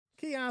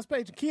Keon's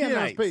patrons.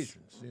 Keon's patrons.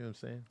 You know what I'm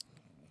saying?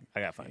 I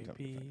got to find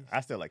something.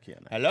 I still like Keon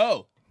Knights.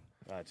 Hello.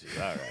 Oh, geez.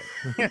 All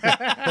right.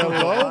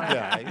 Hello,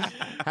 guys.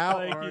 How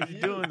are Like you?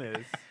 he's doing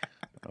this.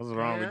 What's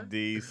wrong with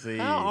DC?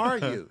 How are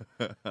you?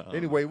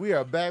 Anyway, we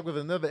are back with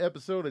another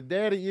episode of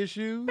Daddy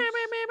Issues.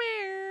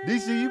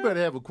 DC, you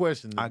better have a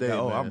question today, man.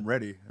 I'm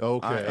ready.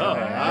 Okay. I All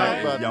am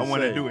right. ready. Y'all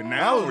want to do it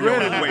now? I was or y'all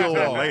ready wanna to wait go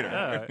till off. later.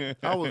 All right.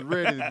 I was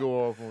ready to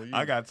go off on you.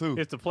 I got two.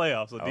 It's the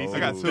playoffs, so DC. I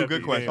got two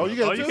good questions. Oh, you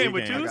got you two? came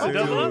with two? I So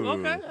got double two. up?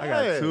 Okay. I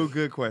got Yeah. two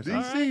good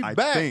questions. DC I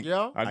back, think.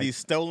 y'all. Are these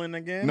stolen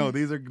again? No,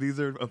 these are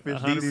official.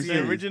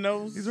 DC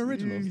originals? These are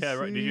originals. Yeah,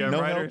 right. Did you have No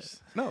writers?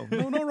 No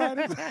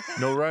writers.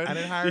 No, right? I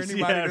didn't hire DC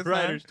anybody had this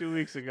writers time. 2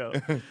 weeks ago.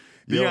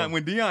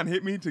 When Dion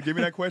hit me to give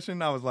me that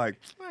question, I was like,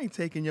 I ain't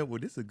taking you. Well,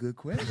 this is a good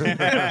question.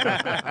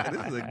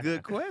 This is a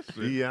good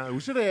question. Dion. We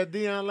should have had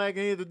Dion like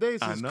in here today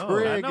since know.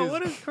 Craig I know.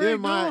 What is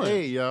Craig MIA,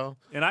 doing? y'all.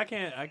 And I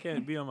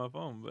can't be on my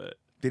phone, but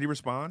Did he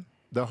respond?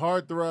 The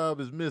heartthrob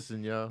is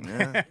missing, y'all.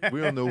 Yeah.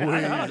 We don't know where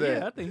he's I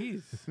at. think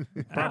he's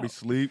Probably out.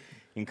 sleep.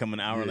 You can come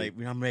an hour late.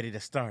 I'm ready to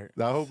start.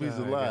 I hope he's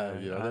Sorry, alive,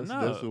 guys. y'all. I That's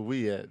know. where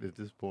we at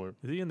this point.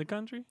 Is he in the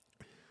country?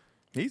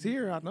 He's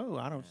here. I know.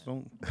 I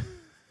don't.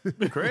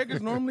 Craig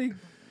is normally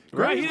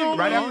Right, Craig's he on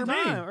right the after long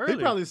me. time, He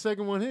early. probably the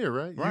second one here,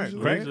 right? Right.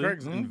 Usually.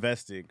 Craig's Mhm.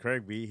 invested.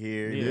 Craig be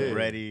here. Yeah.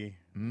 Ready.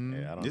 Yeah,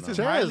 I don't This know. is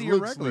Chaz highly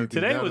looks irregular. sleepy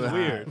Today now was that-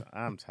 weird.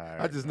 I'm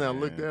tired. I just now man.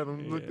 looked at him.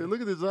 Yeah.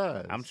 Look at his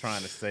eyes. I'm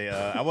trying to say,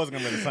 I wasn't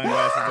going to wear the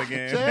sunglasses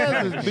again.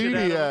 Chaz is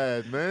beady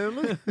eyed, man.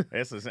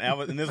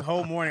 Look. And this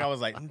whole morning, I was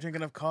like, I'm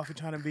drinking enough coffee,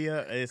 trying to be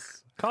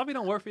it's Coffee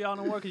don't work for y'all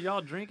no more because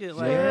y'all drink it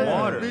like Chaz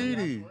water. is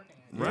beady.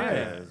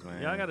 Yeah.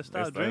 man. Y'all gotta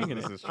stop This- drinking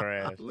This it. is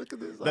trash. Look at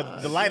his The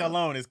eyes. light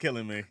alone is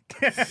killing me.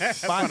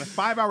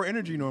 5 hour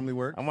energy normally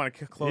works. I want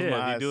to close Yeah, my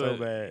if eyes you do so it,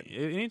 bad.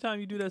 anytime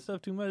you do that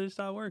stuff too much, it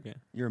stop working.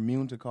 You're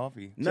immune to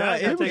coffee. No, Chaz, it-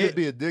 People take could it-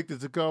 be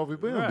addicted to coffee,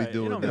 but they don't Right, be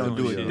doing you don't that. be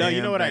doing do shit. No,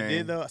 you know what I Damn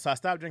did though? So I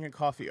stopped drinking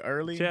coffee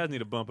early Chaz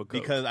need a bump of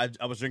coke. because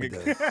I was drinking.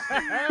 He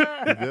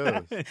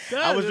does.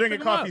 I was Chaz, drinking pick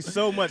him coffee up.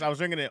 so much. I was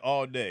drinking it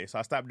all day. So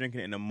I stopped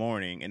drinking it in the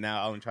morning, and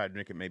now I only try to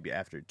drink it maybe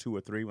after 2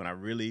 or 3 when I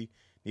really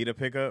need a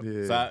pickup.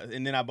 Yeah. So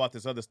and then I bought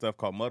this other stuff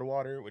called Mud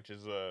Water, which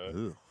is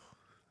Ugh.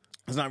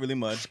 it's not really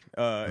mud.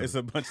 It's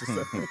a bunch of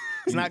stuff.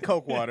 It's not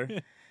Coke water,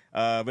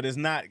 but it's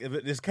not.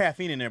 There's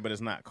caffeine in there, but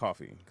it's not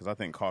coffee because I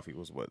think coffee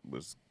was what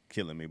was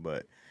killing me.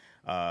 But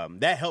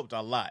that helped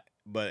a lot.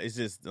 But it's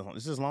just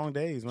long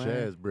days, man.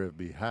 Chaz breath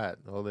be hot.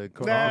 All that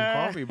coffee.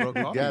 Nah. Coffee, bro.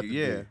 Got Coffee. to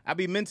Yeah. I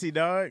be minty,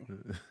 dog.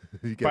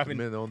 You got Probably,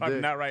 the men on probably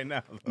deck. not right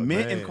now. Mint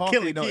Man. and coffee.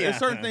 Killing There's Keon.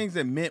 certain things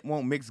that mint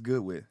won't mix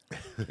good with.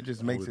 It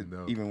just makes it wouldn't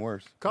know. even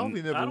worse. Coffee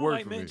I never don't worked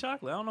like for mint me.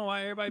 chocolate. I don't know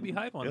why everybody be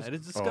hype on that.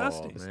 It's Oh,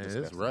 disgusting. man,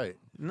 it's right.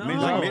 No.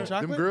 Mint- like mint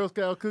chocolate? Them Girl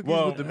Scout cookies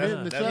Well, with the mint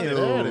and the that's- chocolate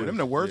that's- additives. Them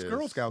the worst Yes.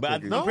 Girl Scout But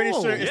cookies. I'm pretty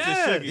sure it's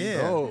Yes. the sugar.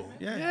 Yeah. No.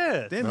 Yeah.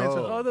 Yes. Them No. mints are-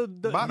 Oh, the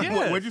Bottom,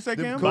 yes. What'd you say,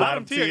 Them Cam? coconut-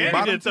 Bottom tier. tier. Andy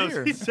Bottom did so.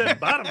 tier. He said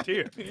bottom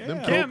tier. Them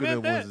Can't coconut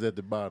mint that. ones is at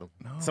the bottom.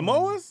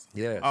 Samoas?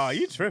 Yes. Oh,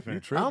 you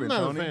tripping. I'm not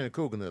Tony. a fan of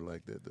coconut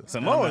like that, though.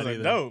 Samoas not are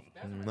either. dope.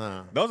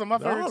 Nah. Those are my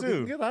favorite Oh,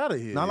 too. Get out of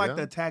here. Not like yeah.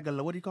 the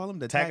Tagalog. What do you call them?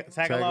 The Tagalog.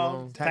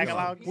 Tagalong.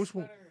 Tagalog. Which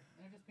one?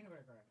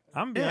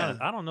 I'm being Yeah.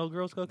 honest. I don't know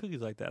Girl Scout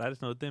cookies like that. I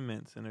just know Thin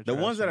Mints and they're The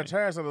trash ones to that are me.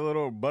 trash are the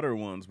little butter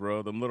ones,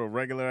 bro. Them little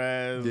regular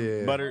ass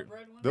Yeah. butter.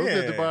 Those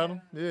at the Yeah.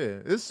 bottom? Yeah.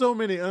 There's so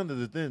many under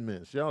the Thin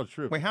Mints. Y'all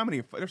tripping. Wait, how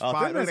many? There's Oh,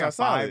 5. Thin Mints They got are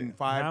solid.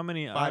 five. How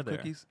many are Five there?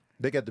 cookies.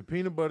 They got the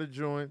peanut butter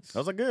joints.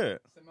 Those are good.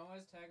 Samoa's,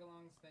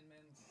 Tagalongs, Thin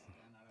Mints, and I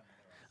don't know the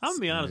rest. I'm gonna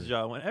be honest with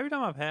y'all. Every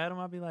time I've had them,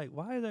 I'll be like,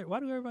 why do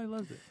everybody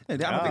love it? I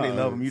don't think they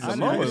love them. You just,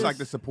 Samoas. you just like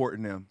the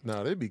supporting them.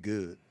 Nah, they'd be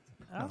good.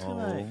 I feel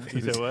like you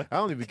said what? I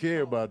don't even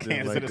care about them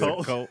Can't like sit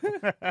that. cold.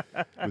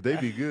 But they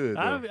be good.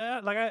 I though.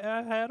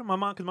 had them. My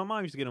mom, because my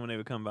mom used to get them when they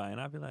would come by,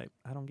 and I'd be like,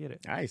 I don't get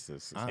it.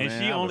 ISIS. And And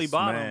Man, she I only was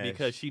bought them smashed.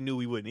 because she knew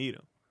we wouldn't eat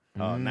them.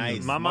 Oh, nice.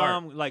 My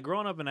Smart. mom, like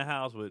growing up in a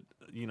house with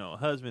a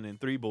husband and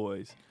 3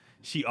 boys,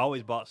 she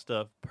always bought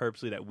stuff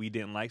purposely that we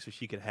didn't like so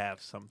she could have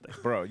something.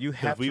 Bro, you 'Cause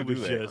have we to do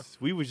was that.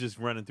 we was just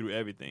running through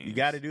everything. You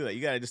got to do that.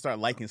 You got to just start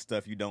liking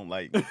stuff you don't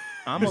like.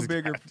 I'm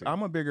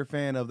a bigger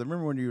fan of the.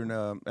 Remember when you were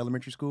in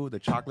elementary school, the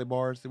chocolate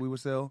bars that we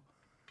would sell?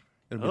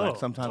 It'd be like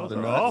sometimes those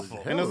with the are nuts.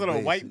 awful. And those little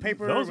Hell, white basic.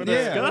 paper. Those are with the-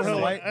 disgusting.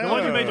 Yeah. The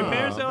ones you made your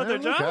parents sell at their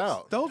Man, look jobs?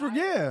 out. Those were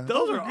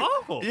Those are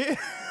awful. Yeah,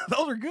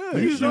 those are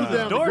good. You shoot down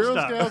the Girl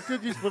doorstop. Scout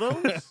cookies for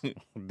those?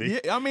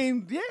 Yeah, I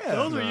mean, yeah.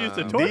 Those were used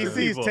to torture DC's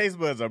people. taste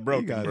buds are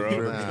broken, You bro.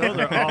 gotta Those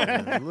are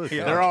awful. Look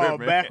Yeah, out. They're all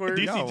tripping. backwards.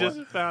 DC No,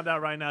 just found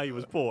out right now he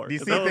was poor.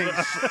 DC those,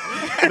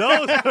 thinks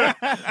those are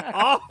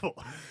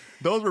awful.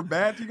 Those were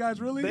bad to you guys,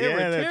 really? They Yeah,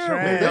 were they're terrible.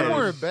 trash. They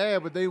weren't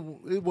bad, but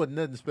it wasn't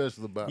nothing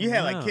special about you them.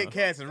 had like No. Kit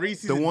Kats and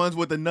Reese's. The and- ones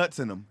with the nuts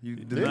in them. You,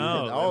 They-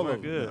 No, all they were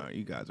of them. good. No,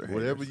 you guys are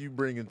Whatever haters. you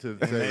bring into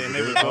the table, And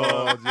they would they go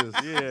all up.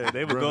 just Yeah,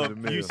 they would go. run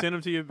of the You mill. send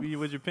them to you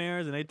with your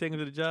parents, and they take them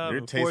to the job Your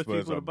and taste force buds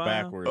people are to buy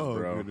 'em. backwards, Oh,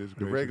 bro. goodness The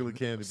gracious. regular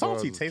candy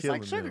Salty bars. tastes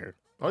like sugar.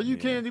 Are you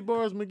Yeah. candy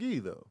bars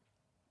McGee though?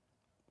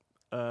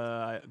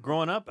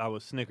 Growing up, I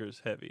was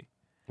Snickers heavy.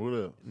 What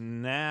else?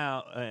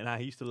 Now, and I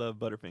used to love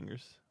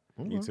Butterfingers.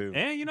 Me too.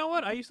 And you know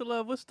what? I used to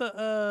love what's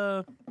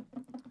the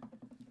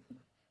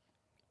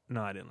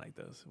No, I didn't like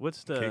those.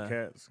 What's the Kit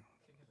Kats.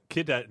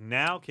 Kit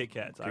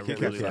Kats. I Kit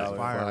really Kat's like.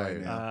 fire Fire.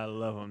 right now. I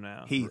love them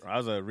now. Heath. I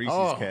was a Reese's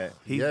Oh, cat.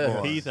 Heath yes.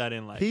 boy. Heath, I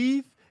didn't like.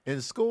 Heath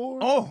and Score.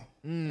 Oh,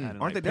 I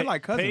didn't aren't they? They're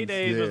like cousins.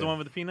 Paydays Yeah. was the one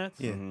with the peanuts.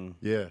 Yeah. Mhm.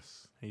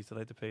 Yes. I used to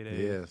like the Paydays.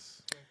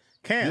 Yes.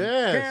 Cam,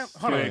 Yes.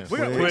 Cam, hold on. Twix. We're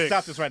gonna Twix.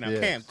 stop this right now. Yes.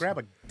 Cam, grab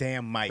a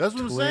damn mic. That's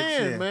what I'm Twix,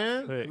 saying, yeah.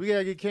 man. Twix. We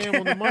gotta get Cam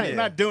on the mic. I'm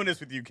not doing this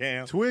with you,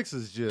 Cam. Twix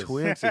is just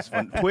Twix is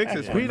fun. Twix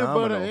is peanut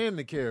phenomenal. butter and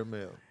the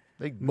caramel.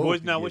 They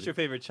both. Now, can get what's it. your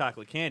favorite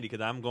chocolate candy?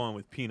 Because I'm going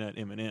with peanut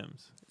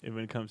M&Ms. When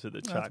it comes to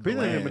the chocolate, Peanut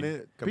bland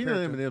M&M, compared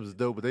to- M&M's is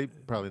dope, but they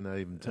probably not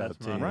even top that's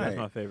 10. my, Right. that's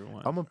my favorite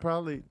one. I'm gonna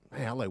probably,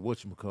 man, I like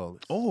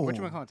whatchamacallit. Oh,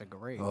 Whatchamacallit's a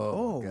great. Oh,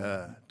 oh,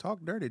 God. talk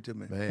dirty to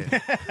me. Man.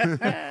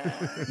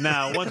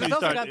 Now, once we It's also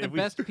start, got the if we-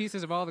 best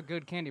pieces of all the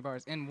good candy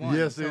bars in one.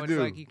 Yes, so they it's do.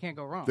 like you can't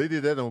go wrong. They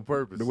did that on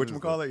purpose. The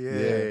whatchamacallit, yeah.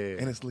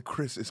 Yeah. And it's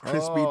crispy too.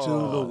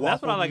 Oh. Little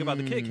that's what I waffle. like about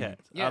the Kit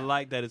Kats. Yeah. I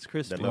like that it's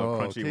crispy. That little Oh,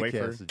 crunchy Kit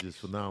wafer. Kats are just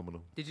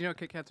phenomenal. Did you know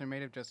Kit Kats are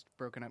made of just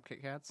broken up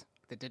Kit Kats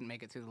that didn't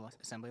make it through the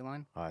assembly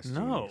line? Oh, it's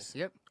No. genius.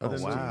 Yep. I Oh,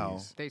 didn't know. wow.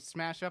 They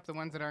smash up the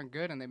ones that aren't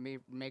good and they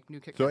make new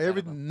Kit Kats. So out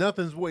of them.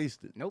 nothing's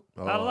wasted. Nope.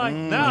 I Oh, like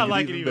Mm, now. I make it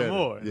like it even even better.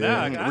 more.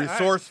 Yeah. Now,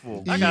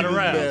 Resourceful. I got even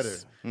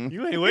aroused. better.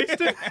 You ain't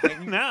wasted.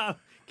 Now,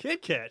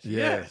 Kit Kats.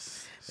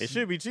 Yes. It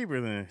should be cheaper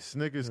than.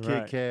 Snickers,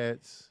 Right. Kit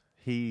Kats,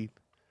 Heath.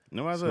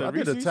 Nobody's So a I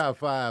did a Reese's. top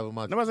 5 of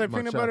my. Nobody's a my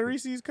peanut butter chocolate.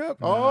 Reese's cup.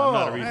 Oh, I'm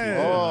not a Reese's.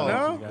 oh,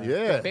 No?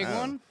 yeah. Big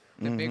one?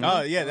 The big Oh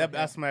one? yeah,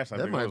 I smashed that.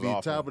 That thing. might It was be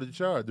awful. top of the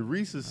chart. The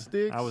Reese's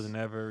sticks. I was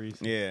never a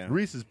Reese's. Yeah.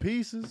 Reese's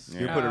Pieces. Yeah.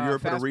 You ever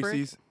put a Fast break?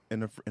 Reese's in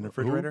the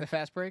refrigerator? The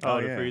fast break? Oh,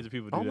 Oh, the yeah. freezer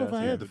people I do don't know that. if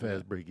I yeah. had the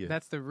fast break yet.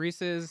 That's the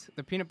Reese's,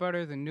 the peanut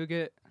butter, the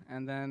nougat,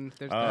 and then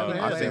there's the Oh,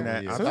 peanut I've butter. seen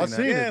that. Yeah. I've I've seen seen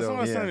that. it, Yeah, though.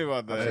 someone Yeah. told me about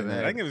I've that. seen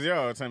that. I think it was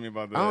y'all telling me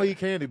about that. I don't eat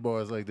candy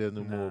bars like that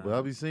no more, Nah. but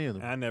I'll be seeing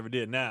them. I never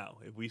did. Now,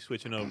 if we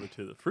switching over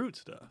to the fruit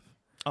stuff,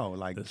 Oh,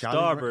 like the Jolly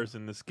Starburst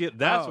and the Skip,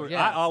 that's Oh, where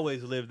yeah. I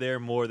always lived there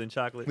more than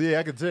chocolate. Yeah,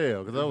 I can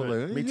tell because I was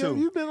like, Me "You- too.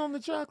 You been on the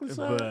chocolate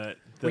side? But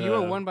Were you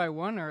a the- one by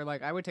one or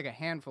like I would take a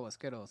handful of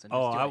Skittles and just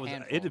Oh, do I a was.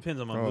 handful. It depends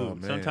on my Oh,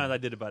 mood. man. Sometimes I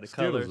did it by the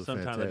Skittles color. are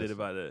Sometimes I did it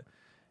by the.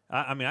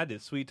 I mean, I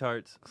did Sweet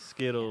Tarts,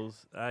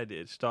 Skittles. I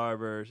did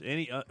Starburst.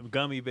 Any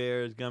gummy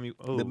bears, gummy.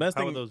 Oh, The best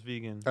how thing- are those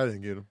vegan? I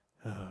didn't get them.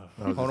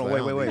 Hold on,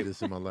 wait, wait.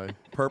 This in my life.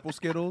 purple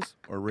Skittles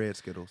or red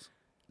Skittles?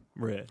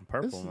 Red.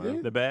 Purple, This-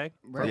 man. The bag.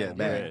 Red. Yeah,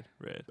 bag.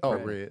 Red. Oh,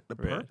 Red. red. The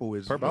Red. purple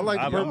is. Purple. I like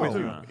the I'm purple with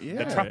too. you.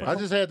 Yeah. The tropical. I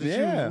just had to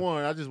Yeah. choose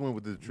one. I just went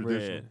with the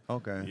traditional. Red.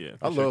 Okay. Yeah,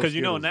 I love because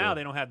you know Skittles, now though.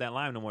 they don't have that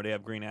lime no more. They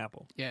have green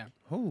apple. Yeah.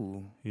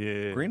 Ooh.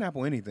 Yeah. Green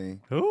apple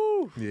anything.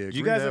 Ooh. Yeah, You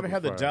green guys ever apple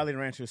had the fire. Jolly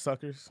Rancher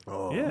suckers?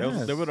 Oh,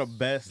 Yeah. They were the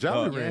best.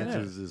 Jolly Yeah.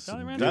 Ranchers is Jolly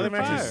some Ranchers Jolly are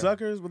Rancher fire.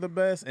 suckers were the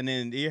best, and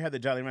then you had the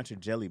Jolly Rancher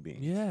jelly beans.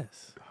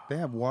 Yes. They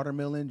have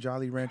watermelon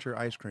Jolly Rancher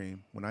ice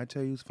cream. When I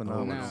tell you, it's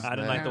phenomenal. no. I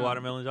didn't like the No.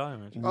 watermelon Jolly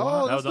Rancher.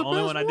 Oh, that was that's the the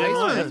only best one I didn't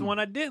like. one. That's the one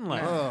I didn't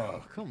like.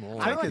 Oh, come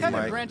on. I Take like his how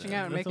they're mic. branching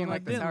out and That's making what I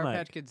like the didn't Sour like.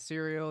 Patch Kid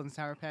cereal and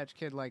Sour Patch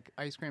Kid like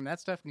ice cream. That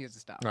stuff needs to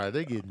stop. All right,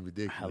 they're getting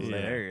ridiculous.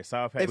 Hilarious.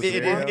 Sour Patch It, it,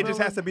 cereal. it, it just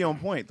has to be on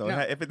point, though. No.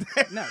 If it,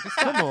 No, just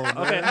Come stop. on, man.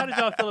 Okay, how did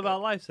y'all feel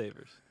about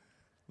Lifesavers?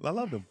 I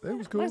loved them. That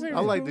was cool. Lifesavers I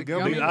like was the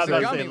cool. gummies. I was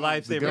about to say Gummy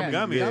ones. Lifesaver Yeah,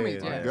 gummies.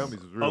 gummies, Yeah, yeah.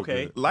 gummies was real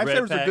Okay. good.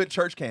 Lifesavers Red are good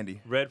church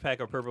candy. Red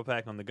pack or purple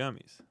pack on the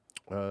gummies?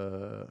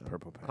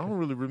 Purple pack. I don't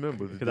really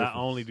remember the Because I difference.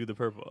 only do the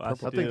purple. I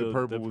think the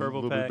purple was a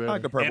little bit pack. better. I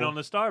like the purple. And on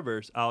the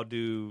Starburst, I'll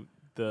do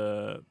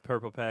the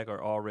purple pack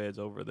or all reds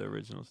over the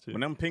originals too.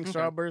 When them pink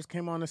strawberries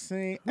came on the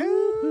scene,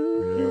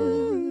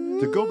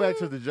 To go back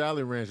to the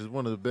Jolly Ranchers,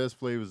 one of the best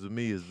flavors of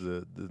me is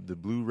the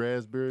blue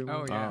raspberry one.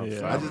 Oh yeah.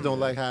 Yeah. I just don't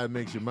like how it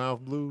makes your mouth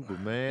blue, but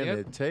man, Yep.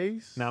 that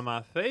taste. Now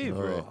my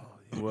favorite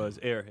was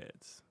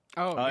Airheads.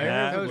 Oh, Oh,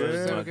 yeah. That Those was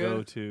are so my good.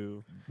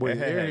 go-to. Wait,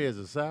 They had-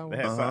 Airheads are sour. they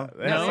had, Uh-huh.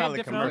 they had No, solid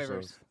different commercials.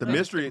 flavors. The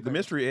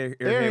mystery airhead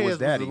Airheads was was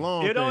daddy. the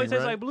long It always thing,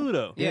 tastes right? like blue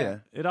though. Yeah.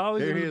 It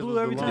always Airheads was blue was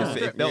every the time. long It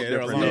felt Yeah, they're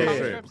different. long Yeah.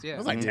 strips. Yeah. It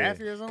was like Yeah.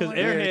 taffy or something. Because like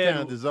that. Yeah, it Airhead- kind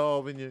of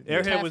dissolve in your.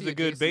 Airhead Taffy was the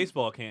good adjacent.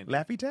 baseball candy.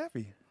 Laffy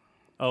Taffy.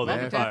 Oh, Laffy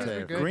that was Taffy. fire.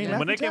 are good. Green yeah.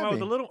 When they came out with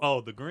the Taffy.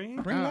 little, the green,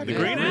 Oh, the yeah. green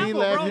Green apple,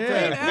 bro, Laffy green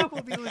Taffy.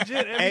 apple be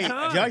legit every Hey,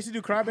 time. y'all used to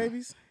do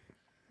crybabies?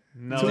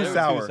 No, Too they were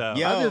sour. Too sour.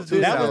 Yo, I just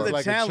did that that was the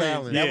like a challenge.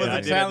 challenge. That Yeah, was I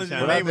the did challenge that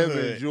in the But I never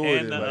neighborhood. enjoyed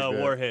and it the like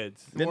that.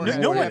 Warheads. No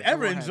Warheads. one ever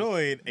Warheads.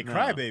 enjoyed a No.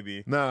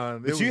 crybaby. Nah,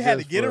 But you had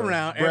to get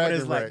around.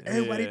 Everybody's like, hey,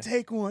 everybody Yeah.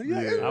 take one.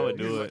 Yeah. Yeah. I would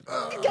do it.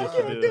 You Just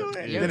gotta to do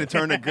it. Yeah. Then it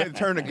turned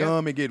the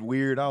gum and get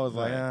weird. I was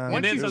like, And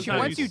Once then you sometimes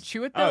once you- you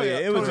chew it though, Oh, yeah.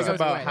 It was totally just goes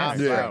about away. hot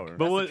Yeah. sour. But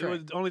That's what, the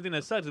trick. the only thing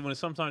that sucks is when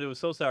sometimes it was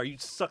so sour, you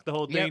suck the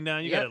whole thing Yep,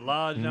 down. You yep. got it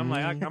lodged. And I'm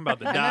like, I'm about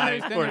to And die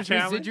then for a there's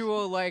challenge.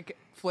 residual like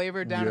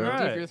flavor down Yeah. deep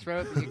Right. your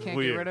throat that you can't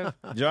Weird. get rid of.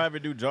 Did y'all ever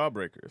do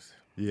Jawbreakers?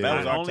 Yeah, That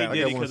was I our only challenge. did I it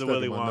got one because of stuck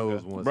Willy in my Wonka.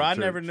 nose once Bro, I in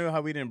never church. knew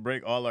how we didn't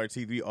break all our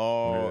teeth. We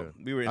all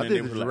we were in I there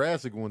did for the like,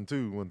 Jurassic one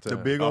too one time. the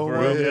big Oh, old for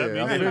one. real? Yeah,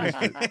 Yeah, I me finished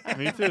it.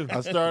 Me too. I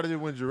started it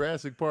when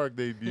Jurassic Park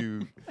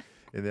debuted,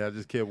 and then I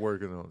just kept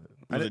working on it.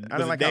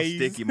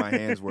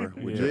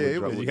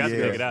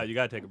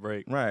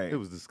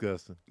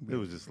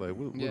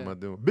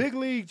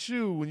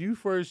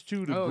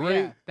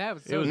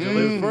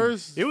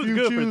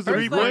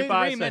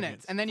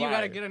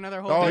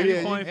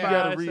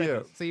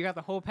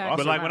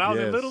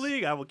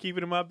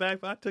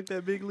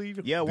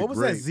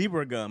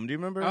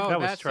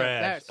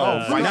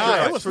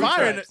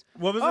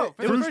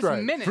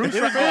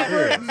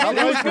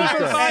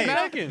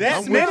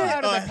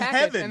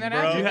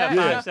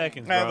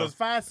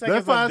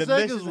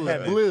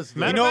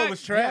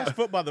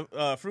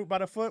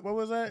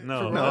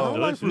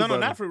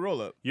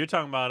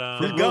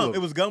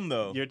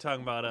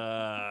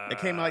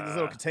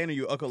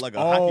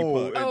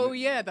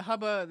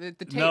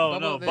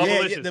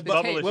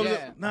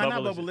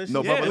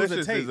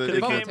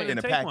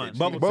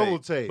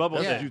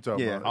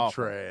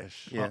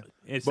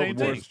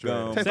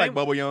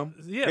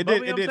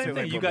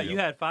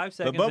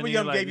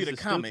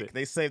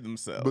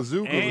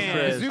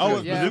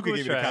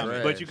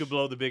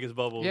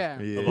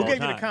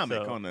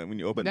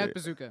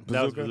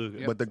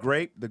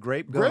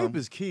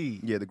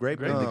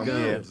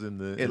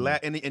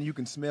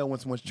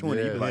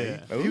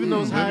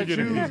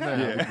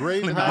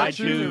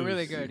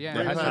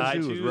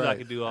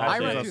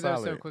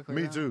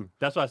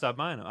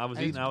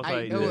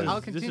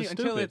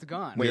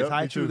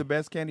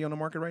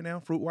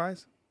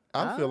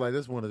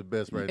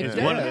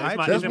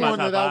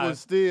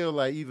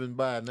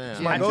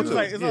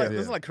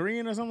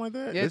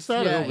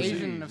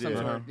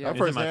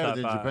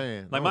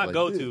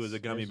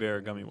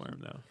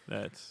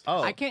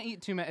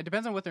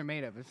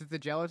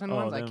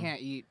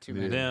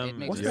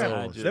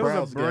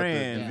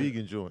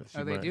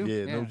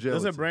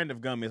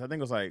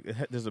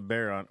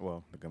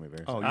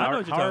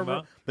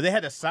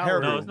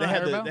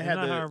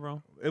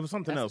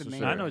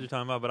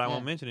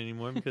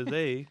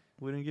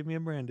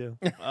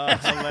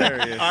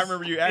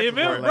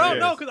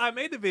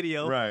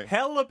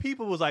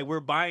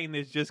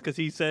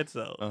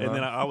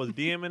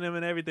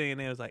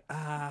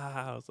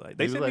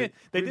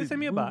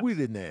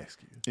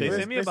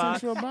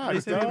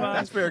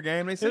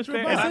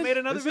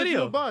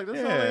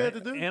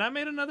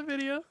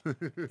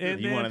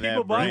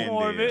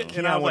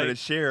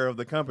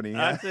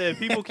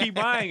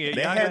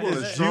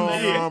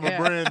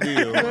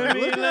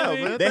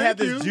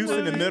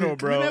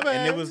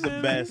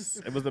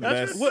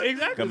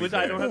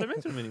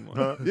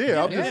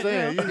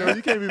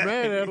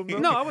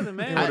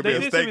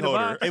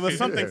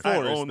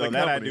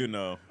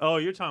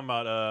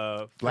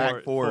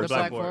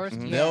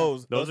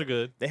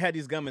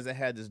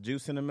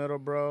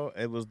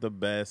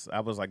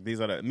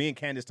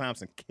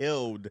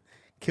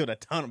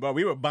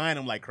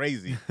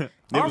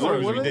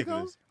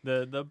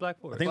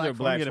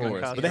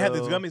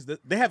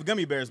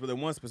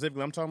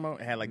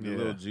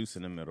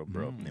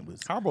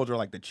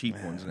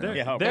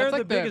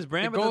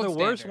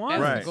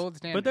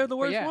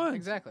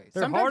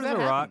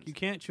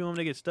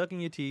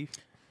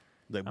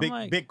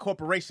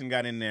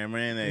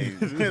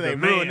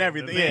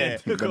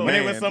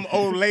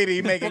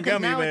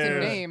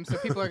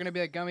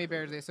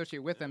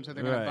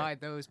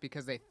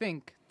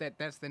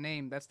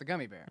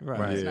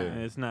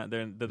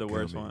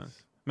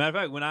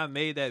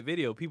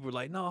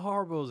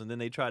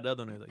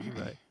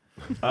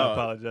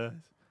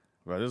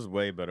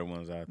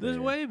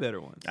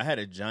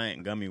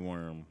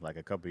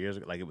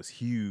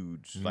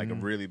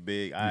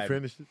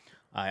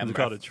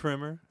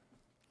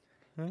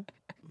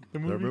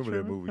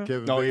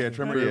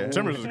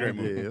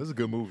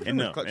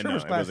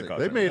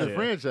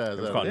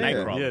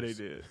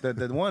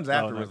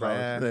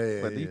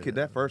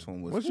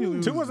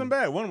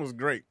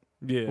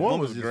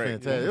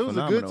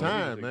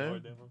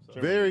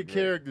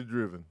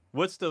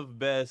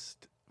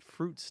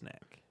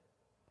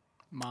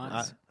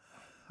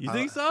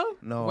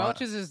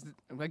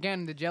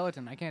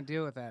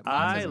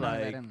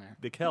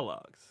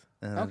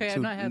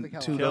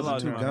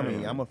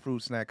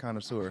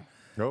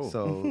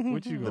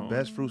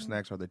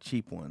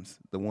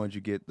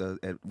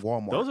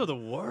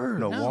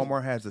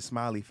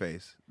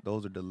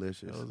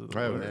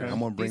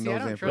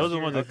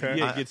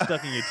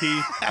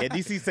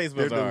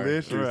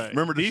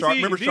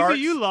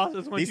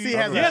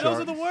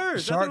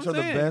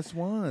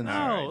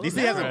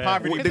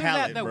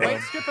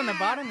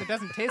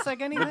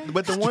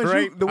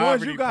 Straight the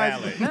ones you poverty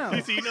guys. palate. No.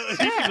 DC,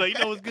 DC's like, you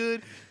know what's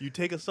good? You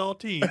take a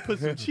saltine, put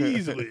some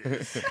cheese with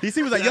it.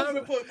 DC was like, y'all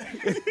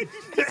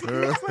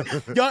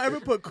ever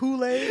put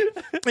Kool-Aid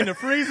in the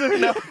freezer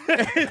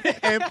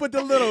and put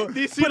the little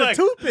DC put like,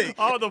 a toothpick?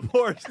 all the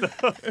poor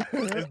stuff.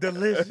 It's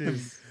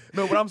delicious.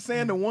 No, but I'm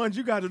saying the ones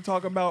you guys are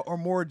talking about are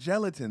more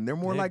gelatin. They're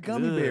more They're like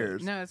gummy good.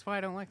 bears. No, that's why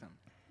I don't like them.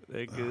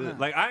 They good.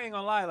 Like I ain't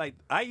gonna lie. Like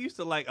I used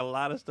to like a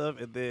lot of stuff,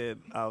 and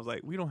then I was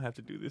like, we don't have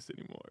to do this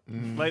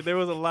anymore. Like there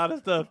was a lot of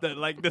stuff that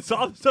like that's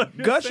all the stuff.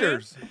 you're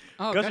Gushers. saying.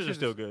 Oh, Gushers are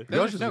still good.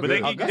 Gushers are but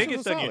good. they Gushers get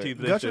was stuck in your solid. teeth.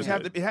 but they Gushers still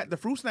have good. to. The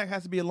fruit snack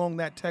has to be along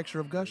that texture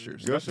of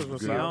Gushers. Gushers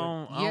was I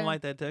solid. don't Yeah.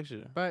 like that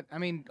texture. But I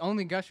mean,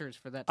 only Gushers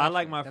for that. I texture.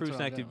 like my That's fruit what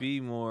snack I'm to doing.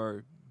 be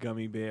more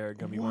gummy bear,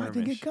 gummy Why wormish.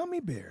 did they get gummy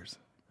bears?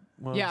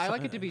 Well, Yeah, I so-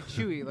 like it to be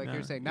chewy, like Yeah.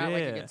 you're saying, not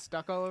like Yeah. it gets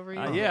stuck all over you.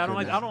 yeah, I don't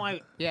like. I don't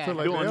like. Yeah, I feel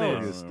like doing they all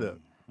that. get stuck.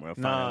 Well,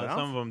 Nah,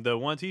 some of them, the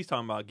ones he's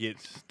talking about, get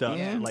stuck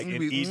Yeah. like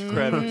in Mm. each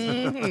crevice.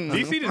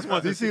 DC just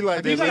wants DC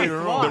like that DC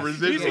later on. The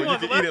DC residual, you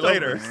wants can eat it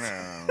later.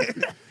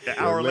 leftovers. An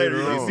hour later,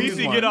 later on.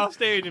 DC get off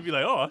stage and be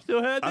like, "Oh, I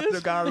still had I this."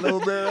 still got a little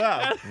bit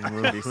out.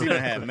 DC done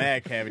had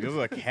mad cavity. Those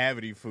are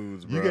cavity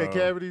foods, bro. You got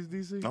cavities,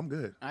 DC? I'm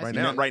good I right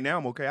see now. that. Right now,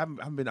 I'm okay.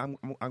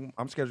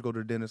 I'm scheduled to go to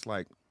the dentist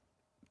like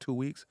 2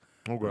 weeks.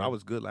 Okay. But I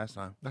was good last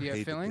time. Do you have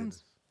hate the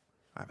fillings?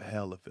 I have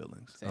hella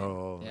feelings. Same.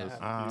 Oh, yeah.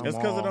 that's- It's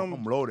 'cause of them-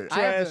 I'm loaded. I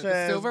have trash the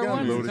ass silver gummies.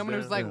 ones. Loaded Someone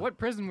was down, like, yeah. "What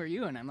prison were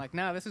you in?" I'm like,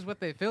 "Nah, this is what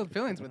they filled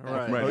fillings with."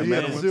 Right. Right. Oh, the you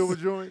had metal the ones. silver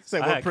joints? Say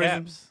I what had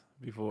prison? caps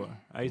before.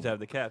 I used to have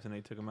the caps, and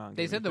they took them out. And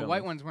They gave said me the white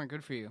fillings. ones weren't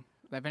good for you.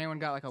 If anyone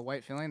got like a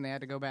white filling, they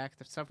had to go back.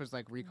 The stuff was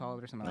like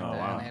recalled or something like Oh, that,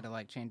 wow. and they had to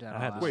like change that I all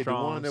had out. the Wait, the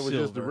strong one that was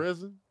just the silver.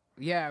 resin?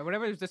 Yeah,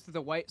 whatever. It was just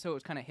the white, so it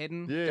was kind of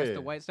hidden. Just Yeah. the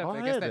white stuff. Oh, I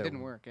I guess had that that didn't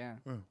one. work. Yeah.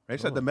 They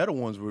said the metal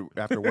ones were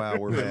after a while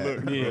were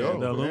bad. Yeah, Oh,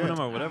 the aluminum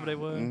yeah. or whatever they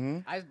was.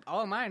 Mm-hmm.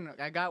 All of mine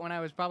I got when I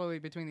was probably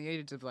between the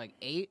ages of like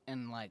 8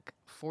 and like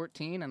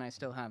 14, and I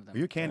still have them.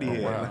 You're a candy Oh,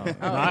 head. wow.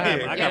 Oh, I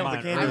yeah, got yeah, mine was a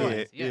I candy was,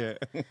 head. yeah. Yeah.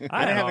 I didn't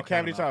had have all a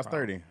cavity kinds till I of was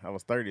 30. I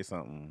was 30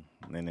 something,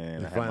 and then They I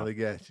had finally my,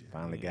 got you.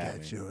 finally got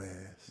me. your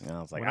ass. And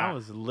I was like, When I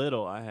was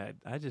little, I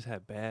just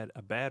had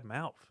a bad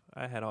mouth.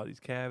 I had all these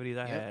cavities.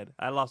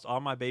 I lost all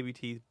my baby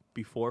teeth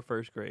before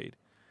first grade,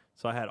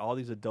 so I had all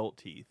these adult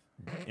teeth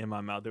in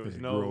my mouth. There was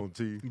no grown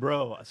teeth.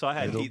 bro. So I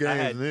had Ain't no teeth. I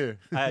games had there.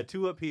 I had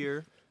 2 up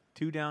here,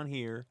 2 down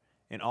here,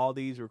 and all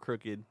these were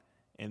crooked.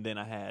 And then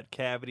I had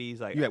cavities.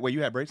 Like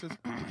You had braces?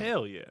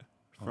 hell yeah,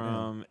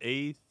 from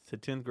 8th to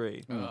 10th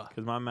grade, Ugh.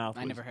 because my mouth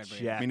was I never had braces.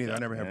 jacked Me neither. I up.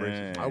 never had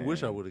braces. I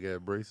wish I would have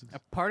got braces. A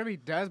part of me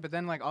does, but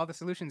then like all the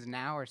solutions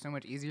now are so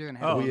much easier than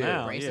Oh, having to now,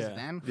 get braces yeah.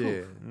 then.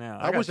 Yeah. Now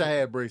I got wish I some-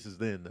 had braces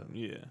then, though.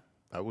 Yeah.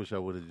 I wish I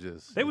would have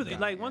just. They was Yeah.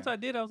 like once I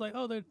did, I was like,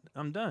 oh,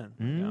 I'm done.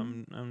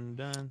 I'm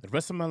done. the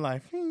rest of my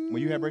life. When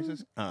you had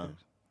braces?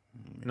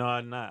 No,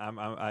 I'm not.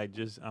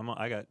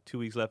 I got 2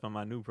 weeks left on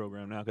my new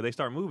program now because they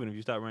start moving if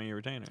you stop wearing your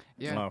retainer.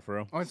 Yeah. Oh, for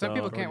real. Well, and some So-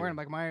 people can't wear them.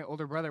 Like my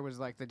older brother was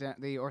like the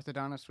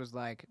orthodontist was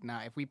like,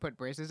 nah, if we put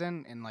braces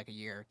in like a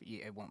year,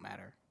 it won't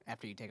matter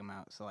after you take them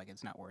out. So like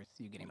it's not worth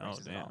you getting Oh,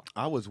 braces at damn. all.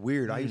 I was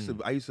weird. I used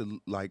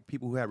to like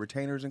people who had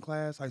retainers in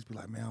class. I used to be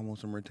like, man, I want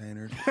some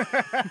retainers.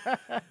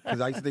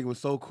 Because I used to think it was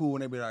so cool,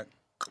 and they'd be like,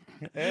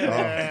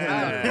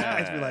 I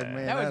used to be like,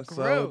 man, That was that's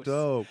so gross.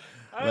 dope.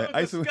 Like, I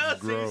used to,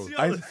 gross.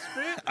 I used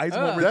to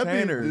want That be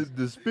retainers.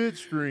 the spit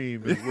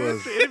stream. It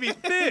was. It'd be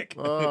thick.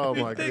 Oh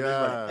my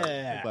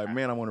god. Like,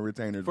 man, I want a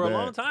retainers. For a bad.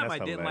 long time,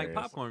 That's I didn't like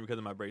hilarious. popcorn because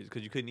of my braces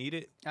because you couldn't eat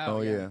it.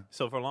 Oh yeah.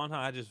 So for a long time,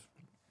 I just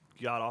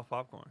got off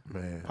popcorn.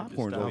 Man,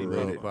 Popcorn's Just stopped eating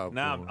overrated. popcorn.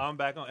 Now I'm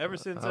back on. Ever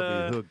since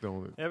I'll be hooked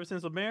on it. ever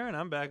since LeBaron,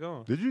 I'm back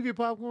on. Did you get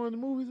popcorn in the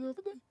movies the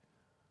other day?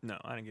 No,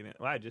 I didn't get it.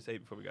 Well, I just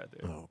ate before we got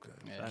there. Oh, okay.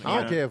 Yeah.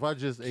 I don't care if I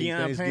just ate Keon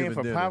paying Thanksgiving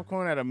for dinner.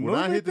 popcorn at a movie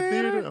When I hit the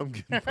theater, theater? I'm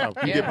getting popcorn.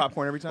 You Yeah. get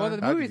popcorn every time? Well,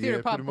 the I movie do, theater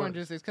yeah, pretty popcorn much.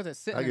 just is because it's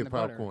sitting I in get the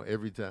butter. popcorn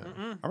every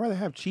time. I'd rather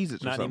have Cheez-Its or Not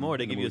something. anymore.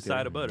 They in give the you a movie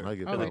side of theater. butter. I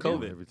get Oh, they popcorn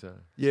do? every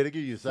time. Yeah, they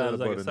give you a So side it of was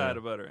like butter a side now.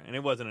 of butter, and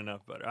it wasn't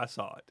enough butter. I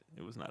saw it.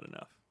 It was not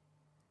enough.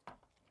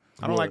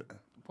 I don't like.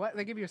 What?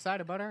 They give you a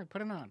side of butter?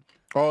 Put it on.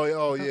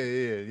 Oh, yeah.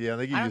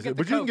 They give I don't you, get the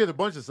but you can Coke. get a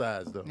bunch of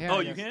sides though. Yeah, Oh,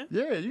 I you guess. can?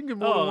 Yeah, you can get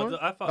more Oh, than one.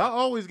 I thought- I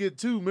always get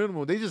 2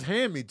 minimum. They just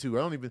hand me 2.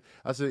 I don't even.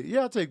 I said,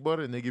 yeah, I'll take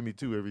butter, and they give me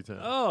 2 every time.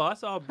 Oh, I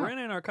saw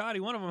Brennan or Cotty.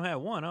 One of them had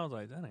 1. I was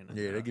like, that ain't enough.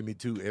 Yeah, they give me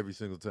 2 every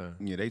single time.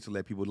 Yeah, they used to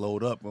let people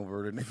load up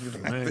over there.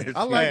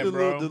 I like Yeah, the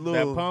bro. little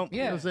That pump? You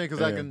know what I'm saying?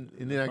 Because I can,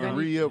 and then I can Right.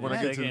 re-up when I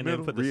Yeah. get to the And then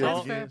middle. put the re-up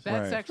salt. again. That's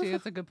Right. actually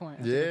that's a good point.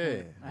 That's a Yeah,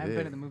 good point. I haven't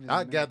been to the movies.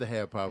 I in a got minute. to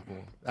have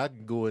popcorn. I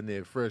can go in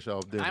there fresh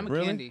off dinner. I'm a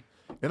Really? candy.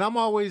 And I'm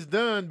always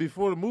done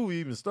before the movie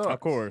even starts. Of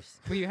course.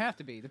 Well, you have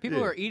to be. The people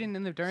Yeah. who are eating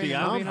in the during See, the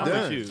I'm movie. and all done.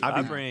 that- with you. I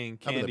I be- bring I'll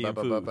be candy like, and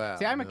 "Bah, bah, food. bah, bah."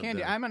 See, I'm a I'm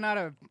candy. done. I'm not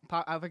a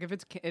pop. Like if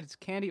it's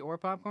candy or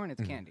popcorn,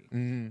 it's candy.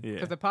 Mhm. Yeah.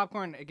 Because the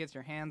popcorn, it gets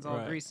your hands all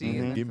Right. greasy, Mhm.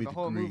 and then Give for me the the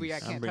whole movie, I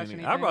grease. can't I'm touch bringing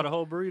anything. it. I brought a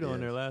whole burrito Yes.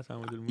 in there last time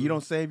we did the movie. You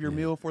don't save your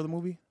meal for the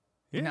movie?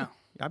 Yeah. No,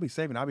 I'll be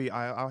saving.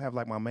 I'll have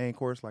like my main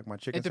course, like my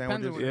chicken it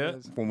depends on sandwiches, what Yeah. it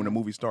is. for when the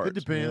movie starts. It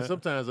depends. Yeah.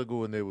 Sometimes I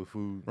go in there with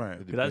food. Right.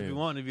 It Because I just be depends.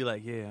 wanting to be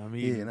like, yeah, I'm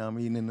Yeah, eating. and I'm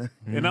eating in the.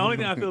 And the only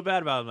thing I feel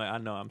bad about is like, I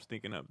know I'm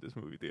stinking up this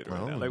movie theater right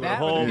Oh. now. Like with a That,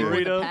 whole with the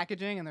burrito.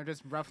 packaging, and they're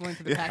just ruffling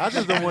through the I packaging.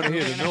 just don't want to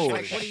hear the And I'm noise.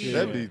 like, what are you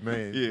That'd doing? be,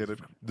 man. Yeah,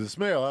 The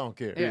smell, I don't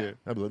care. Yeah.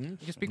 I'd be like,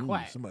 Just be ooh,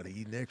 quiet. Somebody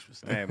eating extra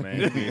stuff. Hey,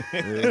 man.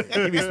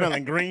 You be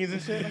smelling greens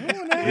and shit.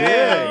 Like,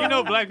 Yeah, you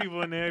know black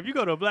people in there. If you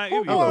go to a black,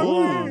 you be Oh,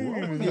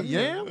 like, ooh,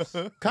 yams?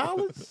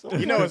 Collards?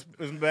 You know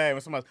it's bad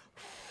when somebody's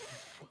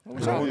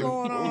What y'all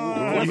blowing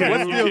on?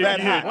 What's still that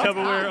hot?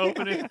 Tupperware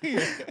opening.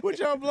 What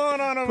y'all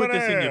blowing on over Put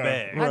there? this in your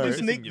bag. How'd you Put this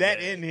sneak in your that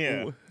bag. in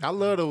here? I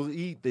love those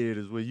eat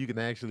theaters where you can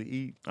actually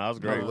eat. That was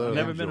great. I love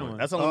Never them been to joints. one.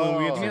 That's the only one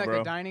we You went mean to, like bro.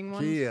 the dining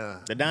ones?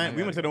 Yeah.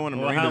 We went to the one in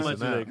Well, Marina. how much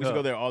do they We used to go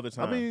cost? there all the I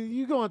time. mean,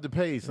 you're going to have to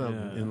pay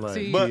something Yeah. in life.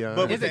 See, But Yeah.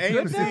 with Is the it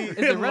good AMC,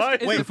 though? Is the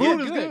rest? wait, the food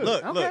food is good.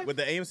 Look, Okay. look, with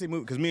the AMC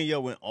movie, because me and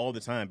Yo went all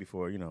the time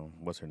before,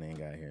 what's her name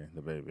guy here,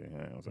 the baby.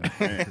 I was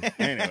like,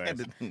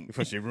 anyways,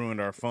 before she ruined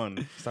our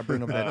fun. Stop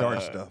bringing up that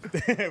dark stuff.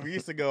 We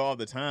used to go all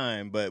the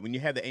time, but when you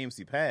had the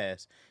AMC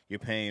pass, you're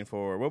paying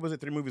for, what was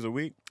it, 3 movies a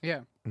week?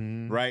 Yeah.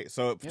 Right?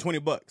 So for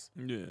 $20.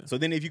 Yeah. So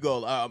then if you go,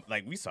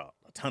 like we saw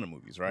a ton of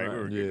movies, right?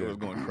 Right. It was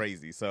going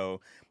crazy.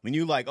 So when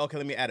you like, okay,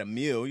 let me add a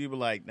meal, you were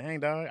like, dang,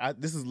 dog,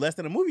 this is less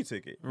than a movie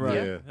ticket. Right.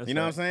 Yeah. That's You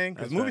know right. what I'm saying?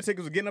 Because That's movie right.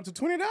 tickets were getting up to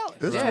 $20.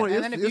 It's, Yeah, 20,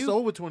 and then if it's you-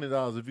 over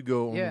 $20 if you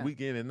go on Yeah. the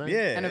weekend at night.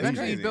 Yeah. And it's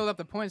eventually you crazy. build up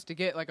the points to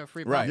get like a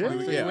free Right. popcorn.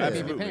 Yeah, so yeah, you wouldn't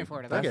absolutely. be paying for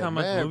it. That's That's got how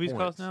much mad movies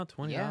points. cost now?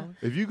 $20. Yeah.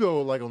 If you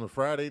go like on a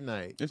Friday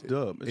night, It's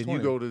dub. It's and 20.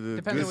 you go to the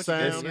Depends on good what you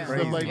get, sound yeah. and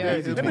stuff like Yeah. that, Yeah.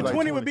 it'd Then be the like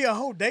 20 would be a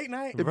whole date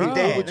night. It'd Right. be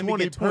Dad, over let me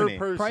 20 get per 20.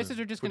 person. Prices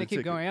are just for going to the keep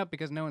ticket. going up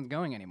because no one's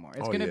going anymore.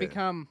 It's Oh, going to yeah.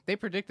 become. They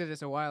predicted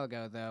this a while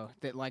ago, though,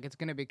 that like it's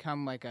going to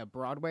become like a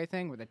Broadway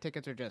thing where the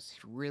tickets are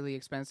just really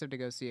expensive to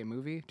go see a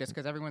movie, just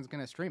because everyone's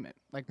going to stream it.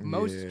 Like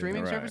most Yeah.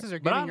 streaming Right. services are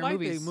But giving I your like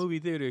movies. the movie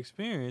theater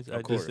experience.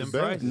 I course. just them It's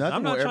better. prices. Nothing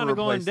I'm not will trying ever to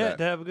go in replace debt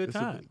that. to have a good It's a-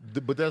 time.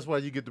 but that's why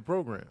you get the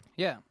program.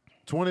 Yeah.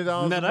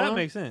 $20 Now a that month.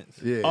 makes sense.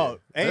 Yeah, Oh,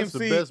 that's AMC,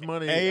 the best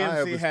money I AMC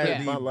ever had spent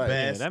in the my life.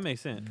 Yeah, best that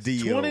makes sense.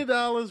 deal.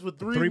 $20 for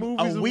three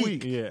movies a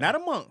week, Yeah. not a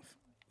month.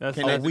 That's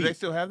Can they, a do they week.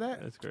 still have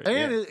that? That's great.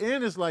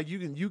 And it's like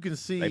you can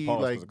see They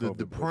paused like because of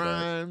the COVID, but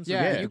primes.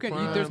 Yeah, the you can.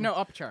 prime. There's no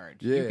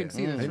upcharge. You Yeah. can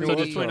see the Ain't no So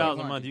 3D just upcharge. $20 a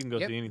one. month, you can go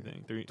Yep. see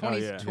anything. 20, Oh,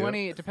 yeah.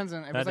 20 it depends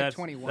on. It was like That's-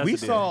 21. that's We a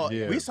deal. saw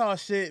Yeah. we saw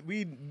shit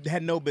we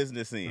had no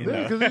business seeing.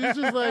 Yeah, because it's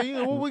just like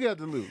what we got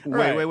to lose.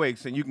 Right. Wait.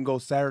 So you can go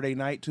Saturday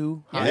night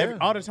too? Yeah.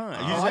 All the time.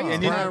 You Oh, just, yeah.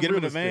 and then Prime you get them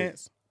in real estate.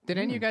 advance. Did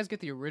any of you guys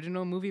get the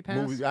original movie pass?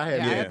 Movies, I had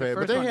yeah, the I had the pay, but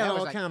first they one. had That was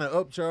all like- kind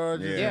of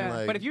upcharges. Yeah. Yeah, and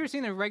like, but if you were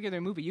seeing a regular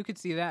movie, you could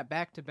see that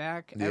back to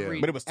back Yeah. every.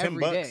 But it was $10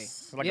 every day.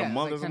 like Yeah, a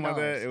month like or something like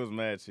that. $10. It was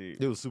mad cheap.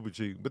 it was super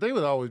cheap, but they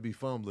would always be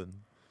fumbling.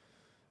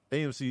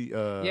 AMC.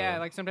 Yeah,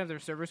 like sometimes their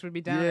service would be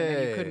down, and then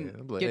yeah. you couldn't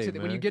I'm like, get hey, to the,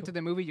 when man, you get to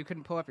the movie, you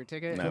couldn't pull up your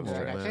ticket. Nah, it It was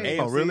was trash. like, Man. hey,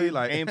 Oh, really?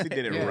 Like- AMC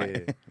did it Yeah.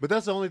 right. But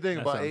that's the only thing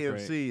That about sounds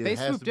AMC. great. It they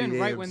has swooped to be in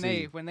right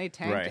AMC. when they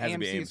tanked. Right, it has to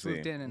be AMC AMC.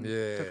 swooped in and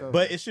Yeah. took over.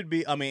 But it should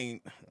be. I mean,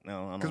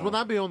 no, Because when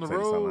I be on the Take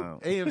something road,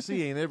 out.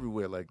 AMC ain't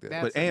everywhere like that.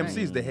 That's But the AMC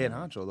thing. is the head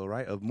honcho though,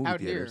 right? Of movie Out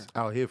here. theaters.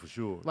 Out here for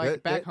sure.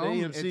 Like, back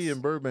home, AMC it's- in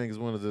Burbank is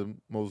one of the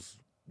most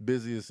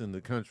busiest in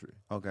the country.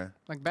 Okay.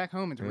 like back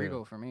home, it's Yeah.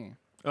 Regal for me.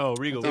 Oh,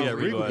 Regal. It's Yeah, on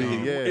Regal. Regal at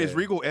home. Yeah. Is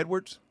Regal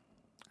Edwards?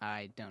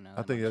 I don't know.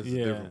 I think that's a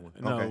Yeah. different one.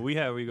 No, Okay. we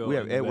have Regal. We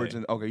have in the Edwards Bay.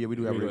 and okay, yeah, we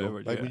do have Regal.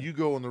 Edwards, Like yeah. when you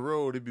go on the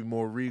road, it'd be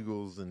more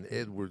Regals and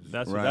Edwards.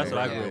 That's Right. that's what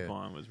I grew Yeah. up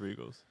on was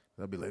Regals.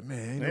 I'd be like,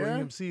 man, ain't no Yeah?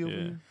 AMC over Yeah.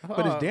 here.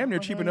 But it's damn near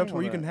cheap enough to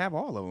where you that. can have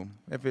all of them.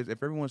 If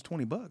everyone's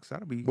 $20,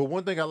 that'd be. But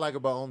one thing I like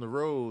about on the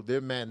road,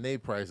 their matinee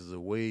prices are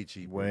way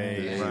cheaper.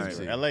 Way than Right.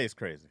 AMC. LA is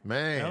crazy.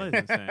 Man, LA is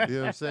insane. you know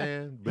what I'm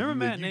saying? But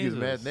Remember you matinees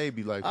get a was- matinee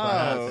be like Oh,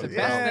 $5. The $6.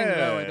 best thing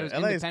though are Yeah, those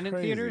LA is independent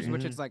crazy. theaters,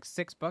 which Mhm. is like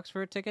 $6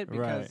 for a ticket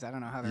Right. because I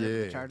don't know how they're able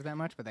Yeah. to charge that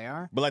much, but they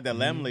are. But like that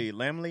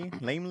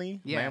Mm-hmm. Lamley,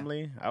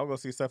 Yeah. I'll go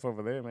see stuff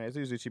over there, man. It's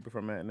usually cheaper for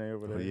a matinee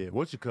over Oh, there. yeah,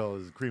 what you call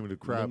is cream of the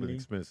crop and Lemony?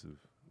 expensive.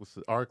 What's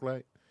the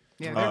ArcLight?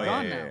 Yeah, Oh, they're yeah,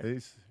 gone yeah, now. yeah. They-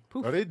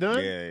 Poof. Are they done?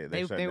 Yeah,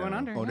 They shut went down.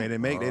 under. Oh, yeah. they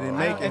didn't make it,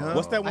 I- huh?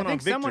 What's that one I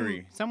think on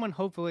Victory? someone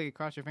hopefully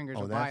cross your fingers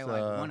Oh, will buy that's,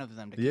 like one of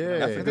them to keep Yeah, it up.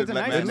 That's a Because good it's a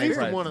black nice man. At least the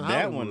experience. one in That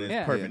Hollywood. one is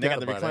Yeah. perfect. They got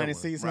the Forgot about that reclining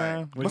one. seats Right. now.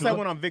 Which What's that one?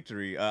 one on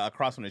Victory?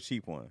 Across from the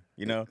cheap one.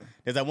 You know,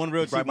 there's that one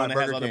real cheap Right by one that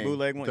has Burger all the King.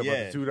 bootleg one. Talking Yeah.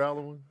 about the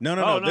 $2 one? No.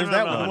 Oh, There's no,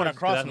 that no, one. The one no.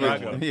 across That's from my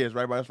that one. one. Yeah, it's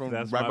right by from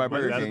That's right my by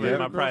Burger that's King. where Yeah.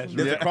 my price.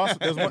 There's across.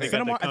 There's one. They got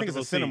the Cinemark. I think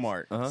it's a comfortable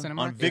Cinemark Uh-huh. Cinemark?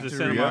 on It's a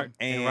Victory. Cinemark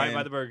and right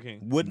by the Burger King.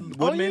 Woodman.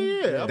 Oh,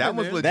 yeah. That I've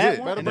was been legit. there. That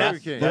By one, the and Burger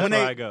that's- King. but when That's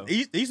where they I go.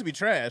 it used to be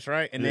trash,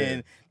 right? And Yeah.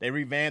 then they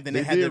revamped, and They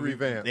they had did the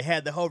revamp. They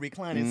had the whole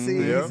reclining Mhm.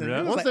 seats. Yep. and Yeah. it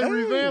was Once like, they ooh.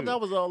 revamped, I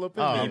was all up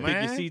in Oh, there. You pick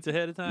your man. seats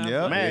ahead of time.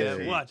 Yeah. Man.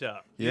 Yeah, watch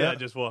out. Yeah. Yeah, I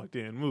just walked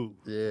in. Move.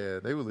 Yeah,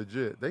 they were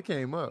legit. They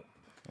came up.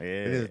 Yeah.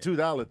 And then the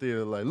 $2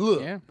 theater, like,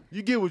 look, Yeah.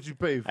 you get what you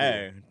pay for.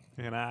 Hey,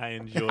 And I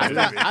enjoyed I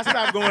it.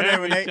 stopped going there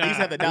when they Every used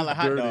to have the time. dollar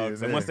hot Dirty dogs,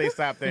 as and hell. once they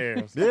stopped there,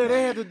 it was- Yeah,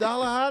 they had the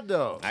dollar hot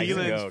dog. I used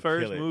to Keelan's go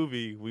first kill it.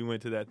 movie, we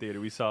went to that theater.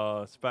 We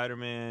saw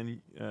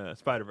Spider-Man,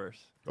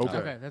 Spider-Verse. Okay.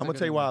 Okay, that's I'm a gonna good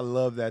tell you why I one.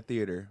 love that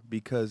theater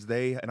because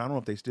they and I don't know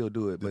if they still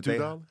do it, The but they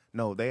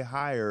 $2? they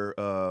hire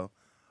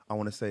I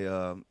want to say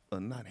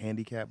not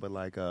handicap but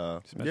like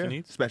Special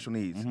needs? special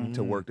needs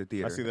to work the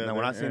theater. see that Now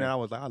when I there, seen yeah. that I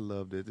was like I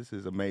love this. This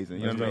is amazing.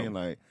 You That's know what I dope.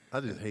 mean? Like I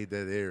just hate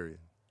that area.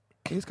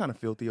 It's kind of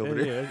filthy over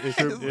Yeah, there.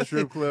 it's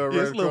Strip club Yeah,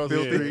 right it's a little across the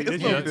filthy. street.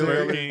 It's a little Yeah,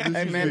 filthy. this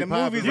Hey used man, to the be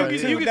popping movies like are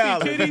that. you can see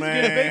 $2, titties,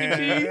 man. get a bacon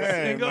cheese,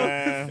 Hey, and go.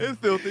 man. It's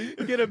filthy.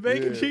 Get a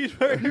bacon Yeah.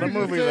 cheeseburger. The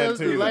movies Yeah, are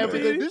this is $2. like-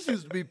 This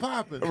used to be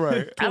popping.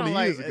 Right. 20 I don't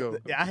like. years ago.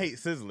 I hate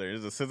Sizzler.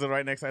 There's a Sizzler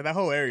right next to that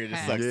whole area.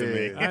 Just sucks to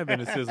me. Yeah. I haven't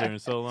been to Sizzler in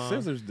so long.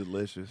 Sizzler's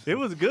delicious. It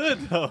was good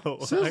though.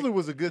 Sizzler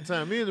was a good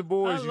time. Me and the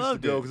boys I used to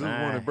loved go it. because it was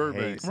one I in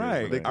Burbank. hate Sizzler.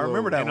 Right. They I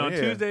remember closed. that And one. on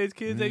Yeah. Tuesdays,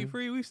 kids ate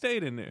free. We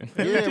stayed in there.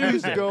 Yeah, we used to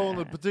Tuesday. go on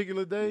a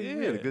particular day.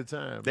 We had a Yeah. good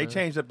time. They man.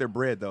 changed up their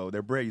bread though.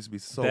 Their bread used to be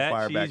so That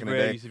fire cheese back in the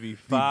bread day. used to be The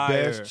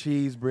fire. best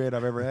cheese bread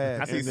I've ever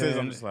had. I see And Sizzler. then-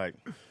 I'm just like,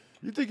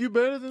 You think you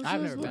better than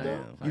I've never Sizzler? been.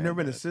 though? You never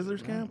been to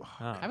Sizzler's, Cam?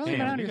 I've only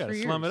been out you here gotta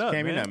 3 slum it years. up,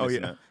 Cam, you're man. not Oh,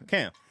 missing yeah. out.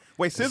 Cam,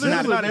 Wait, Sizzler's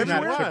Sizzler's not is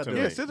everywhere? not a trip to Yeah,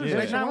 me. Sizzler's Yeah. There's not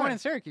nationwide. one in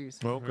Syracuse.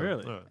 Okay.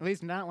 Really? All right. At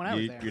least not when I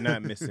was there. you're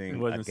not missing.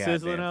 Wasn't a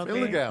Sizzling goddamn out thing.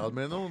 Hey, look out,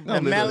 man. Don't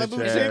And listen to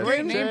Malibu Chaz. chicken?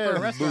 Great name for a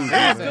Chaz restaurant. is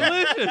It's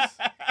bougie. delicious.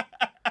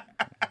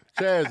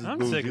 Chaz is I'm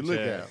bougie. sick of Look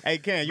Chaz. out. Hey,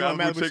 Ken, you want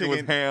Malibu Malibu chicken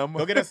with ham.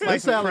 Go get a slice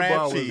of salad bar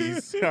crab was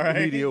cheese. All right,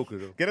 mediocre,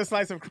 though. Get a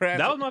slice of crab.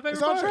 That was my favorite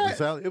It's all part. trash. The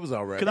salad, it was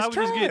all right. Because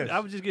trash. I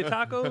would just get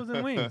tacos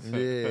and wings. Yeah,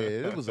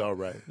 it was all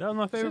right. That was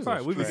my favorite Sizzler's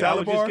part. We would trash. I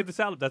would Salad bar? just get the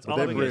salad. That's all I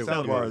That would bread get. was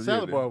Salad good. bar. was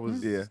Salad good. bar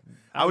was. Yeah.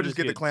 I I would would just just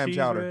get the get clam cheese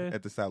chowder bread.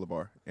 at the salad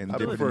bar and I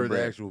dip it in prefer the the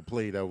bread. actual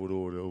plate. I would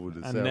order over the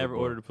I salad never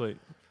bar. ordered a plate.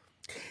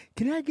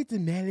 Can I get the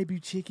Malibu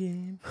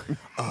chicken?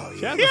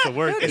 Chaz was the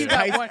worst. It's dude.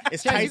 Tyson.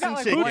 It's Chaz, you got Tyson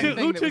like chicken. one Who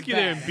thing that took was you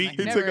there and bad. beat Like,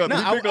 you? never- took on- No,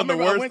 You I pick on the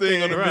remember I worst went thing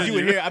there, on the but you menu.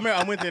 would hear. I remember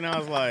I went there and I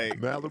was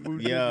like,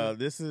 Malibu "Yeah,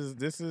 this is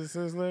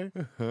Sizzler,"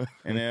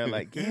 and they're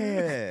like,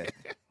 "Yeah."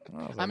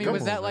 I mean, Come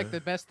was on, that like man.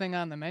 the best thing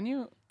on the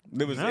menu?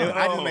 It was. No.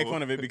 I just make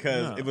fun of it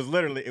because No. it was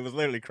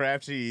literally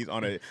crab cheese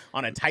on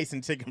a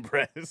Tyson chicken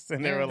breast,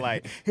 and they were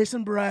like, "Here's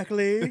some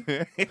broccoli."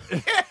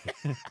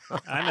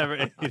 I never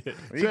ate it.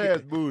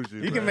 Chaz bougie.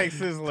 You can man. make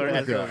Sizzler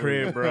at the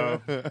crib,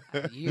 bro.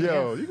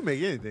 Yo, you can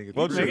make anything. at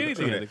Well, the Make crib.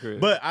 anything at the crib.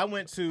 But I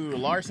went to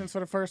Larson's for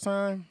the first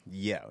time.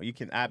 Yeah, you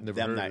can.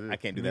 Never heard of it. I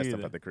can't do that Me stuff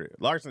either. at the crib.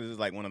 Larson's is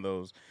like one of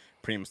those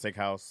premium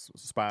steakhouse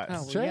spots. Oh,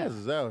 well, Chaz yeah.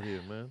 is out here,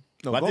 man.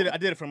 No, But go- I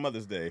did it for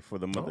Mother's Day for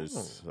the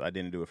mothers. I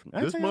didn't do it for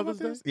Oh. This Did I tell you about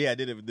Mother's this? Yeah, I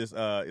did it this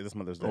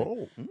Mother's Day.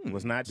 Oh, It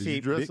was not Did you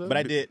cheap, dress up? but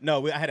I did.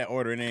 No, I had to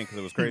order it in because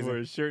it was He crazy. wore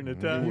a shirt and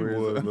a tie. You wear a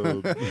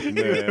little Red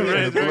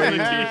t-shirt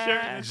and a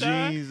tie.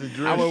 jeans and I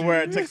dress would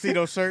wear shoes.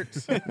 tuxedo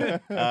shirts. So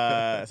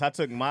I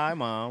took my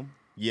mom,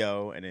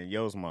 Yo, and then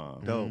Yo's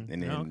mom. Dope.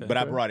 And then, Okay. but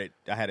I brought it.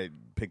 I had it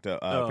picked up.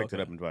 Oh, picked it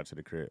okay. up and brought it to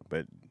the crib.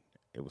 But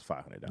it was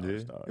 $500.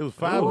 Yeah. Dog. It was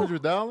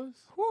 $500.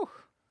 Whew.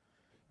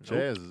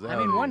 Chaz is out I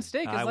mean, here. one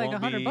steak is I like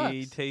won't $100.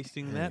 be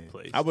tasting that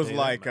place. I was Say that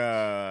like,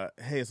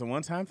 much. hey, it's a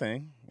one-time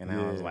thing, and I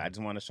was Yeah. like, I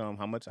just want to show them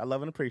how much I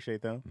love and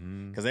appreciate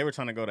them, because they were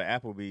trying to go to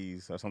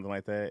Applebee's or something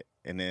like that,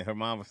 and then her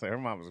mom was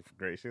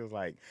great. She was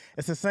like,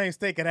 it's the same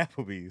steak at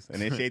Applebee's,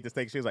 and then she ate the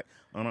steak. She was like,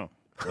 oh no.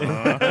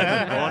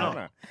 I don't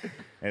know.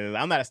 And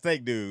I'm not a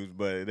steak dude,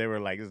 but they were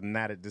like, this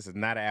is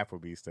not an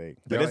Applebee's steak.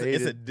 But Y'all it's ate a it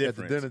at the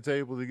difference. dinner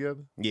table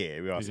together.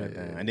 Yeah, we all sat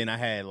Yeah. down. And then I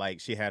had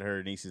she had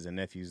her nieces and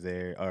nephews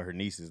there, or her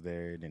nieces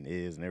there, and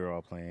they were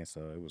all playing,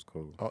 so it was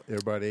cool.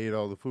 Everybody ate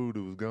all the food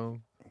that was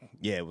gone.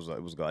 Yeah, it was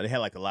good. They had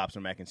like the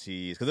lobster mac and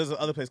cheese, because there's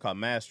another place called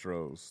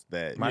Mastro's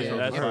that, Mastro's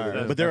that's is right.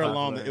 fire. but they're That's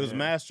along. fire, It was yeah.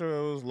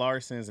 Mastro's,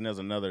 Larson's, and there's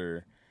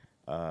another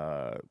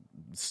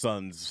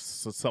Sons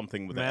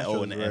something with an O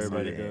Mastro's and is the S.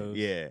 where in everybody it. goes.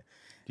 Yeah.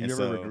 Do you And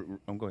ever so-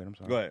 regret? Go ahead. I'm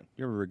sorry. Go ahead.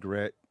 You ever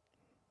regret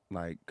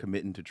like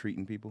committing to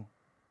treating people?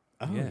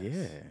 Oh Yes.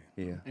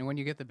 yeah. Yeah. And when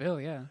you get the bill,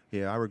 yeah.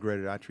 Yeah, I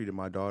regretted it. I treated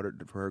my daughter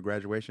for her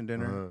graduation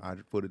dinner. I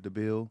footed the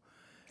bill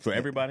For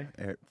everybody.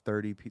 at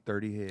 30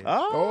 heads.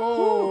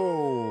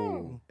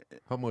 Oh,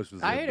 how much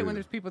was that? I hate it when bill?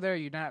 there's people there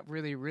you're not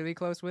really, really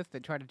close with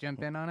that try to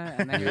jump in on it,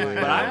 and then you're like,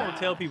 But I won't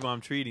tell people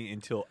I'm treating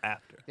until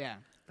after. yeah.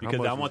 Because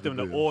much I was want the them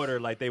to bill? order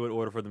like they would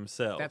order for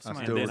themselves. That's and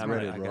smart. then I'm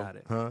regret like, it, I bro. got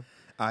it. Huh?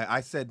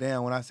 I sat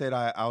down when I said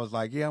I was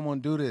like, yeah, I'm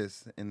gonna do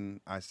this, and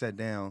I sat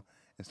down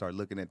and started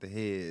looking at the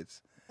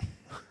heads,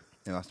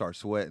 and I started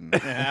sweating.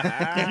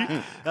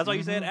 That's why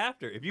you said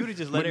after. If you would have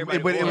just let everybody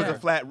but it was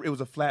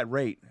order a flat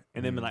rate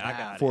and then been like, I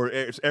got it. for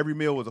every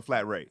meal was a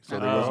flat rate, so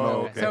there was Oh, no.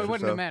 okay. So extra it wouldn't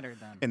stuff. have mattered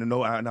then. And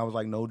I was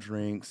like, no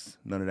drinks,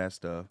 none of that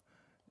stuff.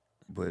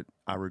 But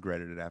I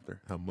regretted it after.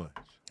 How much?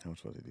 How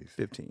much was it?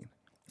 15.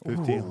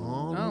 15.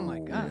 Oh my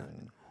god.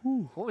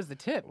 What was the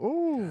tip?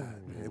 Oh,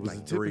 It was was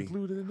the tip 3.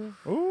 included in there?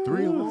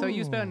 3 on So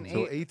you spent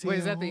So 8. Wait,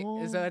 is that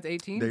 18 that's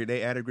 18?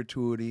 They added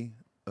gratuity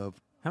of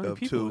How many of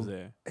people 2. was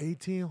there?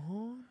 18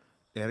 home?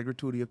 They had a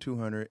gratuity of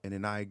 200, and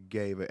then I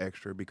gave an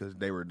extra because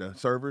they were the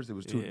servers. It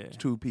was Yeah.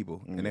 two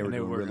people, and they were they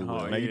doing were really working well.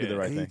 hard. No, you did the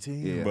right thing.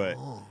 18 Yeah. But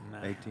home.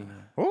 18.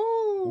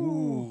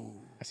 ooh,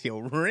 that's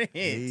your rent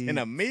in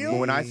a meal. But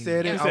when I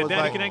said You it, I said, was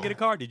Daddy, like, can I get a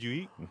card? Did you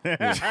eat?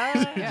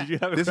 Yeah. Did you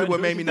have a "This is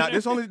what made graduation? me not."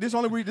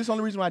 This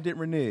only reason why I didn't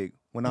renege.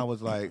 When I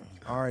was like,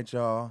 "All right,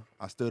 y'all,"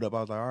 I stood up. I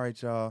was like, "All right,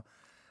 y'all,"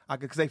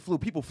 because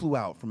people flew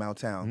out from out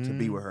town to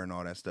be with her and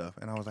all that stuff.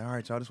 And I was like, "All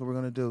right, y'all, this is what we're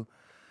gonna do."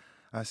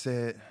 I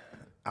said,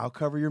 "I'll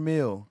cover your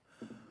meal."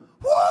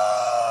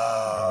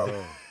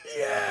 Whoa!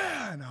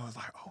 Yeah, and I was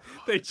like, "Oh."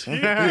 They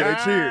cheated. Yeah,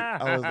 they cheered.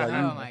 I was like,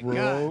 Oh my "You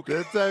God. broke."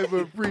 That type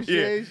of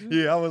appreciation.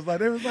 Yeah, I was like,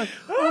 they was like,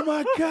 "Oh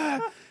my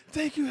God,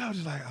 thank you. I was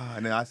just like, oh.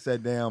 And then I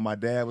sat down. My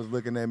dad was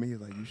looking at me. He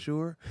was like, you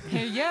sure?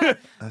 Yeah.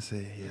 I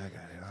said, yeah, I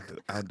got it.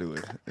 I'll do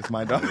it. It's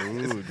my daughter.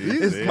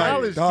 These It's my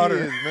college daughter.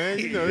 kids, man.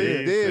 You know, they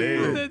Yeah,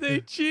 dead. That they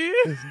cheer.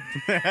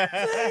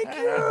 Thank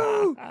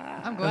you.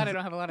 I'm glad I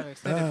don't have a lot of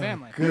extended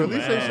family. At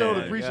least they showed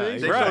Man.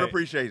 appreciation. They Right. showed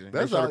appreciation.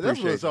 That's They showed all. That's what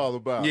appreciation. it's all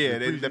about. Yeah,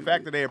 the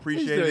fact that they At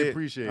least appreciated they it.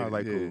 appreciate I was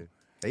like, it.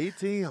 cool.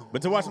 18.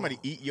 But to watch somebody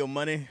eat your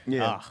money,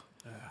 Yeah.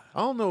 I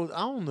don't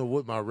know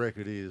what my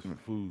record is for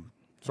food.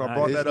 So I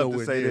brought It's that up to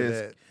nowhere say near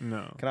this.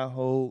 No. Can I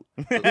hold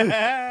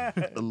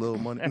a little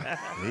money?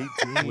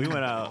 18. We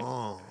went out.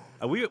 Oh.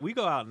 We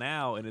go out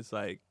now, and it's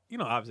like,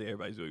 obviously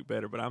everybody's doing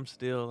better, but I'm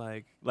still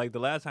like the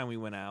last time we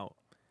went out,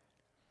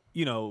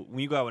 when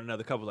you go out with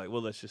another couple, like,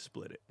 well, let's just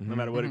split it. No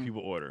matter what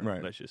people order,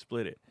 Right. let's just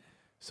split it.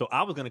 So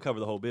I was going to cover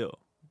the whole bill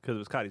because it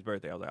was Cotty's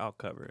birthday. I was like, I'll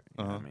cover it.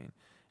 You know what I mean?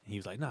 And he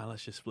was like, nah,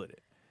 let's just split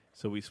it.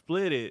 So we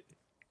split it,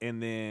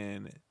 and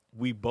then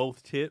we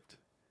both tipped,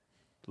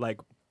 like,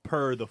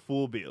 per the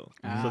full bill.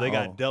 So they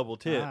got double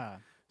tip. Ah.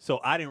 So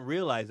I didn't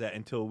realize that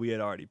until we had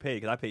already paid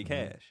because I paid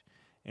cash.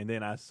 And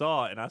then I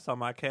saw it, and I saw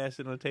my cash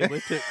sitting on the table.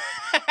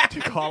 It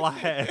took all I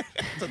had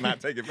to not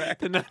take it back.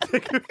 to not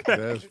take it back.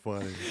 That's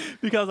funny.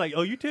 Because I was like,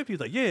 oh, you tipped? He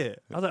was like, yeah.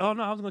 I was like, oh,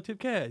 no, I was going to tip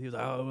cash. He was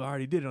like, oh, I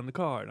already did it on the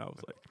card. And I was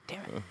like,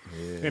 Damn it.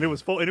 Yeah. and it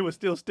was full, and it was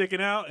still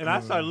sticking out. And I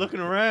started looking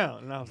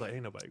around, and I was like,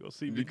 ain't nobody going to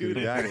see me do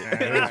this. got it.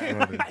 That's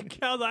funny.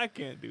 I was like, I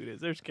can't do this.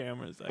 There's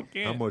cameras. I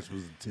can't. How much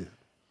was the tip?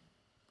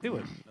 It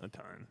wasn't a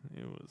ton.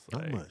 It was How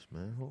like, much,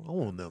 man? I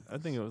want to know. I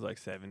think it was like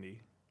 70.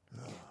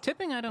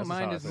 Tipping I don't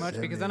mind as much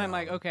because then I'm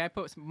like, $70. okay, I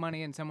put some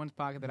money in someone's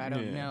pocket that I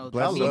don't Yeah. know.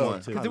 Bless I someone.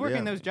 love Because to work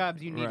in those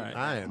jobs, you need Right. it.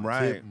 I am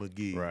Right. Tip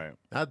McGee. Right.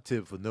 I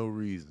tip for no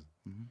reason.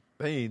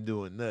 They ain't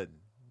doing nothing.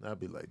 I'd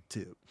be like,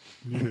 tip.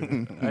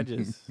 I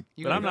just,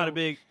 You but I'm gotta not a go-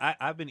 big.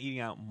 I've been eating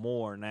out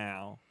more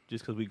now,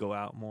 just because we go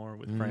out more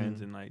with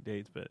friends and like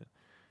dates. But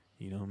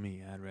you know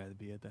me, I'd rather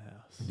be at the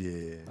house. Yeah.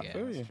 Yeah,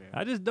 feel that's you. true.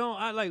 I just don't.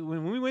 I like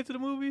when we went to the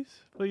movies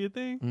for your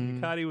thing. Mhm.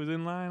 Cotty was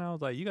in line. I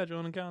was like, "You got your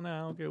own account now.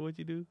 I don't care what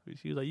you do."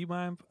 She was like, "You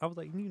buying?" I was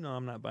like,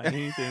 I'm not buying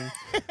anything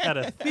at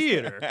a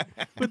theater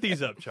with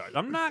these upcharges.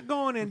 I'm not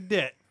going in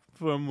debt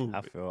for a movie.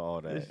 I feel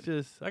all that. It's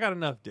just I got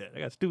enough debt. I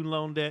got student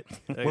loan debt.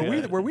 I Were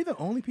got- we the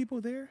only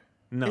people there?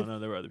 No,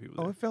 there were other people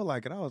Oh, there. it felt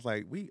like it. I was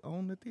like, we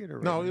own the theater.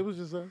 Right No, now. it was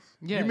just us.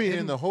 Yeah, you mean in-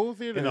 in the whole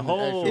theater? in the or whole-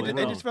 actual It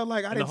room? just felt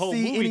like I In the didn't whole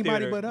see movie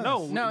anybody theater- but us.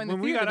 No, No, in the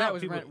when we theater got that out,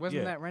 was people- wasn't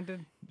yeah. that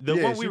rented? The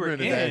Yeah, one she we were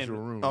rented in, the actual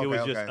room. it was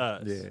Okay, just okay.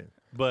 us. Yeah.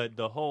 But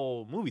the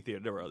whole movie theater,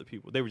 there were other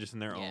people. They were just in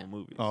their Yeah. own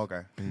movies. Oh,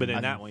 okay. But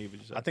in that one, you were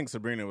just. I think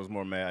Sabrina was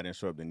more mad I didn't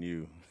show up than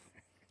you.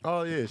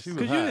 Oh yeah, she was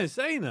because you hot. didn't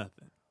say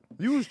nothing.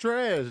 You was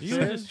trash. You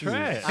was just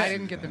trash. I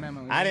didn't get the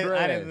memo. I didn't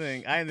Trash.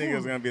 think it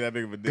was gonna be that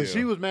big of a deal. Because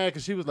she was mad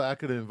because she was like, I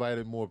could have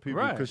invited more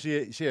people Right. because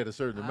she had a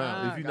certain amount.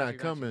 Ah, If you're gotcha, not gotcha,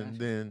 coming, gotcha.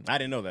 then I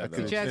didn't know that. I Though.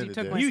 could've Jazzy extended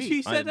took that. my You, seat.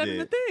 she said I that in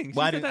the did. thing. She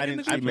Well, I said didn't. that I in the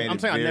didn't. She group made chat. it I'm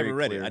saying I very never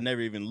read clear. it. I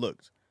never even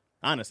looked.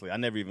 Honestly, I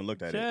never even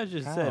looked at it. Chaz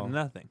just How? said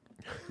nothing.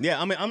 Yeah,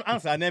 I mean,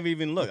 honestly, I never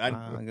even looked.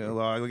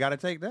 Well, we got to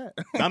take that.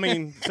 I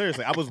mean,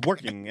 seriously, I was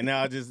working, and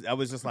now I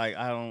was just like,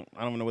 I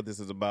don't know what this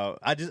is about.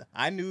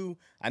 I knew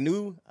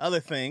other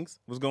things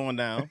was going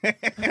down. All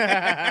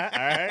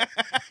right,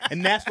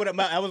 and that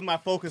was my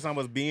focus on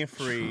was being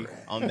free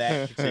on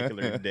that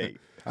particular day.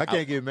 I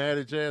can't get mad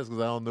at Chaz because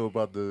I don't know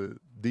about the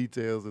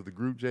details of the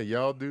group chat.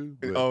 Y'all do.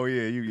 But Oh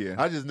yeah, yeah.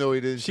 I just know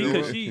he didn't show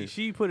up.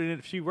 She put it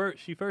in.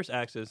 She first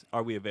asked us,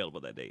 "Are we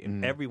available that day?"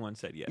 And everyone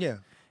said yes. Yeah.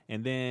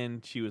 And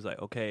then she was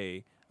like,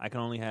 "Okay, I can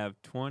only have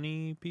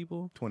 20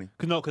 people." 20.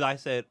 Because I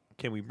said,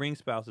 "Can we bring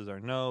spouses or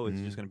no? It's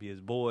just going to be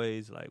his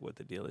boys. Like what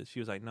the deal is." She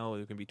was like, "No,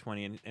 it can be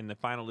 20." And the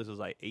final list was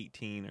like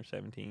 18 or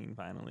 17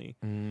 finally,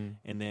 and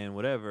then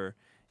whatever.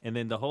 And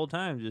then the whole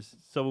time,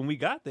 so when we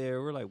got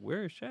there, we're like,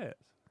 "Where's Chaz?"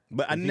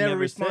 But I He never said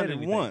responded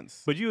anything.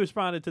 once. But you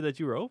responded to that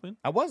you were open.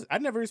 I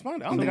never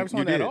responded. I don't think I You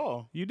responded at did.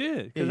 all. You did.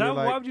 Yeah, Because you're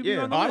why like, would you be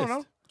yeah. on the I list? don't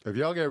know. If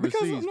y'all got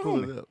Because receipts, I'm pull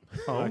normal. it up.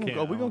 Oh, I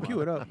can't. we're gonna queue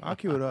it up. I'll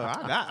queue it up.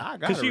 I got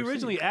Because she a receipt.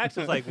 originally asked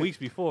us like weeks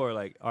before,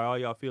 like, "Are all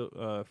y'all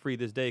feel free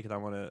this day? Because I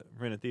want to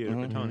rent a theater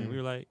for Tony." We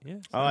were like, "Yeah."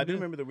 Oh, I sounds do good."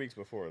 remember the weeks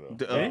before though.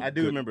 Yeah? I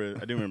do remember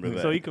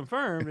that. So he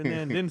confirmed and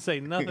then didn't say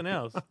nothing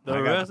else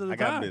the rest of the I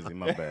got time. busy.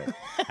 My bad.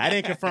 I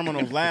didn't confirm on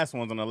those last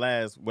ones on the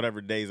last whatever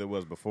days it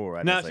was before.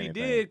 I Now didn't say she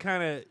anything. did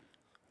kind of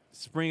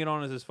spring it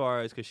on us as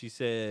far as because she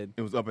said,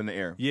 It was up in the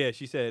air. "Yeah,"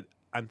 she said,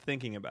 "I'm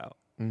thinking about."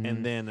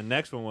 And then the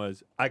next one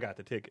was, "I got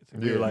the tickets."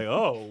 And we were Yeah. like,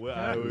 "Oh,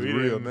 well, It's we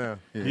real didn't." now.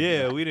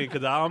 Yeah, we didn't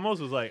because I almost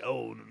was like,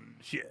 "Oh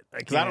shit,"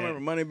 Because I don't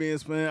remember money being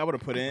spent. I would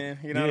have put in.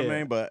 You know what Yeah. I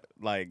mean? But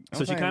like,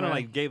 So she kind of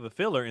like gave a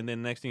filler, and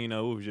then next thing you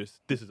know, it was just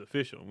this is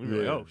official. We were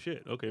like, Yeah. "Oh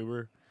shit, okay,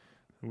 we're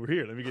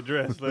here. Let me get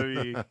dressed.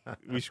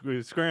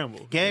 We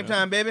scramble." Game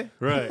time, baby.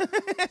 right?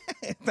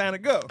 It's time to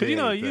go. Because Game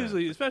time.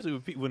 usually, especially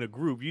with when a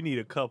group, you need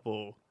a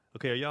couple.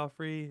 Okay, are y'all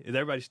free? Is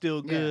everybody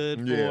still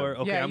good Yeah. for?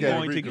 Okay, yeah, I'm you gotta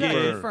going to you gotta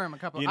give. confirm a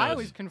couple. you know, I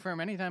always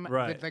confirm anytime.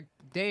 Right. The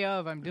day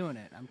of, I'm doing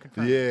it. I'm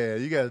confirming. Yeah,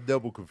 you got to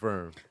double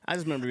confirm. I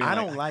just remember. Being I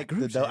don't like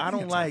group the. chat, I we don't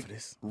got time like for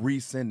this.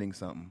 resending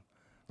something.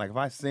 Like if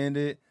I send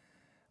it,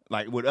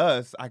 like with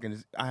us,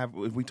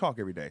 we talk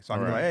every day, so I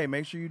can be like, hey,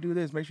 make sure you do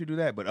this, make sure you do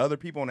that. But other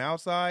people on the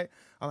outside,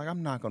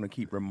 I'm not gonna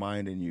keep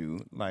reminding you.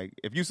 Like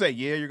if you say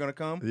you're gonna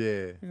come,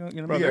 Yeah.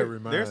 Bro, Yeah,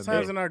 there's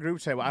times in our group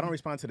chat where I don't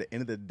respond to the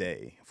end of the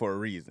day for a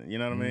reason. You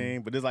know what I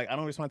mean? But it's like I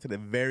don't respond to the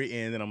very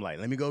end, and I'm like,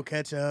 let me go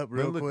catch up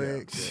real Look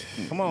quick.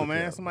 out. Come on,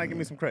 man. Somebody give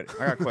me some credit.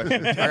 I got a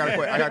question. I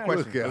got a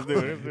question. Look out. Let's do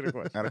it. Let's do the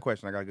question. I got a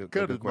question. I got a good Cut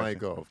good his question.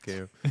 mic off,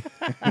 Cam.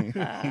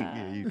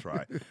 Yeah, you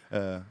try.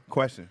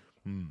 Question.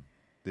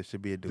 This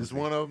should be a doozy. This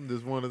one of them.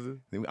 This one of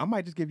them. I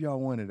might just give y'all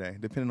one today,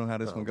 depending on how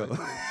this one goes.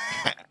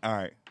 All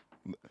right.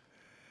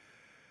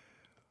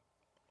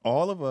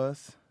 All of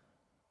us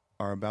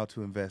are about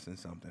to invest in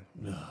something.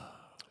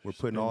 We're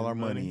putting all our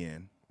money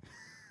in.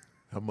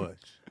 How much?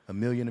 $1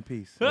 million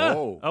apiece.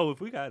 Oh.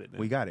 if we got it, then.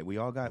 We got it. We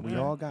all got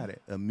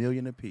it. $1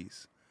 million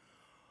apiece.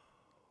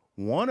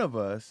 One of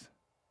us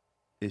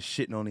is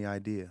shitting on the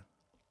idea.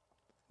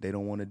 They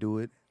don't want to do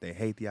it. They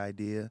hate the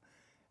idea.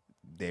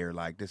 They're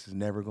like, this is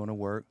never going to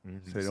work.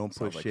 So they don't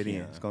put like shit in.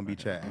 Keon. It's going to be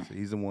Chaz.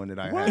 He's the one that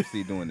I have to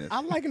see doing this.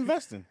 I like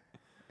investing.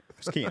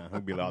 It's Keon who'll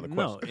be all the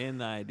No, questions. in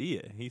the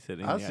idea. He said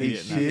in I the see idea.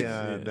 shit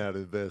not- not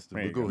investing.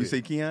 There But you go go. You ahead.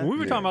 say Keon? When we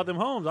were Yeah. talking about them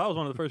homes, I was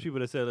one of the first people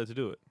that said let's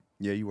do it.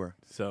 Yeah, you were.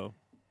 So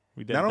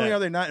we did Not only that. are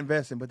they not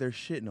investing, but they're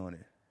shitting on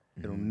it.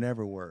 It'll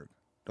never work.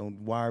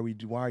 Why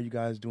are you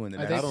guys doing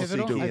that? Are they I don't see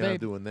pivotal? Keon Are they-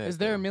 doing that. Is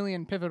there though. a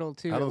million pivotal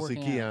to I it don't see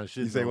working Keon out?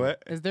 shit. You say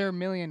what? Is there a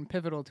million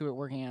pivotal to it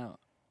working out?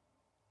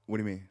 What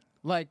do you mean?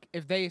 Like,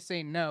 if they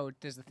say no,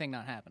 does the thing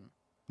not happen?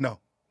 No,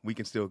 we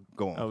can still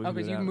go on. Oh, we Okay,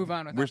 do so you that. can move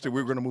on with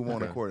We're going to move on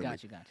Okay. accordingly.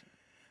 Got you.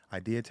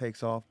 Idea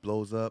takes off,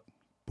 blows up,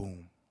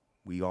 boom.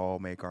 We all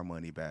make our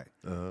money back.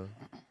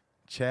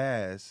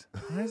 Chaz,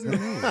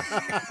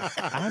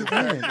 I'm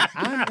in.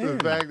 The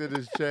fact that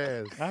it's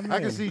Chaz. I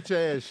can see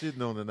Chaz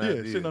shitting on the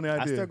idea. shitting on the I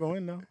idea. still go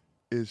in though.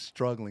 Is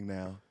struggling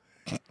now.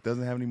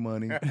 Doesn't have any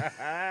money.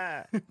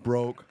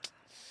 Broke.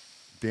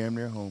 Damn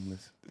near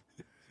homeless.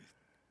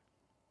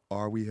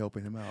 Are we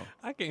helping him out?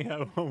 I can't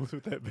have homes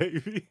with that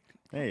baby.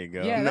 There you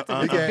go. Yeah, that's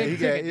a He got big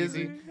ticket,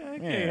 Izzy. Izzy. I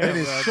can't Yeah. And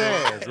it's have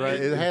that. Chaz, right?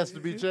 It has to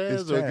be Chaz,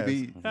 It's or it could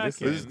be. Chaz. I This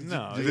can't. is-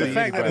 No, the yeah.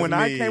 fact that When was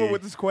I me. came up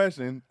with this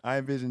question, I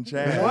envisioned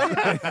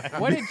Chaz.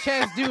 What did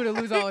Chaz do to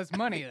lose all his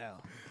money, though?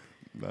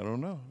 I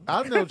don't know.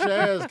 I know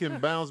Chaz can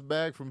bounce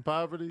back from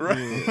poverty.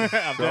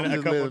 I've So done I'm it a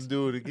just couple let him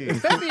do it again.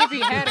 Especially if he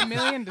had $1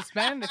 million to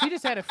spend. If he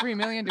just had a free $1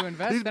 million to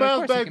invest, He's then of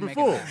bounced course he back can make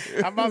before.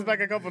 it. I bounced back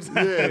a couple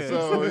times. Yeah,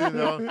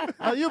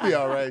 so you'll be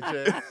all right,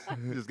 Chaz.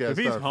 You just gotta If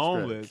he's start from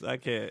homeless, I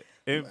can't.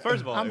 And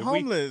first of all, I'm if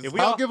homeless. We, if we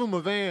scratch. all, I'll give him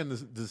a van to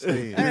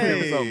stay in. Hey,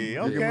 You give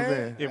him a okay.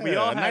 van. if we Yeah,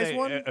 all a had nice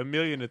one. a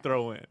million to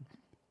throw in,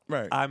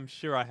 Right. I'm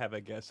sure I have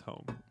a guest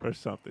home or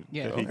something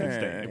Yeah. that he can Okay,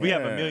 stay in. If we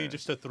have yeah. $1 million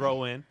just to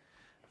throw in,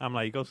 I'm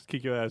like, go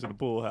kick your ass in the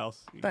pool house.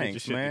 Get your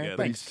Thanks, shit man.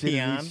 together. Thanks. He's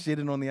Keon.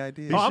 shitting on the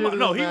idea. Oh, shitted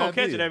no, on he the gonna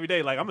catch idea. it every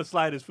day. Like I'm gonna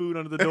slide his food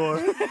under the door.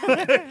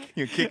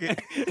 You kick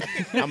it.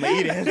 I'm gonna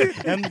eat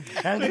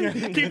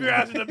it. Keep your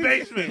ass in the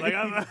basement. Like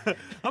I'm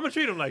gonna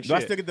treat him like Do I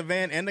shit. still get the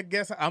van and the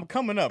guest? I'm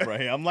coming up right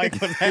here. I'm like,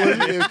 Well,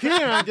 if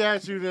Keon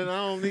got you, then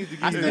I don't need to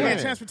I give still you get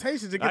that.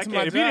 transportation to I get to can't.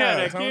 my If he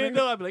had job. that kid,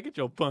 though, I'd be like, get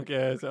your punk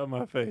ass out of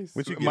my face.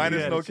 What you get?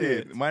 Minus had no a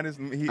kid. chance. Minus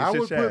he. I it's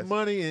would just put Chaz.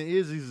 money in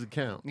Izzy's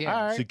account, Yeah.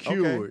 All right.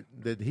 secured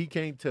that he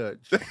can't touch.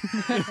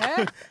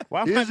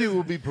 Why am I Izzy just,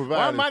 will be why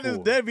provided am I this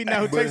for. deadbeat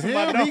now who But takes him,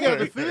 my he got to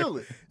daughter? feel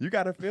it. You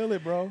gotta feel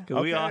it, bro.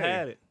 Because we all Okay.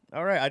 had it.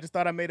 All right, I just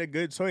thought I made a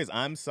good choice.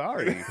 I'm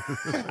sorry.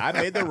 I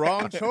made the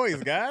wrong choice,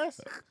 guys.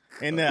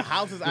 And the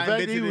houses The I fact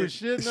that he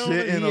envisioned. was shitting on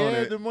it, Shitting he on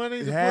had it. the money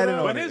He to had put it on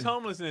on But it. his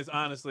homelessness,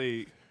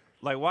 honestly,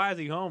 like, why is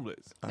he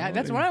homeless?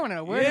 That's what I want to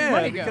know. Where Yeah, does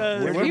money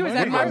because- go? If Where he was What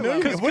at am my I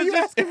level, doing? What are you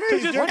asking me?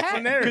 What Just happened?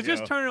 scenario. Because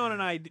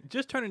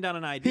just turning down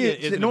an He, idea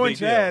isn't a knowing big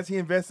deal. Chaz, he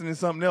invested in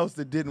something else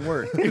that didn't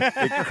work.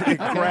 it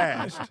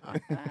crashed.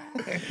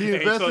 He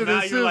Hey, invested so in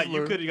now you're like, you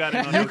Sizzler. could have got in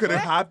on You this. could have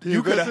hopped. He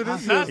You could invested in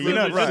have. Not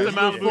Sizzler. Sizzler, just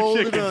the Sizzler Malibu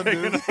folded chicken.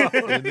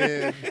 under, and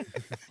then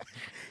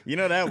You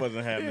know that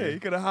wasn't Yeah, happening. you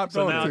could have hopped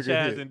So on now it.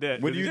 Chaz in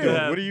debt. What are you Does he doing? still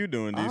have- What are you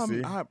doing,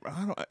 DC?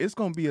 I don't. It's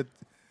gonna be a.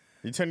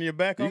 You turning your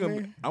back You on gonna,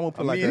 me? I'm gonna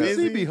put I like mean, a. is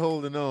he he? be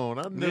holding on.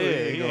 I know Yeah, he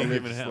ain't he gonna ain't let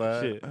giving you him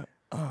slide. shit.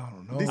 I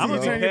don't know. DC, I'm you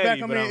gonna turn be your back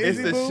petty, on but me? I'm- Is It's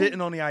he the boo?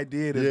 shitting on the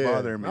idea that's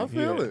bothering me. I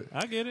feel it.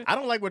 I get it. I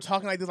don't like we're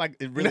talking like this, like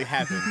it really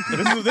happened.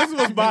 this is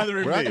what's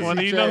bothering But I me. can Well,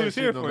 see you know Chaz who's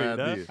here shitting on for the you,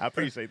 Doug. idea. I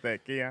appreciate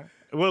that, Keon.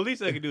 Well, at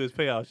least I can do is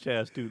pay off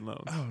Chaz's student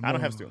loans. I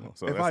don't have student loans,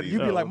 so If that's you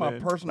easy. be like my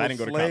man. personal I didn't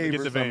go to slave college. Get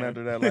or the something van.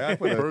 after that, like I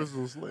put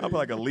Personal slave. I put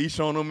like a leash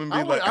on him and be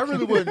I like,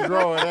 really wouldn't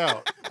draw it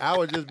out. I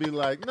would just be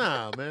like,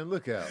 nah, man,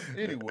 look out.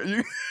 Anyway, you,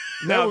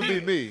 that Now, would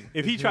be me.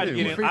 If he tried to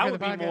get in, Free I for would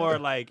the be podcast. more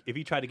like if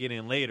he tried to get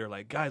in later,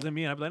 like guys, let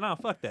me in. I'd be like, nah,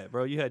 fuck that,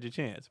 bro. You had your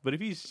chance. But if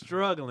he's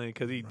struggling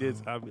because he did,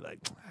 I'd be like,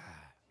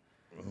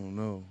 oh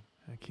no.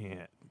 I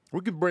can't.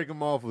 We can break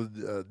him off with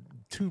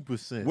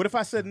 2%. What if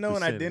I said no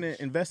and I Percentage. didn't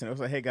invest in it? I was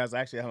like, hey guys,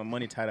 actually I have my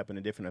money tied up in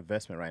a different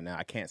investment right now.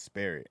 I can't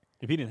spare it.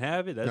 If he didn't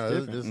have it, that's No,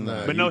 different. this is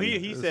not- But no, you-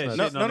 he it's said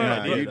not- shit No, on no, the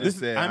no. idea. you This just is,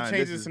 said, I'm this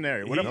changing the is-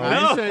 scenario. What if No,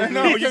 I? you said-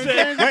 No, you you said-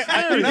 said. Wait,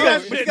 No, you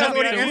guys shit,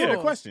 already no, answered the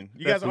no. question.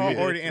 You That's guys what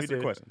we already did. answered We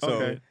the did. question.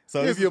 Okay. So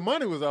if this your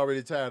money was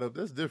already tied up,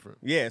 that's different.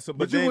 yeah. So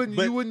But, then,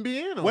 you wouldn't be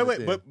in on Wait, it. wait,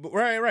 then. but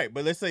right.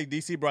 But let's say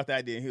DC brought the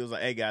idea and he was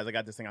like, hey guys, I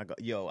got this thing. I go,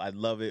 yo, I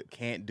love it.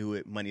 Can't do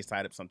it. Money's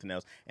tied up something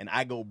else. And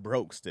I go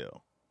broke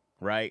still.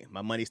 Right?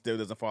 My money still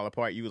doesn't fall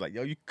apart. You was like,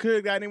 yo, you could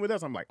have gotten in with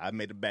us. I'm like, I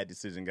made a bad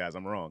decision, guys.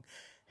 I'm wrong.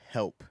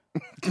 Help.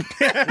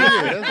 yeah,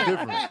 that's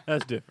different.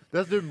 That's different.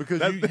 That's different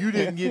because you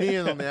didn't get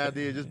in on the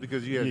idea just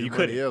because you had You your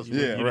couldn't. money elsewhere.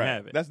 You Yeah, didn't right.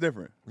 have it. That's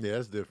different. Yeah,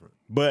 that's different.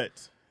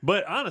 But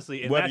But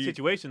honestly, in Whether that you-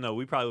 situation though,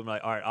 we probably would be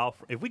like, all right,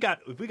 if we got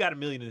 $1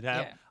 million in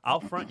half, Yeah. I'll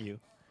front you,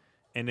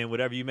 and then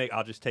whatever you make,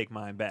 I'll just take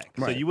mine back.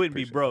 So Right. you wouldn't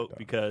be Appreciate broke that, dog.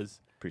 because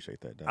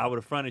appreciate that. Dog. I would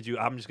have fronted you.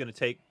 I'm just gonna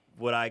take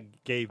what I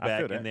gave I feel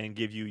back that. and then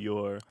give you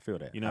your. I feel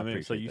that. You know I what I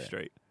mean? So appreciate you that.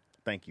 straight.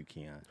 Thank you,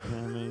 Keon. You know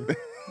what I mean?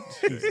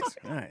 Jesus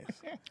Christ.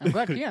 I'm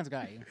glad Keon's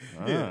got you.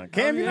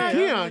 Cam, you not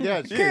Keon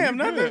got you. Cam,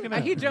 nothing.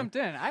 He jumped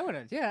in. I would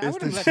have. Yeah, I It's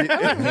wouldn't the let shit. I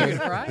wouldn't let you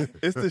cry.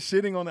 It's the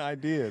shitting on the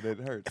idea that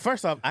hurts.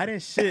 First off, I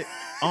didn't shit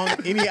on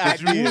any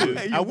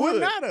ideas. You I would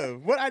would. not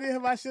have. What idea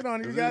have I shit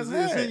on you guys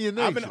It's had? in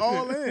your I've been nature.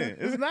 all in.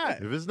 It's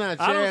not. If it's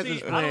not I don't Chaz's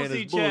see. I plan, don't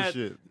see it's Chaz.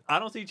 bullshit. I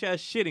don't see Chaz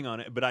shitting on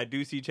it, but I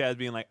do see Chaz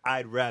being like,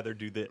 I'd rather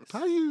do this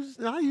How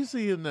you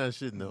see him not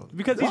shitting on it?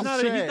 because he's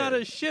That's not. He's Chaz. not a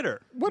shitter.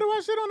 What do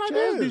I shit on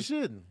Chaz be ideas?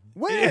 shitting.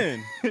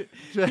 When?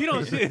 He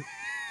don't shit.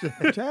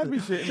 Chad be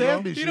shitting, Chaz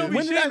bro. be He don't shitting. be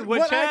When did I- shitting. What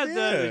what Chaz idea?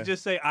 does is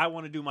just say, I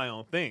want to do my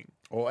own thing.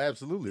 Oh,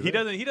 absolutely. He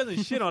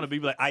doesn't shit on it, but he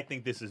be like, I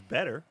think this is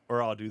better,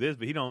 or I'll do this.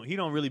 But he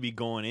don't really be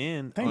going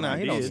in. on Nah,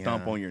 he don't ideas.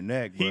 stomp on your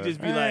neck. He bruh. just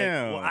be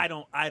Damn. like,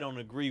 well, I don't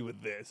agree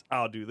with this.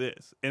 I'll do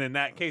this. And in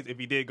that case, if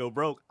he did go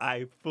broke,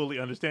 I fully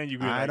understand you.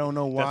 Being I like, don't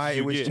know "That's why what it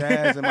you was get."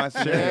 Chaz and Chaz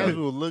myself.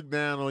 will look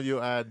down on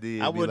your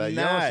idea. I And be would like,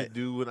 y'all not. should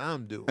do what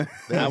I'm doing. I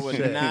That's would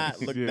Chaz.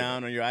 not look Yeah.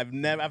 down on you. I've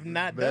not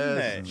done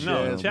that. That's No,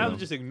 Chaz, Chaz bro. would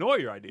just ignore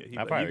your idea. He'd be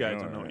I like, probably you guys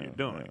ignore don't know what it,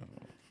 you're yeah. doing.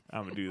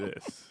 I'm gonna do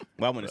this.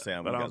 Well, I wouldn't say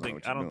I'm. But I you don't guys know think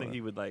what I you're don't think doing.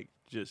 he would like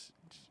just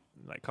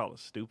like call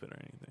us stupid or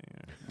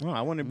anything. Well,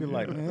 I wouldn't be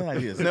like, man, that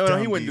idea is No,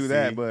 dumb, he wouldn't do DC.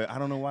 that, but I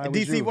don't know why it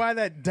was DC, you. why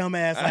that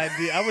dumbass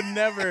idea? I would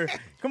never.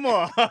 Come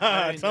on,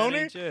 That Tony.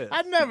 ain't Chaz.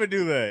 I'd never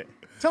do that.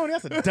 Tony,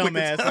 that's a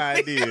dumbass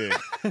idea.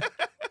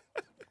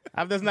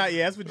 That's not.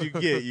 Yeah, that's what you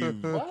get. You. I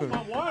told Good.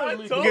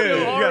 you You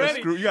gotta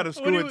already. You got to When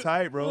screw he it was-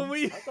 tight, bro. When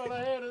we,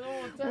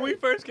 when we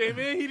first came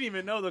in, he didn't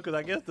even know though, because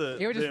I guess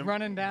He was just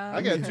running down.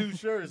 I got 2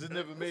 shirts that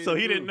never made So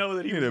it he didn't through. know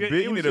that he You was need a getting, bib,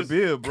 he you was need a just,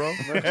 bib, bro.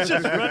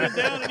 just running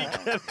down, and he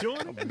kept doing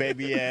it.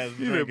 Baby ass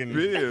You need a drinking.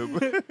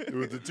 bib. It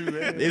was the 2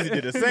 hands. Izzy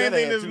did the same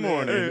thing this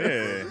morning.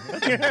 Yeah.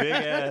 Big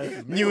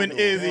ass. You and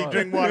Izzy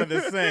drink water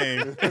the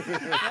same.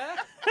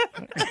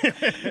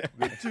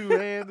 The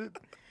 2-handed.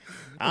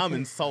 I'm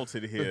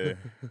insulted here.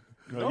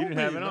 No, you didn't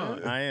have it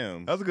on. I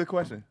am. That was a good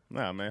question.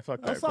 Nah, man, fuck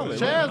That's that. solid.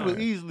 Chaz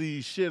would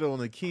easily shit on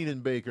a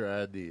Keenan Baker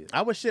idea.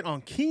 I would shit on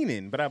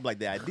Keenan, but I'm like,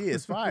 the idea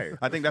is fire.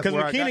 I think that's Because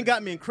where when I Keenan got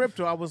got me in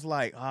crypto, I was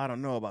like, oh, I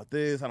don't know about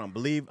this. I don't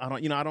believe. I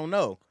don't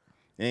know.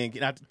 And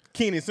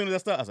Keenan, as soon as I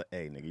started, I was like,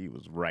 hey, nigga, you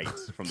was right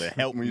from the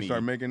help when you me.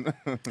 start making.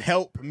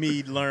 Help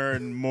me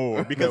learn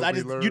more. Because Help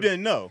me learn. you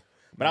didn't know.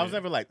 But I was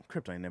never like,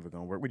 crypto ain't never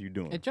going to work. What are you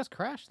doing? It just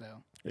crashed though.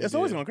 It's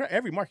always going to crash.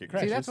 Every market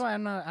crashes. See, that's why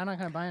I'm not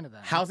gonna buy into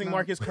that. Housing No.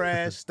 markets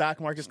crash,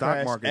 stock markets Stock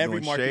crash, market's every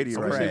doing market shady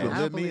right crash. People I let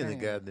don't me believe in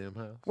the any of goddamn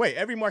house. Wait,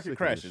 every market Sick of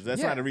crashes. this.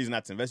 That's Yeah. not a reason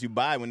not to invest. You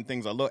buy when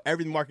things are low.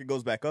 Every market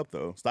goes back up,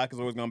 though. Stock is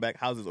always going back.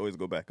 Houses always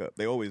go back up.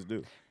 They always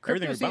do.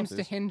 Crypto Everything seems to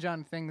bounces. hinge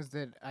on things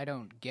that I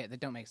don't get, that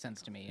don't make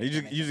sense to me. You if that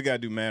just, makes you just sense. gotta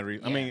do mad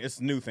research. I mean, Yeah. it's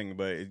a new thing,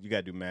 but you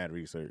gotta do mad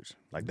research.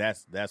 Like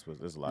that's what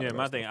there's a lot. Yeah, of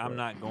my that thing, stuff, I'm but-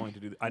 not going to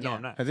do that. I know Yeah.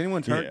 I'm not. Has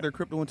anyone turned Yeah. their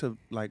crypto into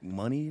like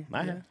money?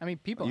 I have. I mean,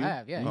 people You?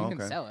 have. Yeah, Oh, you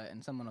can okay. sell it,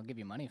 and someone will give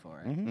you money for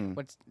it. Mhm.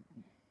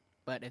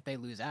 But if they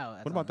lose out,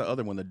 that's What about on the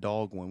other one, the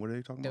dog one? What are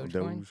they talking about?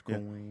 Dogecoin?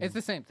 Dogecoin. It's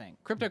the same thing.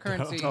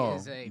 Cryptocurrency Oh.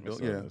 is a. Doge-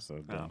 So- yeah. so I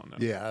dumb. don't know.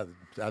 Yeah,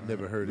 I've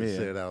never heard it Yeah.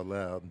 said out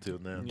loud until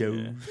now. Yeah.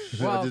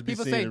 I Well, just be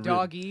people seeing say it written.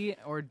 doggy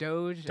or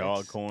Doge. Dog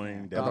It's-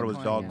 coin. I thought it was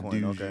dog yeah.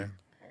 coin. Okay.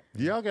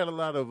 Do y'all got a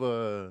lot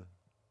of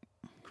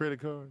credit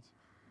cards?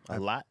 A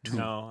lot.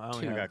 No, I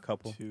only Two. have Got a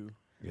couple. 2.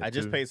 Yeah, I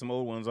just two. paid some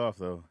old ones off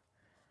though.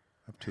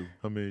 Up to.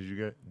 How many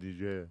did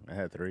you have? I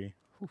had 3.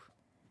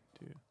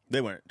 Two.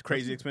 They weren't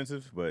crazy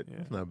expensive, but Yeah.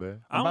 That's not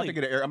bad. I'm about to only-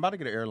 get an. I'm about to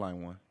get an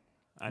airline one.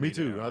 I Me need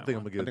too. an I airline think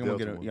I'm one. gonna get I think I'm gonna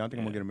get. a A, yeah, I think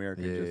I'm gonna get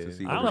American just to Yeah.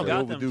 see. I what only it's got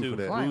like. them overdue to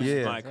for that. boost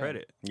Yeah. my Yeah.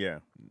 credit. yeah.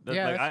 That's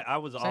Yeah, like that's I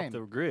was off same. the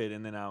grid,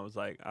 and then I was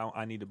like,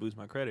 I need to boost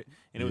my credit,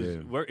 and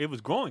Yeah. it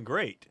was growing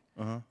great.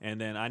 Uh-huh. And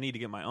then I need to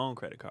get my own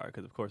credit card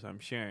because, of course, I'm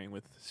sharing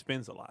with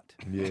Spins a lot.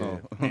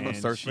 Yeah. And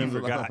Sir she Spins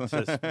a forgot lot.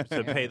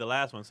 to pay the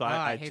last one, so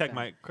I I hate checked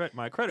that.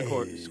 my credit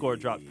score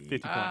dropped 50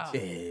 Ah.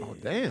 points. Oh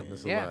damn,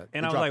 that's a Yeah. lot.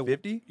 And It I was dropped like,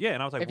 50? yeah,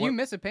 and I was like, If what? you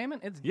miss a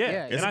payment, it's Yeah,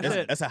 yeah. and It's, I it's-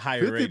 said- that's a higher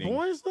 50 rating.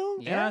 points though?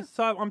 And Yeah.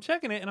 so I'm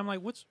checking it, and I'm like,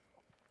 what's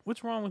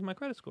wrong with my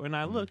credit score? And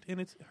I looked, and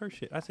it's her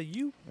shit. I said,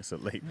 It's a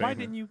late payment. why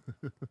didn't you?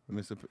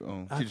 Mr.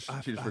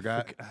 I- She just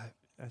forgot.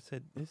 I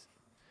said this.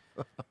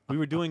 we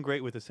were doing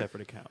great with the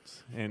separate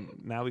accounts, and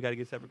now we got to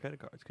get separate credit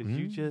cards because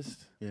you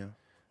just. Yeah.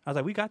 I was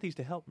like, we got these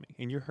to help me,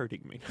 and you're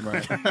hurting me.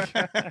 Right.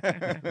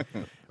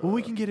 Well,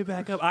 we can get it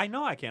back up. I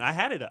know I can. I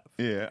had it up.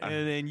 Yeah.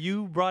 And then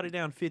you brought it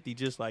down 50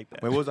 just like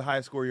that. Wait, what was the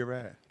highest score you ever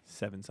had?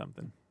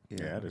 7-something.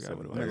 Yeah, I just forgot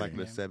what it was. I'm at like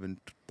the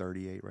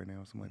 738 right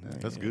now, something like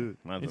that. That's good.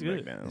 Might as It's well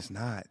good. back down. It's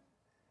not.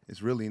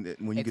 It's really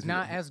when you It's get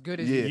not to, as good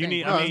as Yeah. you You think.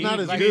 need, No, I mean, it's not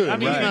as you good. I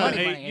mean, Right. you Money,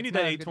 need, money. you It's need not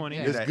that as good. 820.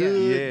 Yeah. It's that-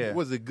 good. yeah.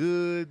 Was it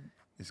good?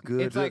 it's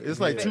good. It's like- It's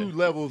like Yeah. 2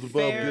 levels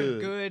above Fair,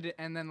 good.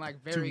 and then like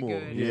Two very more.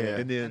 good. Yeah.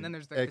 And then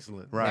there's the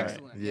excellent. Right.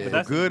 Excellent. Yeah. But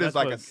Well, good is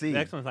like what- a C.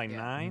 Excellent's like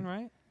 9,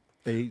 right?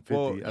 850.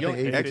 Well, I you think don't-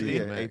 850 actually, is yeah,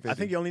 max. 850. I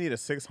think you only need a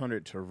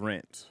 600 to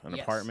rent an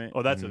Yes. apartment.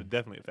 Oh, that's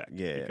definitely a fact.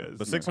 Yeah, because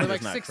but Or 600 like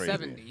is not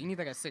 670. crazy. You need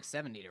like a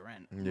 670 to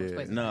rent. Yeah. Most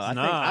places No, have I think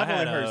Nah, I've only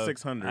had heard a-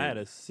 600. I had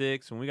a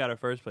 6 when we got our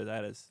first place. I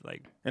had a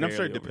like, And I'm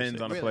sure it barely over depends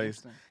 6. on the Really place.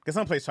 interesting. Because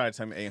some places try to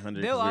tell me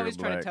 800. They'll 'cause we were always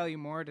try to black. tell you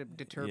more to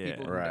deter Yeah.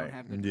 people who Right. don't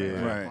have good Yeah.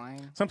 credit Right.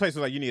 applying. Some places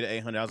were like you need an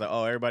 800. I was like,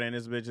 oh, everybody in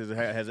this bitch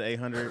has an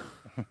 800.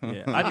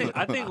 Yeah,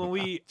 I think when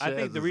we, I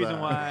think the Chaz reason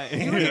is why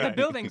You look at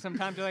the building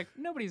sometimes, you're like,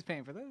 nobody's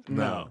paying for this.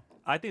 No.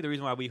 I think the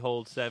reason why we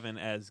hold 7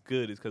 as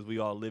good is because we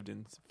all lived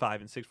in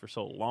 5 and 6 for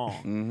so long.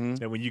 Mm-hmm.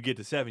 And when you get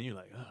to 7, you're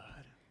like, oh,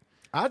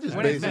 I just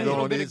When it's based that it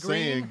little on bit it of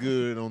green. saying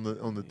good on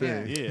the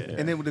thing. yeah. And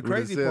then the When it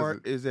crazy says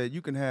part it. is that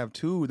you can have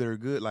 2 that are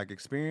good, like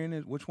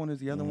Experian. Which one is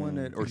the other one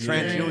that or Yeah.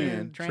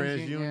 TransUnion?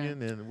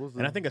 TransUnion, and what's the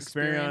And I think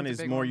Experian Experian is is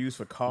a big more one. used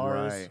for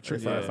cars. Right.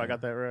 If I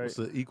got that right. what's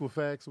the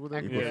Equifax or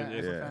whatever. Yeah.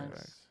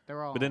 Equifax.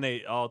 They're all. But then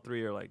they all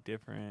 3 are like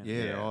different.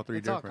 Yeah, they're all 3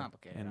 it's all different.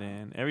 complicated. And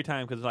then every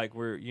time, because like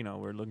we're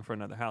looking for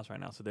another house right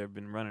now, so they've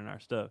been running our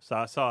stuff. So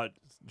I saw it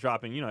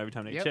dropping, every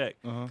time they Yep. check.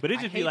 Uh-huh. But it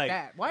I just hate be like,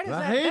 that. Why does I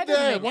that? hate that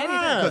doesn't that. make Why? any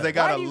sense. Because they Why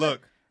gotta do you-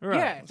 look. right.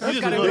 Yeah, You so it's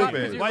just gotta look be at like, it.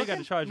 because you're Why you got to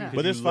looking? charge me? No. 'cause But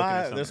you there's looking at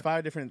 5 something? there's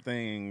 5 different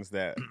things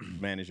that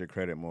manage your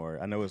credit more.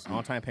 I know it's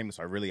on-time payments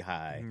are really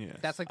high. Yes.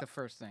 That's like the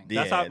first thing.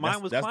 Yeah, That's how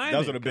mine was climbing.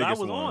 Those are the 'cause I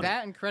biggest was on ones. it.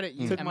 That and credit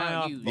Took my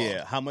amount off- used.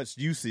 Yeah, how much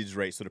usage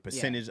rate? So the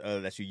percentage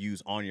that you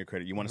use on your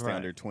credit. You want to stay Right.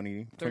 under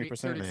 20%?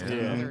 30%. Man,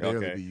 Yeah. I barely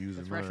Okay. be The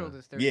using threshold mine.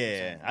 is 30%.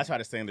 Yeah, I try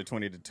to stay under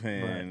 20 to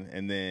 10,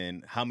 and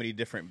then how many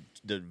different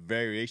the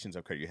variations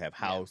of credit you have: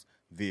 house,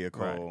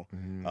 vehicle,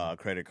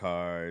 credit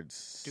cards,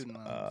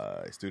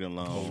 student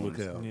loans. Oh, look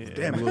out! Yeah.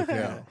 Damn, look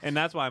out! And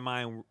that's why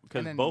mine, because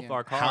And then, both yeah.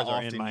 our How cars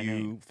are in often my you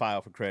name.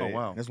 file for credit? Oh,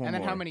 wow. That's one And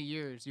then more. how many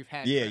years you've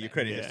had? Yeah, credit. your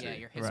credit Yeah. history. Yeah,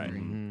 your history.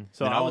 Right.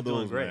 So And I all was doing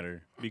those great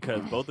matter.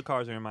 because both the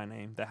cars are in my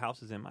name. The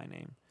house is in my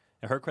name.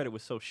 And her credit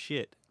was so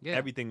shit. Yeah.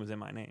 Everything was in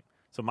my name.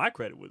 So my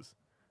credit was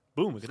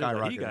boom. Because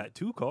like, you Skyrocketed. got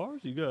 2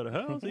 cars, you got a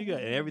house, and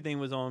everything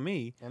was on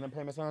me. And the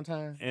payments on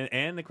time.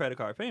 And the credit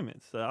card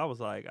payments. So I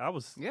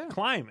was Yeah.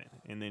 climbing.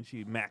 And then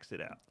she maxed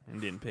it out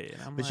and didn't pay it.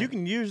 I'm But like, you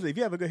can usually, if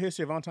you have a good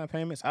history of on-time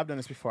payments, I've done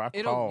this before.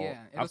 It'll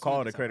I've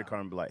called smooth a itself credit out.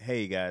 card and be like,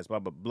 "Hey guys, blah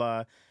blah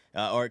blah,"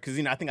 or because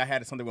I think I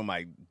had something with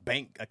my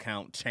bank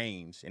account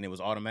changed and it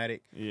was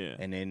automatic. Yeah.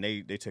 And then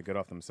they took it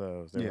off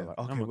themselves. They Yeah. were like,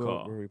 "Okay, I'ma we'll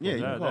call. report Yeah, it."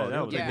 you That- can call.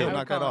 that was Yeah, a I They'll would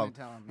knock that call off. and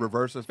tell 'em.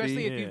 Reverse a Especially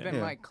fee. if you've been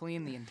Yeah. like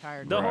clean the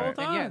entire The time. whole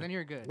Then, time. yeah, then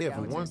you're good. Yeah, I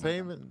for would one say so.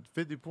 payment,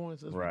 50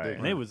 points. That's Right.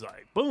 And ridiculous. it was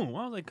like, boom.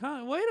 I was like,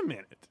 wait a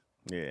minute.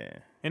 Yeah.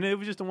 And it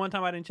was just the one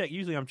time I didn't check.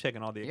 Usually I'm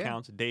checking all the Yeah.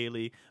 accounts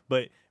daily.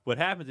 But what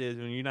happens is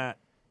when you're not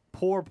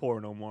poor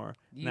no more,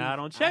 now I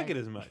don't check it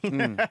as much.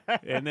 And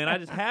then I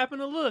just happened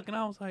to look and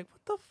I was like,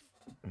 what the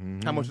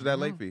How much is that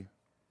late fee?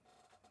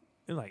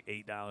 It's like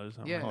 $8.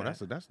 Something Yeah. Oh, like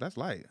that's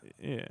light. that.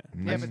 Yeah.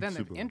 Yeah, but then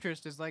Super. the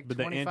interest is like But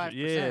the 25%. interest,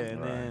 yeah,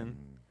 and then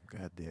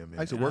God damn it.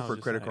 I used to And I work was for a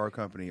just credit like- card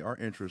company. Our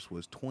interest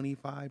was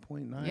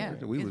 25.9. Yeah,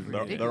 we it's was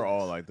ridiculous. They're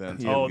all like that.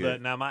 Yeah. oh, Yeah.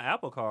 now my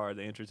Apple Card,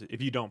 the interest,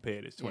 if you don't pay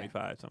it, it's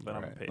 25 something. But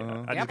I'm gonna Right. pay it. Uh-huh. I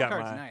The just Apple got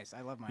Card's my. nice.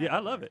 I love my Yeah, I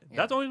Apple love Card. it.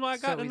 That's the only reason why I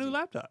So got a new easy.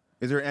 laptop.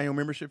 Is there an annual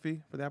membership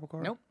fee for the Apple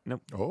Card?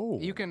 Nope. Oh.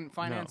 You can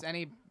finance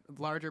any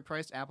larger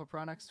priced Apple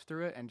products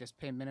through it and just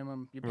pay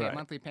minimum. You pay Right. a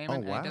monthly payment. Oh,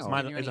 And it doesn't wow.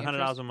 Mine give you is any $100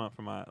 interest. a month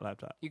for my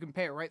laptop. You can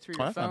pay it right through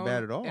Oh, your that's not phone.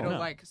 bad at all. It'll No.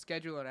 like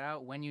schedule it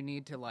out when you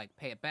need to like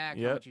pay it back,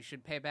 how Yep. much you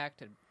should pay back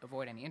to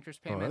avoid any interest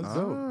Oh, payments. that's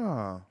dope.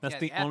 Ah. That's Yeah,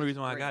 the the app only is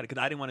reason why I great. got it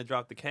because I didn't want to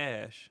drop the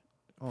cash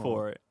Oh.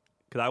 for it.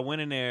 Because I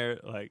went in there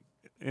like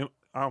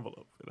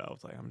envelope and I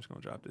was like, I'm just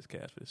gonna drop this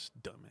cash for this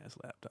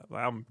dumbass laptop.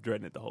 Like, I'm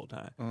dreading it the whole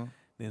time. Uh-huh.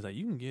 Then it's like,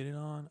 you can get it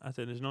on. I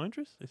said, there's no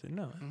interest. They said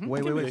no.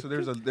 Wait. So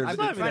there's I've Slide been me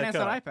that financed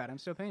on card. iPad. I'm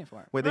still paying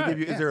for it. wait. They Right, give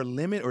you. yeah. Is there a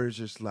limit, or is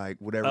it just like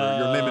whatever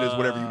your limit is?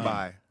 Whatever you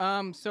buy.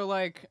 So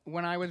like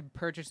when I was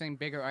purchasing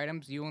bigger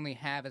items, you only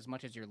have as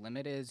much as your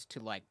limit is to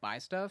like buy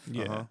stuff.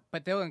 Yeah. Uh-huh.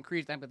 But they'll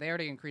increase that. But they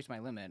already increased my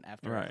limit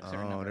after Right. a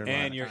certain Oh, number. they're of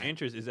lying. And your time.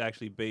 interest is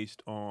actually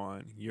based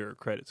on your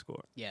credit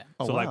score. Yeah.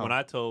 Oh, so like wow. when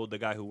I told the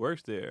guy who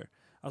works there,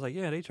 I was like,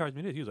 yeah, they charge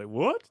me this. He was like,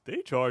 what?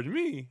 They charge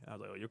me? I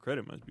was like, oh, your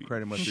credit must be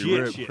Credit must be shit,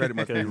 ripped. shit. Credit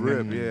must be Because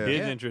ripped. Yeah. His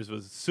Yeah. interest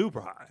was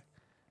super high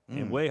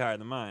and way higher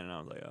than mine. And I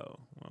was like, oh,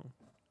 well.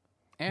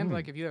 And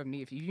like if you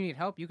need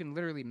help, you can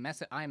literally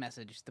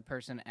iMessage the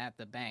person at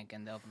the bank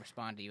and they'll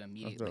respond to you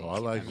immediately. Oh, I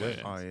like that.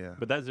 Oh yeah.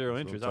 But that's zero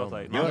That's interest. what I I'm was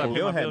like, talking now about. that I pay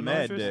Bill my had bill, no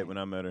mad interest, debt when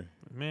I met her.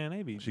 man,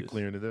 they be She just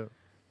clearing it up.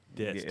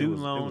 debt. Yeah, it Student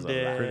was loan a lot.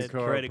 debt, Credit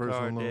card, credit personal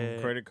card loan.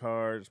 debt. Credit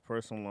cards,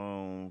 personal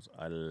loans,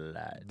 a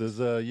lot. Does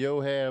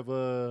Yo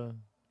have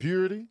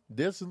Purity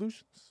Debt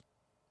Solutions?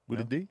 With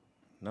a D?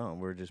 No,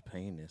 we're just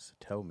paying this.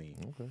 Tell me.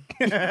 Okay.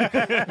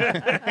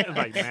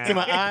 Like, man. To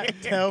my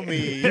aunt, tell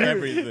me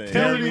everything.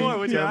 Tell me more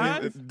with your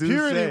eyes.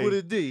 Purity with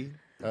a D.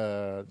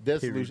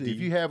 Debt solution. D. If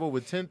you have over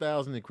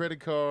 $10,000 in credit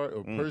card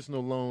or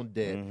personal loan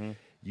debt,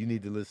 you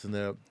need to listen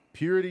up.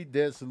 Purity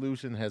Debt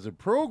Solution has a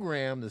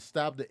program to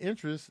stop the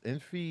interest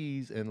and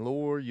fees and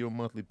lower your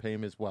monthly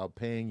payments while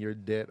paying your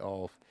debt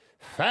off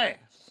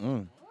fast.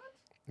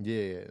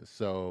 Yeah,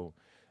 so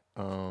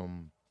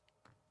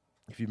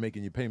if you're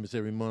making your payments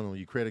every month on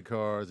your credit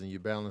cards and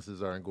your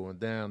balances aren't going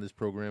down, this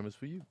program is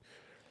for you.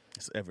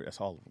 That's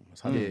all of them.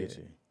 That's how they get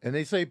you. And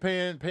they say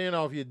paying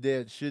off your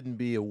debt shouldn't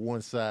be a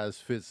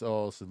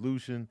one-size-fits-all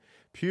solution.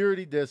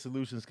 Purity Debt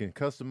Solutions can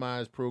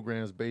customize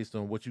programs based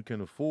on what you can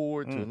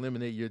afford to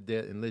eliminate your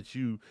debt and let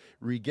you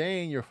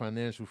regain your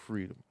financial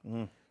freedom.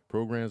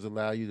 Programs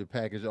allow you to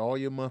package all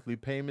your monthly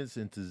payments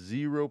into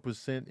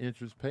 0%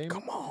 interest payments.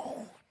 Come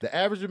on. The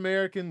average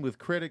American with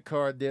credit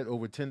card debt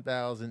over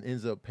 $10,000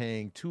 ends up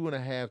paying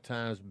 2.5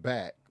 times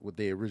back what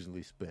they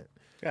originally spent.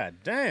 God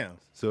damn.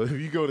 So if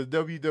you go to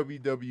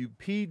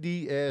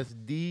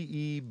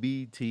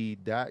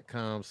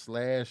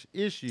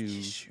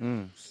www.pdsdebt.com/issues,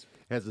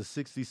 has a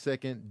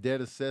 60-second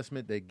debt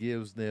assessment that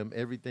gives them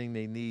everything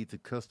they need to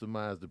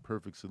customize the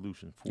perfect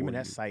solution for Give me you.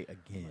 that site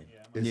again.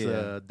 It's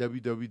Yeah.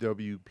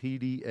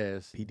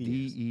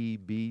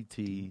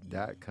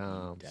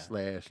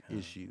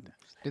 www.pdsdebt.com/issues.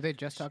 Do they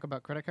just talk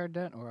about credit card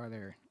debt, or are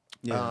there?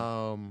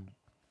 Yeah.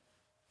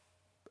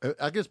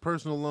 I guess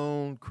personal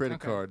loan, credit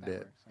Okay, card that debt.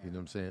 works, yeah. You know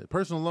what I'm saying?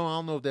 Personal loan, I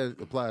don't know if that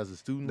applies to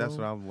student That's loan.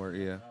 what I'm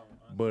worried. Yeah.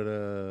 But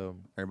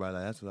Everybody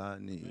like, that's what I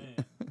need.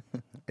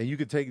 and you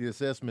could take the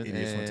assessment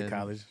Idiots and went to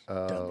college.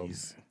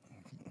 Dummies.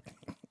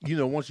 You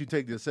know, once you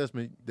take the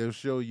assessment, they'll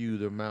show you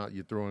the amount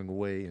you're throwing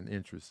away in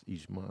interest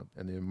each month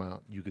and the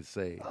amount you could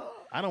save.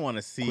 I don't want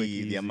to see Quick, the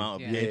easy.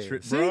 amount of Yeah.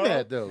 interest. See Bro.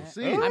 that though.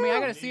 See it. I mean, I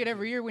got to see it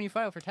every year when you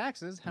file for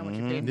taxes. How much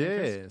you paid in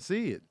interest. Yeah,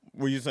 see it.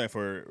 Were you saying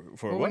for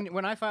Well, what?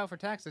 when I file for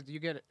taxes,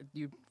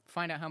 you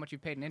find out how much you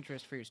paid in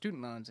interest for your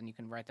student loans, and you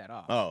can write that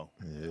off. Oh,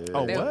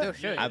 Oh, They'll what?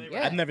 show you.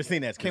 I've never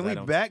seen that. Can we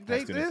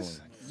backdate this?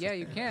 Yeah,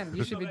 you can.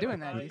 You should be doing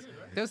that.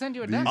 They'll send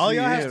you a debt. All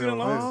y'all have Yeah, student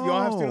no, loans? You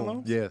all have student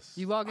loans? Yes.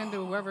 You log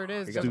into whoever it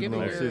is. got They'll give you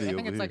Student your. Loan I City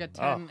think it's over like a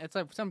 10. It's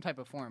like some type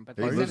of form, but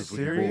They they look send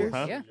for it. you.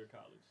 Huh? Yeah.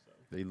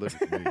 They look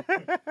at me.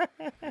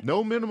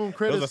 No minimum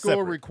credit Those are score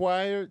separate.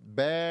 required.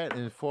 Bad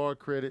and far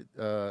credit,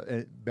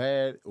 and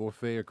bad or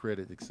fair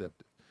credit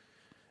accepted.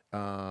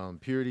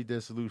 Purity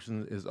Debt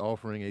Solutions is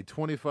offering a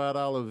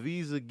 $25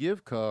 Visa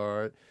gift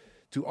card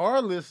to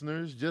our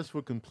listeners just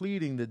for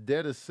completing the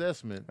debt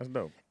assessment That's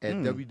dope. at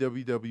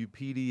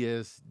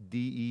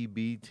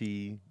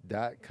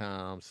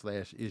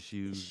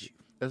www.pdsdebt.com/issues.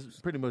 That's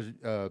pretty much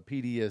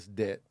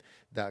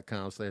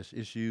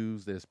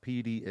pdsdebt.com/issues. That's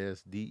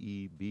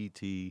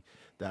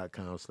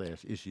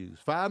pdsdebt.com/issues.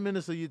 5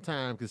 minutes of your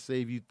time could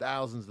save you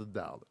thousands of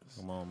dollars.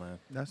 Come on, man.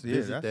 That's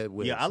Visit that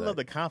website. Yeah, I love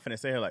the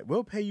confidence. They're like,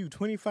 we'll pay you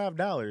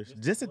 $25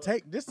 just to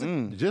take this.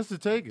 just to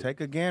take it.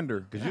 Take a gander.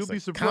 Because That's you'll be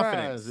a surprised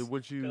confidence. at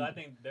what you. Because I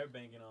think they're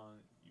banking on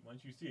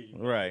once you see it.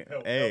 You Right.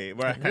 help. Hey,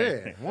 right.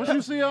 Yeah. Once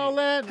you see all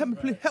that, Help me,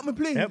 please. Help me,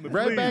 please. Help me,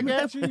 right please. back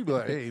at you, you be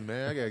like, hey,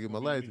 man, I got to get my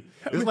life.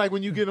 It's like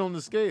when you get on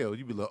the scale,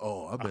 you be like,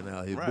 oh, I've been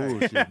out here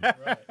bullshitting.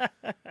 That's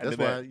did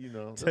why,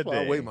 that that's why I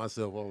today. weigh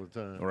myself all the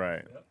time.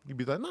 Right. You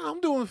be like, no, I'm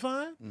doing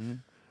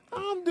fine.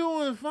 I'm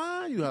doing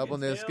fine. You hop on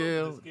that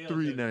scale,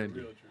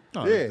 390.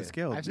 Oh, Yeah. the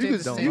scale. I've You stayed can,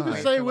 the don't same you can lie.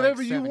 weight say for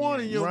whatever like you 7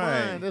 want in years. your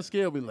Right. mind. That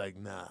scale be like,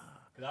 nah.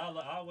 Because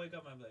I'll wake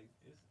up and be like,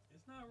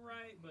 it's not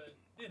right, but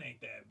it ain't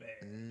that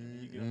bad.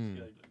 And you get on the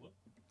scale, you're like, what?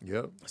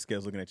 Yep.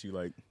 Scale's looking at you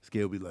like,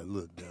 Scale be like,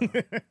 look, dog,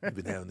 you've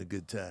been having a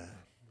good time.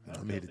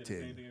 I'm here to Say the tell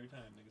same you. thing every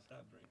time. Nigga,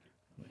 stop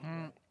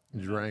drinking.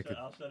 Like, Drank it.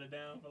 I'll shut it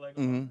down for like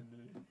a month. and then-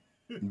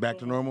 Back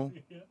to normal.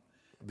 Yeah.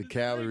 The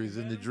calories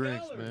in the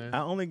drinks, man.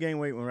 I only gain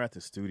weight when we're at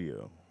the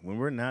studio. When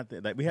we're not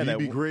there, like we You had that.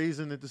 be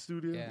grazing at the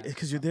studio? Yeah.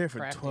 Because you're there for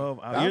Crafty. 12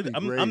 I'll hours. be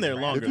I'm grazing. there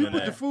longer If you than put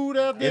that. the food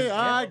out there, It's-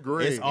 I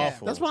graze. it's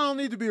awful. That's why I don't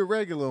need to be a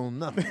regular on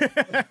nothing.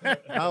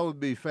 I would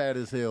be fat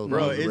as hell. Bro,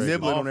 if I was a it's regular.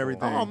 nibbling on awful.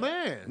 everything. Oh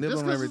man, Nibble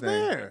just on 'cause it's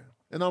everything. there,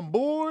 and I'm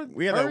bored.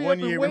 We had that hurry one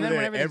up and year wait. And then there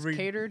when everything's every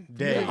catered,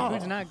 day. the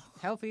food's not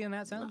healthy in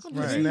that sense.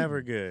 It's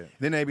never good.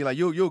 Then they be like,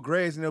 you'll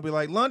graze, and they'll be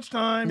like,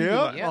 lunchtime. You be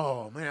Yep. like, Yeah.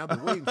 Oh man, I've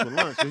been waiting for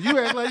lunch. And you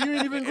act like you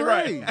ain't even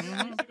Right.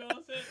 grazed.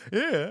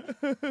 yeah.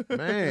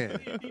 Man,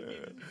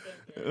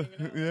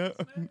 yeah.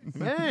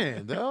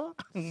 man,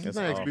 dog. Things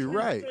awful. be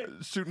right.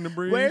 Shooting the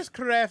breeze. Where's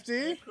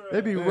Crafty?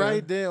 They be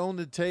right there on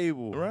the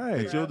table,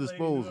 Right. at your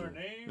disposal.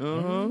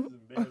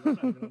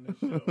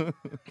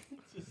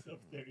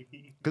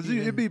 Because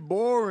it'd be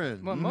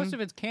boring. Well, most of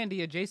it's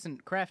candy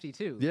adjacent crafty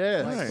too.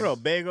 Yes. Right. Bro,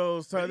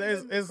 bagels. So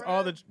it's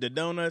all the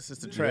donuts.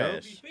 It's the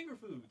trash. Finger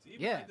foods.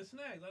 Even Yeah. like the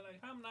snacks. Like,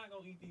 I'm not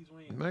going to eat these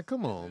wings. Man,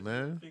 come on,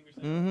 man.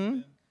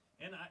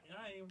 And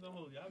I ain't even going to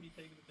hold you. I'll be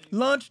taking the things.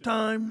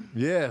 Lunchtime.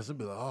 Yes, I'd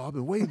be like, oh, I've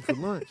been waiting for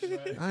lunch.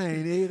 I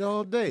ain't ate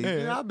all day.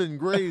 Man, I've been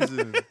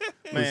grazing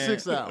for Man,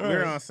 6 hours. we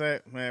were on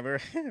set, man.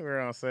 We were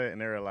on set,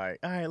 and they were like,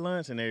 "All right,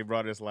 lunch," and they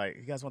brought us like,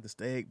 "You guys want the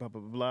steak?" Blah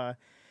blah blah blah.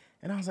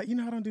 And I was like, I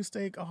don't do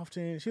steak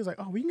often. She was like,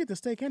 oh, we can get the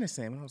steak and the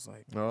salmon. I was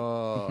like,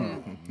 Oh,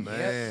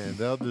 man.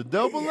 The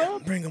double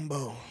up? bring them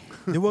both.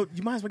 Well,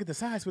 you might as well get the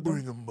sides with them.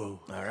 Bring them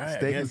both. All right.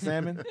 Steak and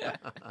salmon.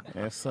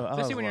 Yeah, so I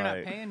Especially was when you're not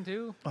like- paying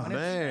too. Oh, When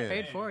man. it's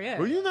paid for, yeah.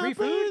 Were you not Free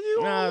paying food? you?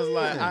 And I was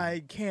like, Yeah.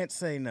 I can't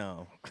say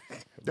no.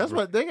 That's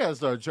what they got to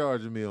start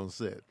charging me on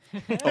set. Oh,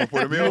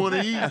 for the You meal? want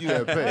to eat, you got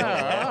to pay.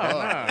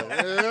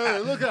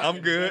 Yeah, look out.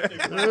 I'm good.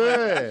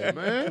 Yeah,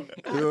 man.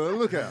 Yeah,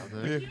 look out,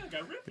 man.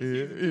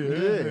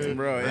 Yeah.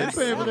 Bro, I ain't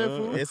paying for that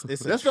food. It's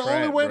a That's the only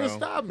trap, way bro. to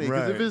stop me.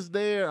 Because if Right. it's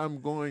there, I'm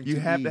going You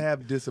to have eat. to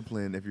have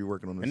discipline if you're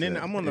working on the And set.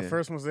 then I'm one of the Yeah.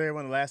 first ones there,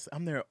 one of the last.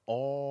 I'm there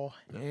all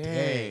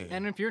day. Dang.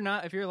 And if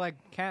you're like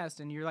cast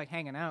and you're like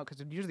hanging out,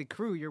 because usually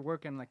crew, you're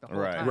working like the whole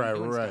Right. time. Right,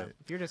 doing right. stuff.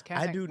 If you're just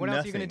cast, I do what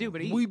else are you gonna nothing. do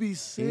but eat? We be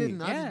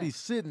sitting. I Yeah. just be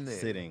sitting there.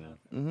 Sitting.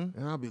 And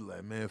I'll be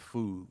like, man,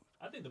 food.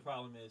 I think the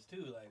problem is too,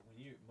 like when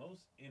you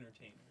most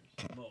entertainers,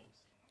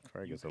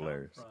 Craig you is come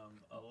hilarious. from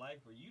a life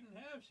where you didn't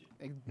have shit.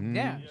 Yeah. Mm-hmm. You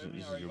know what I mean?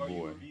 This is Or your you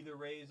boy. were either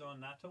raised on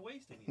not to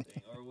waste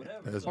anything or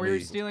whatever. That's Or me. you're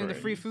stealing the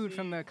Craig. free food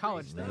from the free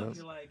college stuff, thing.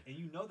 You're like, and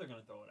you know they're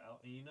gonna throw it out,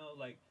 and you know,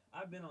 like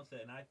I've been on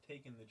set and I've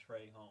taken the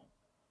tray home.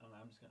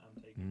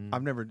 I'm taking.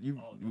 I've never.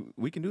 All of them.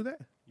 We can do that.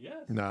 Yes.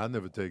 No, I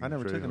never taken. I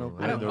never tray taken home.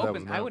 no- I didn't don't know that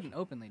was open. an I option. wouldn't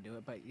openly do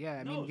it, but yeah,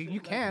 I No, mean, you see,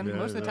 like, can. Yeah,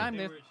 Most of the yeah. time, She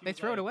they was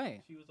throw it like-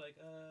 away. She was like,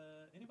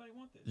 anybody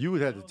want this? You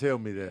would have I to was tell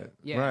like, me that.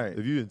 Yeah. Right.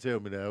 If you didn't tell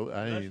me that, I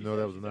Unless didn't she know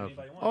that said- was she an said option.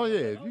 anybody Oh want it. yeah,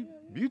 I if was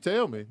like, you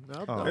tell me.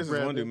 I'll This is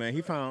grab one that. dude, man.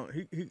 He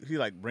found he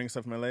like brings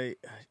stuff from LA.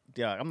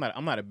 Yeah, I'm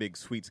not a big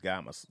sweets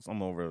guy.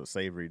 I'm over a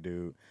savory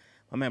dude.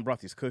 My man brought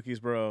these cookies,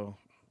 bro.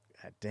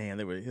 God damn,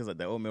 he was like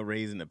the oatmeal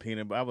raisin, the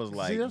peanut. But I was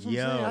like, See, that's what I'm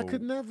saying. I yo,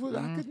 could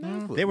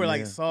never. they were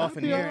like Yeah. soft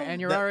and I'd be here. all-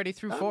 And you're That- already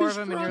through I'd 4 be of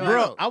them, and you're strung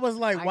like, Bro, I was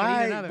like, I gotta eat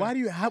why? another. Why do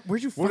you?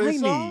 Where'd you Were they find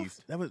soft?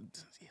 these? That was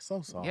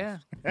so soft.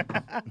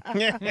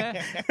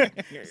 yeah.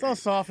 So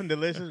soft and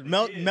delicious.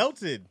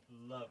 Melted.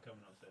 Love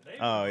coming on set. They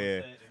Oh were on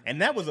yeah, set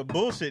and that was a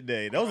bullshit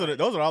day. Those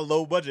are all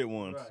low budget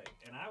ones. Right,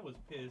 and I was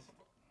pissed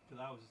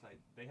because I was just like,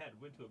 they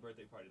went to a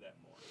birthday party that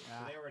morning, so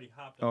Ah. they already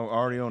hopped. Oh, up.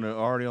 already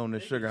on the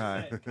They sugar just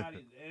high. said,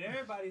 Cotty- and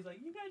everybody's like,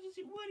 "You guys just,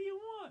 what do you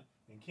want?"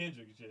 And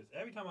Kendrick just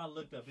every time I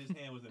looked up, his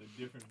hand was in a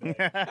different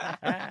bag.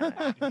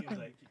 And he was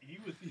like,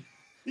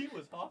 he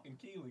was hawking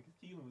Keelan because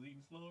Keelan was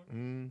eating slower.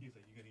 He was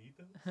like, "You gonna eat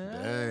those?"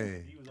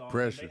 Dang. He was all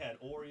Pressure. They had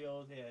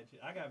Oreos. They had.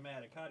 I got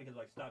mad at Cotty because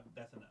like, stop.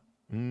 That's enough.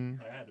 Mm.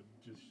 Like, I had to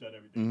just shut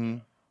everything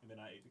down, and then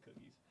I ate the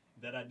cookies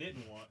that I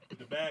didn't want. But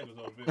the bag was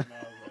open, and I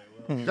was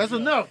like, "Well, That's yeah.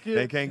 enough,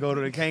 They kid.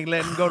 can't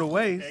let them go to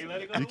waste. Can't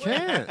let it go You to waste.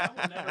 can't.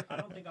 I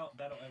don't think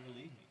that'll ever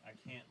leave me.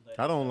 I can't let.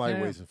 I don't like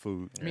Yeah. wasting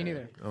food. Me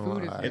neither. Oh,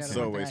 Food is I- the It's other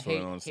so one thing I wasteful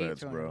hate- on hate sets,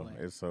 throwing bro. away.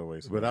 It's so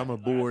wasteful. But I'm a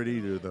bored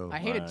eater though. I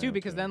hate it too Right,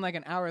 because okay. then like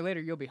an hour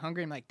later you'll be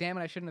hungry and like, damn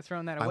it, I shouldn't have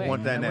thrown that I away.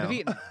 want that would've now.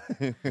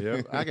 eaten.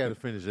 Yep, I got to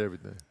finish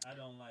everything. I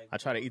don't like. I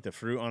try to eat the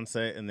fruit on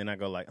set, and then I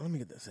go like, let me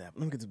get this apple,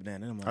 let me get this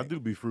banana. And I'm I like, do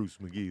be fruits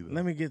McGee though.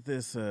 let me get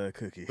this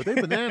cookie. But they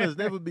bananas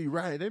never be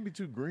right. They be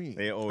too green.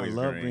 They I always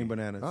love green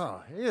bananas.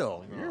 Oh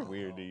hell, You're no.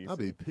 weird, dude. I'll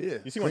be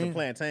pissed. You see one of the Green-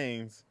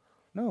 plantains?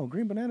 No,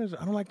 green bananas.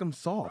 I don't like them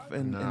soft.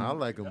 And, Nah, I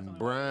like them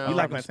brown. You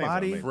like them them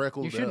spotty? plantains,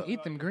 freckled You shouldn't up.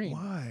 eat them green.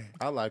 Why?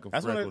 I like them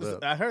That's when freckled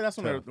up. I heard that's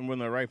Tough. when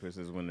they're ripest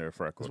is when they're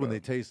freckled. That's when they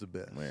up. taste the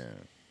best. Man,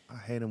 I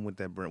hate them with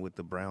the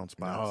brown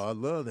spots. Oh, I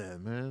love that,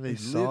 man. They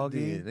They lived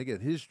soggy. in. They got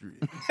history.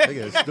 They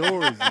got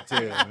stories to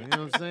tell. You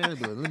know what I'm saying?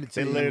 But let me they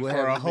tell you lived what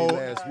for a happened to me whole.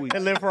 last week. They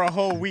lived for a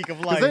whole week of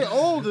life. Cause they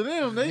old to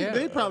them. Yeah.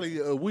 They probably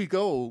a week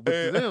old, but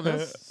to them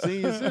that's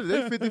senior citizen.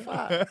 They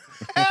 55.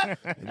 And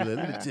be like,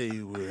 let me tell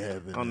you what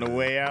happened On the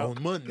way out?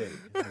 on Monday.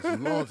 It's a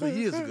long 2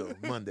 years ago,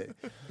 Monday.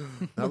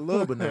 I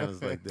love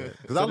bananas like that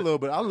because I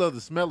love the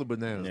smell of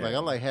bananas. Yeah. Like I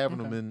like having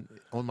them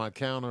on my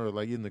counter or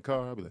like in the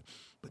car. I'll be like,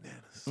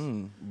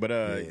 bananas. But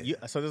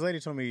Yeah. so this lady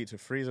told me to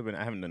freeze them, and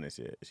I haven't done this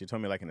yet. She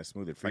told me like in a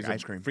smoothie, freeze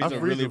ice cream. freeze I them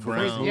freeze really them for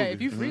brown. Yeah,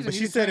 if you freeze them, But you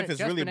she can said turn if it it's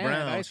just really banana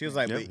to brown, ice she was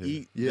cream. like, Yep. but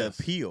eat Yes.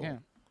 the peel. Yeah.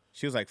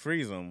 She was like,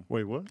 freeze them.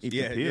 Wait, what? Eat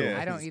Yeah, the peel. yeah.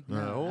 I don't eat. No,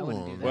 No, I hold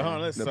wouldn't on. do that. Well, hold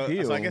on, let's, The so I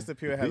peel. guess the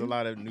peel has a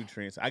lot of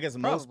nutrients. I guess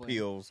most Probably.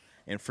 peels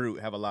and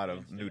fruit have a lot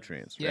of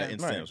nutrients, Yeah. right?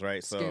 And Right. stems,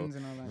 right? So Skins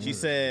and all that. she Yeah.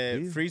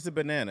 said, Peel? freeze the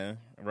banana,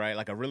 right?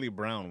 Like a really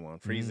brown one.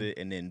 Freeze it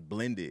and then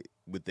blend it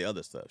with the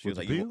other stuff. She With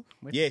was like, the you peel?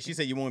 won't- yeah, she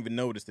said you won't even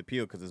notice the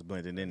peel because it's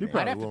blended in You there.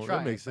 I'd have probably to won't. try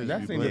That it. makes sense. That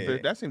if you seems blend it.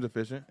 Yeah. that seems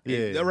efficient.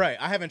 Yeah. Right.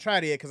 I haven't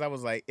tried it yet because I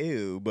was like,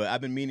 ew, but I've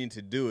been meaning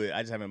to do it.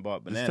 I just haven't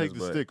bought Just bananas. take the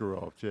but sticker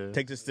off, Chad.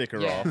 Take the sticker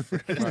Yeah. off.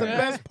 It's the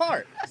best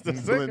part. It's the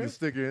Blend sticker. the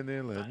sticker in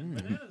there. Like,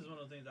 Bananas is one of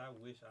those things I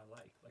wish I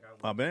liked. Like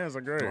I Oh, bananas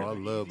are great. Oh, I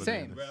love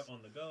Same. bananas. grab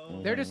on the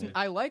go. They're just.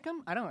 I like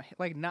them. I don't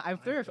like. Not,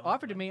 if they're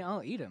offered to me,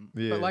 I'll eat them.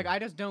 Yeah. But like, I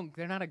just don't.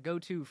 They're not a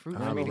go-to fruit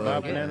I for me to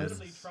love go get. bananas. I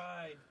literally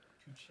tried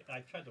I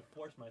tried to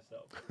force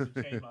myself to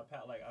change my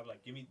palate. Like I was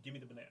like, give me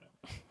the banana,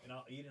 and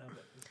I'll eat it. I'm like,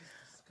 this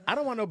is I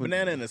don't want no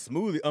banana in a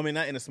smoothie. I mean,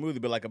 not in a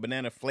smoothie, but like a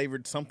banana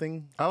flavored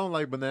something. I don't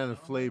like banana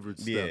flavored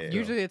stuff. Yeah.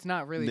 Usually it's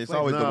not really. It's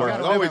flavored. always the No, worst. it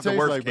It's never always the tastes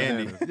worst like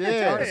candy. banana.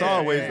 Yeah, It's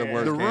always the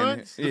worst The candy.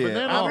 runts, the Yeah.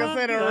 banana I was gonna runts?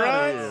 say the Get outta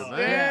runts. here, man.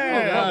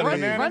 Yeah. Get outta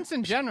Runts, here. runts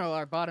in general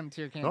are bottom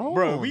tier candy. Oh,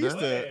 Bro, we used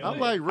man. to- I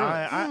like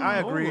runts. I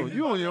agree. Hold on,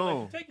 you on your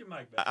own. Take your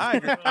mic back.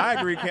 I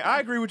agree. I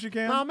agree with you,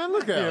 Cam. Nah, man,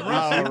 look at it. Runts-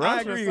 I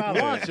Runts agree. were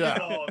solid. Watch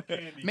out. Oh,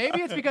 candy.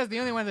 Maybe it's because the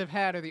only ones I've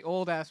had are the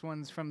old ass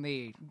ones from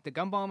the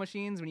gumball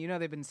machines when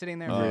they've been sitting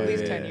there for Oh, at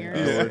least yeah. 10 years.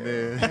 Yeah, You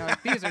man. know,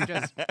 like, these are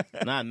just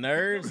Not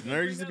nerds.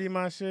 Nerds used to be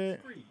my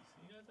shit. Freeze. You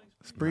guys like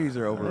Sprees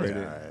are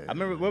overrated. I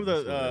remember what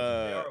were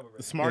the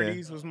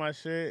Smarties was my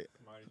shit.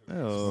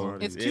 Oh.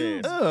 it's Yeah.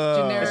 too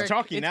Ugh. generic. It's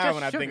chalky It's now just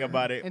when I think sugar.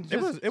 about it. It's It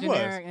was. just It was.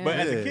 generic, But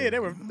as a yeah. kid, they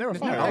were There's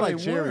fire. no I like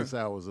They cherry were.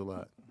 sours a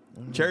lot.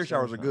 Cherry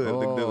showers are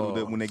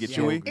good when they get Yeah.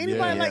 chewy.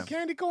 Anybody Yeah. like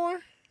candy corn?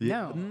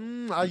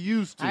 No. I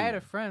used to. I had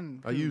a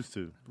friend I who used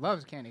to.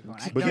 loves candy corn.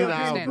 I But don't then I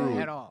understand outgrew it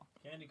it. at all.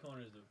 Candy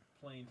corn is the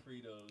plain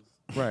Fritos.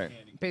 Right.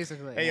 Candy.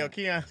 Basically. Hey, yo,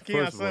 Keon's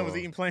of son was all-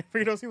 eating plain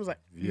Fritos. He was like,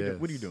 Yes.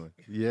 "What are you doing?"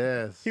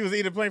 Yes. He was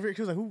eating plain Fritos.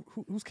 He was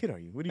like, whose kid are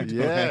you? What are you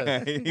doing?"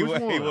 Yes. he Which was.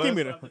 He one? was. Give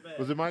me the.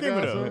 Was it my Give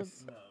me godson? No,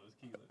 those. it was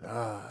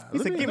Keelan. He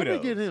said, "Give me let me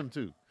those." get him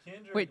too.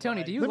 Kendrick Wait,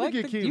 Tony, do you Let me like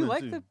get the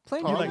Keelan,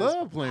 plain Oh, I corn?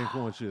 love plain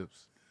corn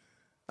chips.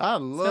 I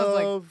Smells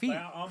like love feet.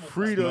 Like, almost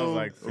Frito Smells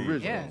like feet.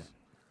 originals. Yeah.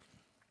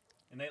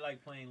 And they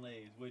like plain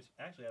Lays, which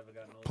actually I haven't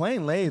gotten those.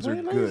 Plain Lays are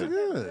Plain Lays are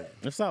good. good.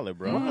 They're solid,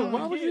 bro.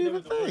 Why would you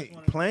even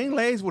think? Plain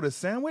Lays with a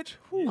sandwich?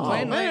 Whew. Oh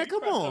Plain man, Lays.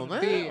 come on, man.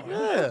 The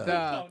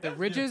Yeah.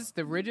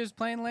 the ridges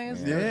plain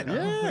Lays. Yeah.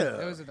 Yeah.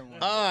 Those are the ones.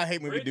 Oh, I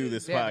hate when we do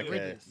this Yeah, the podcast.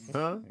 Ridges.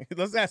 Huh?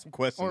 Let's ask some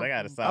questions. Or- I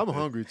gotta stop. I'm this.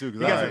 hungry too. You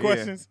got some Yeah.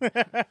 questions?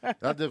 I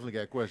definitely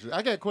got questions.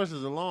 I got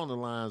questions along the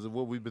lines of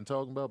what we've been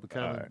talking about, but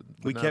kind of. Alright.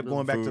 We kept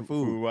going back to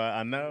food.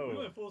 I We know.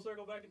 went full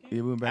circle back to candy.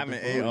 Yeah, we went back I've to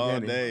been food ate all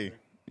again. day.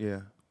 Yeah.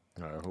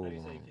 All right, How hold do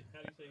you say on. hungry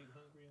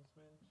in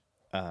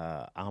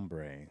Spanish?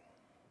 Hombre.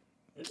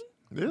 Is it?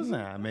 This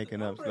not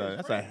making up stuff.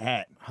 That's a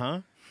hat.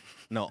 Huh?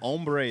 No,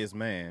 hombre is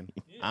man.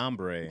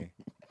 Hombre.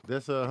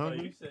 That's Oh,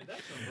 hungry. you said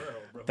that's sombrero,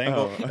 bro.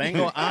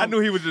 Tango. I knew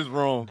he was just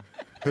wrong.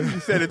 You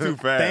said it too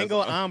fast.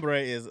 Tango hombre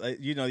is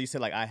you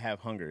said like I have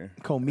hunger.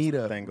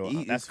 Comida. Tango.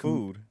 Eat That's is com-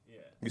 food. Yeah.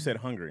 You said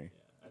hungry.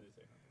 I did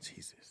say hungry.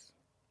 Jesus.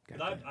 'Cause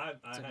I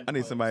had I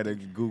need to- somebody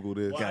to Google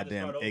this. Well, I had to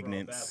Goddamn start over on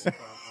ignorance. Babel,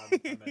 so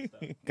I messed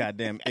up.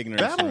 Goddamn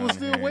ignorance. Babel was around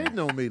still here. waiting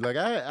on me. Like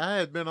I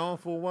had been on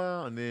for a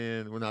while, and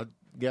then when I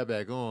got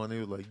back on, it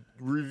was like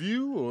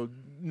review or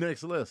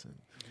next lesson.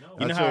 No,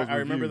 You know I how chose I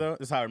remember review. though?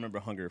 This is how I remember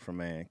hunger from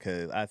man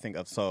because I think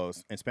of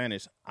in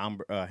Spanish,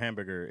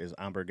 hamburger is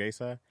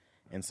hamburguesa,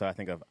 and so I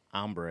think of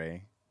hombre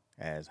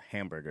as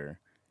hamburger.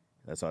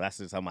 So that's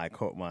just how I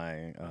quote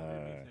my.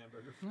 hamburger.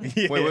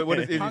 Yeah. Wait, what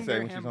is she Hunger say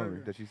when she's hamburger.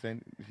 hungry? Does she say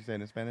it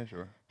in Spanish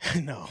or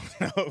no,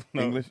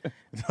 English?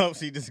 No,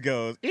 she just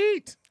goes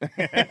eat.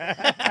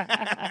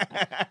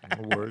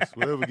 It works.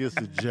 Whatever gets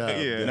the job.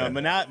 Yeah. No, done.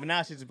 but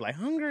now she's just like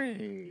hungry.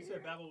 You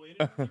said Babel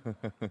waited?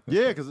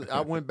 Yeah, because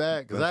I went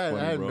back because I That's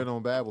funny, hadn't bro. been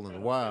on Babel in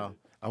a while.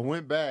 I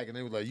went back and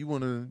they were like, "You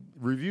want to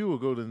review or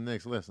go to the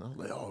next lesson?" I was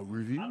like, "Oh, I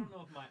review." don't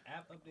know if my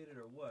app updated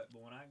or what,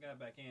 but when I got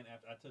back in,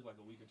 after I took like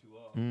a week or two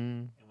off, Mm.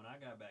 and when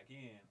I got back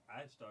in,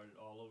 I started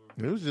all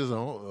over. It was just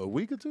a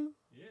week or two.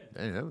 Yeah.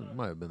 Dang, that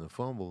might have been a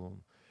fumble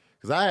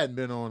because I hadn't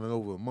been on in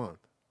over a month.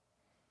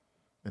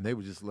 And they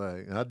were just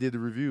like, I did the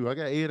review. I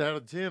got 8 out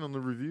of 10 on the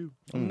review.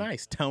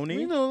 Nice,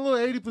 Tony. You know, a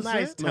little 80%.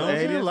 Nice, You know what I'm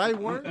Tony. saying? Light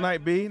work.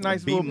 Night B,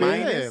 nice B little B.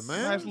 minus. Yeah,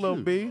 man. Nice little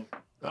Shoot. B.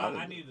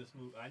 I needed to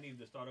smooth. I needed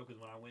to start over because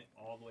when I went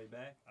all the way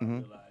back, I Mhm.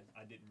 realized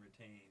I didn't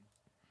retain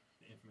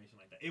the information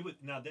like that. It was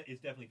now that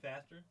it's definitely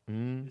faster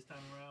Mm. this time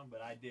around,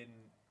 but I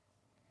didn't.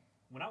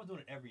 When I was doing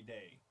it every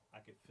day, I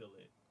could feel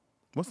it.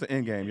 What's the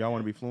end game? Y'all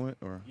want to be fluent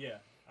or Yeah,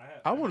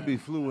 I want to be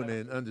fluent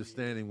in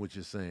understanding what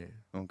you're saying.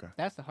 okay?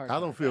 That's the hard I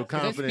part. don't feel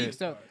 'Cause they speak confident.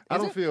 so- I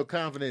is don't it? feel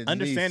confident. In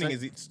Understanding me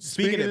is saying-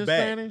 speaking in it back.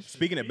 Spanish?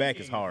 Speaking it back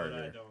is But I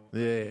harder. don't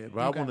Yeah, but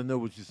I Okay. want to know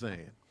what you're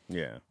saying.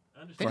 Yeah.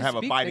 They understand. Or just have a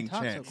speak, fighting they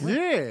talk chance. So quick.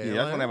 Yeah, Yeah, I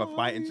just wanna have a oh,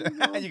 fighting you chance.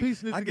 know, You-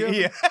 piecing it I together.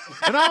 get- yeah.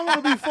 And I don't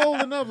want to be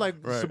folding up like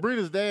Right.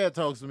 Sabrina's dad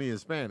talks to me in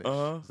Spanish.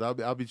 Uh-huh. So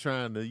I'll be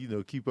trying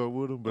to keep up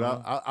with him, but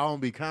I don't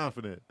be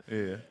confident.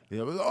 Yeah.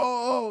 Yeah, but,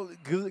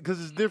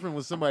 because it's different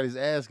when somebody's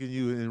asking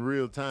you in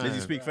real time. Did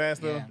you speak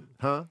fast though? Yeah.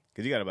 Huh?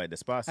 Because you got to like I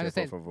despacio, just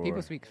said por favor.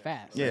 people speak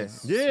fast.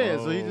 Yes. Yeah,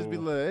 so he just be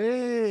Oh. like,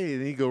 hey,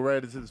 and he go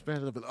right into the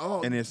Spanish. I'll be like,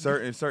 oh, And there's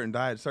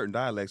certain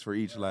dialects for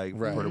each, like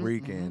Right. Puerto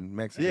Rican,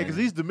 Mexican. yeah, because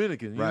he's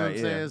Dominican. You know what I'm Right,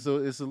 saying? yeah. So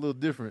it's a little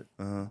different.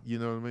 Uh-huh. You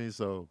know what I mean?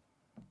 So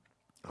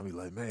I'll be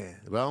like,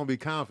 man, but I don't be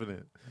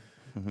confident.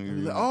 I'll be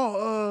Mhm.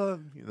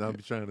 like, I'll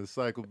be trying to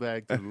cycle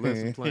back to the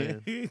lesson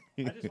plan. I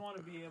just want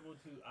to be able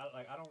to.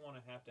 I don't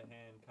want to have to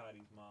hand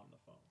Cotty's mom the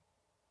phone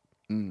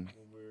Mm.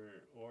 when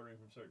we're ordering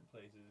from certain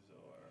places or.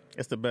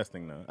 It's the best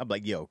thing though. I'm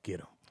like, yo, get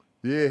him.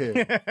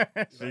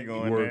 Yeah. She Like,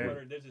 going Word.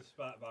 there. There's a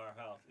spot by our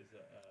house. It's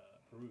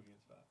a Peruvian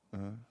spot.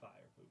 Uh-huh. Fire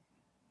food.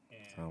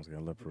 And Sounds good.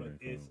 I love but Peruvian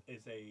it's food.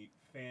 it's a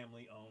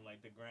family owned.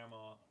 Like the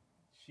grandma,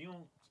 she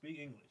don't speak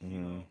English. You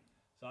Mhm. know,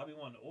 so I'll be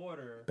wanting to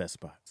order, Best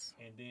spots.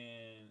 and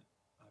then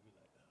I'll be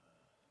like,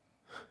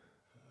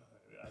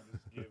 I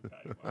just give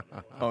Cotty my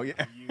Oh, yeah.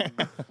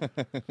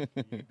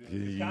 Scotty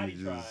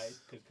Jesus. tried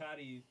because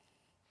Scotty,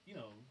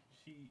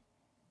 she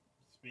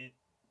spent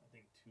I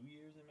think 2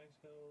 years in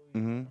Mexico.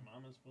 Mhm. Her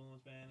mama's fluent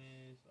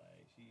Spanish.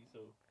 Like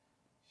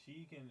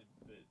she can,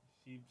 but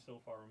she's so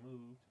far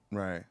removed.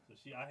 Right. So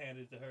I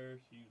handed it to her.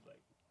 She was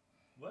like,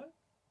 "What?"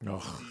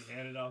 Oh. She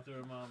handed it off to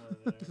her mama.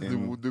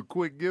 And The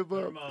quick give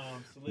her up.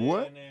 mom slid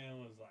What? in there and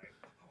was like,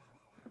 I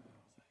was like,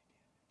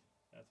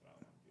 "That's what I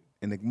want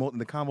to do."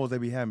 And the combos they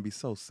be having be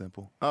so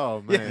simple.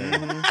 Oh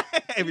man,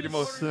 It be the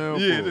most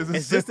simple. Yeah, this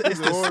It's just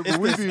it's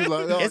We be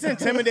like, oh, it's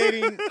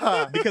intimidating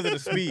because of the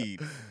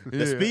speed. The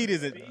Yeah. speed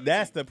isn't.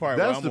 That's the part.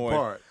 That's where I'm the always,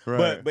 part.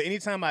 Right. But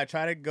anytime I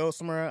try to go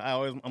somewhere,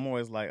 I'm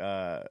always like,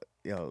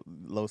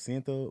 lo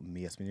siento,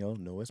 mi español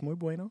no es muy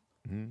bueno.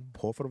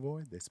 Por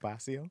favor,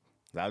 despacio.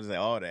 I was just like,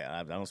 all that.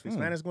 I don't speak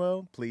Spanish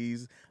well.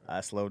 Please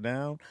slow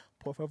down.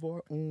 Por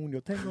favor, yo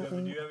tengo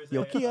Would you ever say,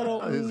 yo quiero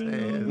His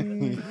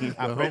hands. The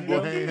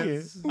humble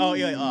hands. Oh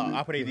yeah,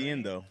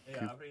 aprendiendo.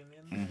 Yeah, I bring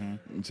in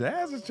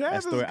Jazz is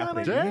That story kind of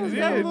operated. Jazz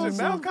got a little That's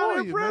something kind for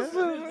of you, man.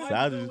 impressive. So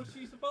I do just- what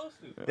she's supposed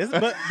to.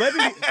 but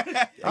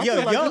I feel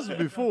like this was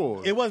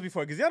before. It was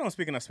before because y'all don't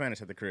speak enough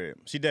Spanish at the crib.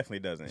 She definitely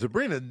doesn't.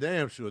 Sabrina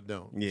damn sure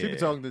don't. She Yeah. be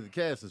talking to the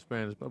cast in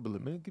Spanish. But I'll be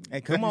like, man, Hey,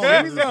 come on,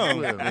 Yeah. give me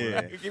some. Yeah.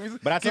 Yeah. Give me,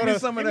 But I give told me her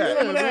some of give me that.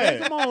 some of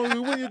that. Come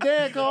on, when your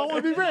dad call, I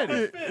want to be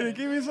ready.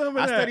 Give me some of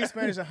I that. studied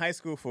Spanish in high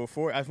school from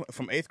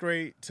 8th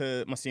grade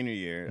to my senior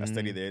year. I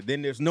studied there.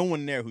 Then there's no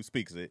one there who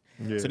speaks it.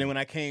 Yeah. So then when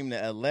I came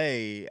to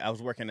LA, I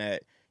was working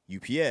at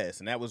UPS,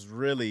 and that was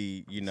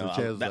really, So I-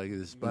 Chaz was that- like,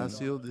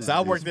 Despacio. So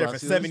I worked there for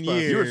 7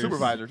 years. You were a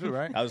supervisor too,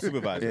 right? I was a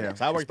supervisor. Yeah.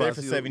 So I worked there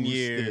for Espacio 7 usted.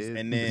 years,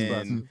 and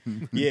then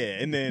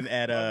and then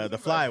at the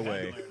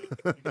Flyway.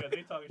 Because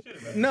they talking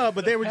shit about it. No,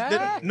 but they were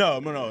no,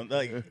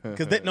 like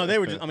because they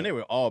were just. I mean, they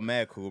were all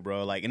mad cool,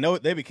 bro. Like, and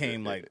they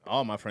became like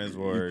all my friends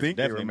were. think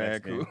they were definitely mad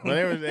Mexican. cool.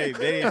 Well,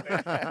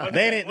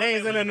 they ain't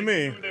saying nothing to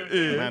me.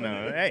 I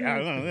know. Hey,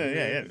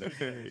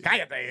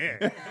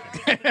 cállate.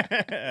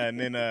 And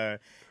then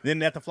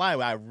at the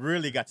Flyway, I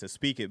really got to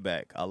speak it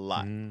back a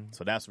lot.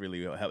 So that's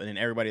really what helped. And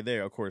then everybody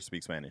there, of course,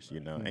 speaks Spanish.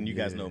 And you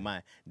guys know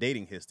my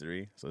dating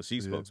history, so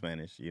she spoke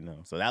Spanish.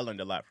 So I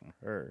learned a lot from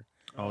her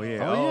Oh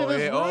yeah. Oh, yeah,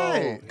 that's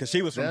right. because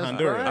she was from That's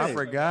Honduras. right. I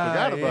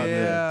forgot about that.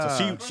 yeah.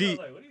 So I she was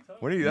like, what are you talking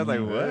What are you? I was like,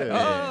 what?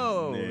 Yeah.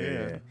 Oh,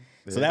 yeah.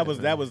 So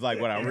that was like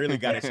what I really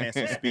got a chance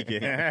to speak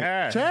it.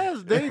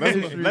 Chaz dating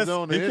history is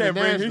on the he can't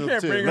bring- he international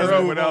can't tip. bring Let's her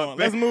up move without- on.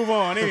 Let's move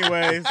on.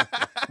 Anyways,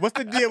 what's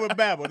the deal with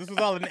Babbel? This was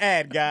all an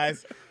ad,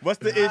 guys. What's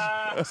the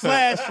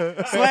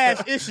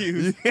slash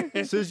issues?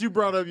 Since you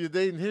brought up your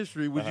dating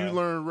history, would Uh-huh. you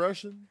learn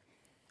Russian?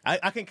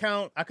 I can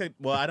count.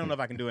 Well, I don't know if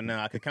I can do it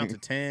now. I could count to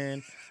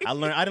 10. I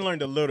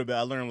learned a little bit.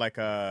 I learned like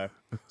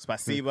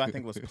spasiba, I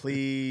think was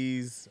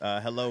please.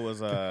 Hello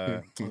was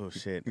oh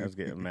shit. I was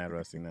getting mad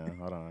rusty now.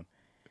 Hold on.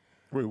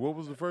 Wait, what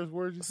was the first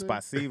word you said?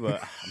 Spasiba.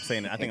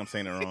 I think I'm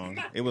saying it wrong.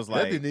 It was That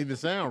like didn't even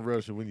sound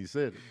Russian when you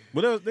said it.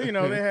 well, they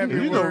have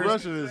your You know words.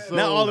 Russian is so...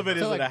 Not all of it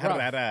is So, like, like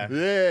rough.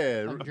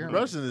 Yeah, German.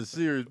 Russian is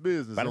serious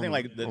business. But I on think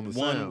like the on one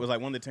sound. was like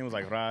one of the 10 was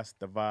like Ras,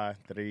 Dava,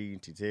 Tri,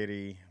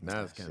 Titiri.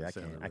 Now it's Shit, kinda I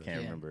sounding can't Yeah.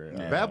 remember.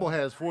 Babbel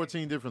has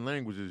 14 different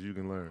languages you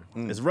can learn.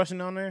 Is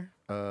Russian on there?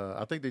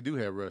 I think they do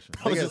have Russian.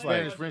 I They was got just like-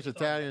 Spanish, French,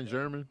 Italian,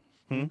 German.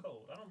 Cold.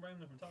 I don't blame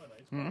them for talking like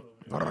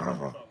it's cold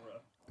over there.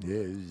 Yeah,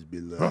 it just be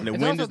And like... the It's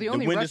wind also is, the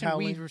only wind is Russian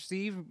we howling.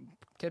 receive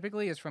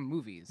typically is from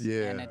movies.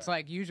 Yeah. And it's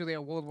like usually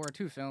a World War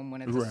II film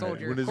when it's Right. a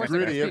soldier. When of it's course they're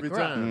gonna gritty every speak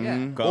rough. time.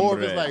 Yeah. Or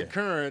if it's Comrade. like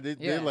current, they're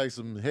Yeah. like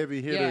some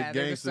heavy hitter Yeah,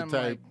 they're just gangster some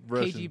type like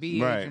Russian.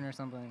 KGB Right. agent or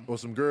something. Or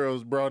some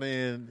girls brought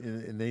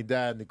in and they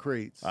died in the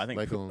crates. I think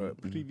like on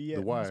Privyet.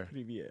 The Wire.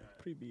 Privyet.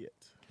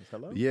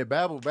 Hello? Yeah,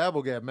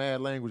 Babbel got mad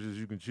languages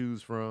you can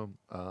choose from.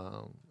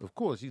 Of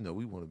course, we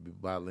want to be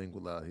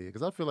bilingual out here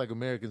because I feel like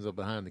Americans are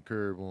behind the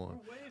curve on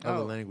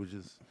other Oh.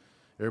 languages.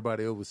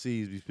 Everybody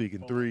overseas be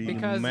speaking 3.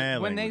 Because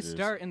Mad when languages. they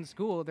start in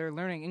school, they're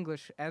learning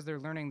English as they're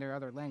learning their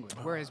other language.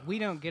 Whereas we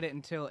don't get it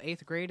until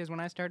 8th grade is when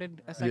I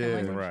started a second yeah,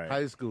 language. Right.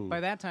 high school. By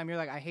that time, you're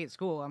like, I hate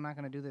school. I'm not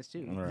going to do this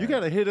too. Right. You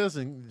got to hit us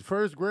in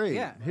first grade.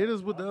 Yeah. Hit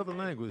us with the other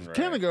language. Right.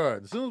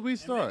 Kindergarten, as soon as we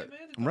start.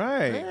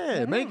 Right.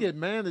 Yeah, make it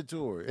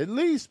mandatory. At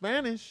least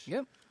Spanish.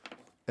 Yep.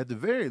 At the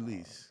very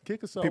least.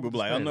 Kick us off. People with be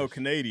like, I'm no Spanish.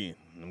 Canadian.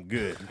 I'm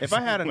good. If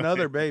I had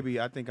another baby,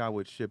 I think I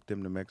would ship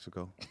them to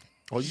Mexico.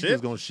 Oh, you Ship?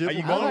 just gonna ship Are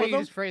you them I all like with you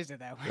them? just phrased it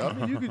that way. I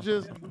mean, you could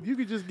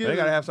just get. They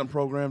gotta have some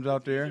programs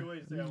out there.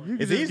 You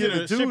could It's just easier get to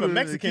the ship tutor a and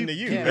Mexican to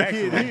keep you, the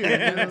actually. kid here, you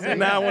know what I'm saying?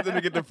 Now I want them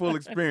to get the full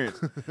experience.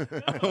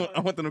 I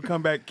want them to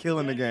come back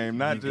killing the game,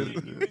 not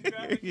just.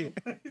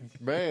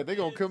 Man, they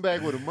gonna come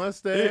back with a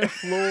mustache,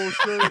 floral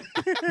shirt.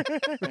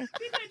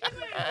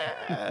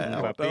 I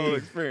want the whole They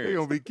experience.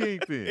 gonna be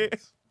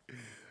kingpins.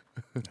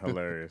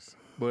 Hilarious.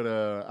 But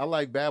I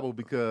like Babbel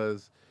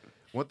because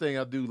one thing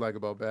I do like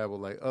about Babbel,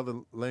 like other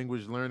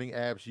language learning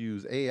apps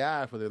use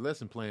AI for their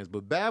lesson plans,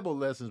 but Babbel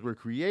lessons were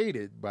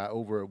created by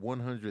over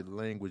 100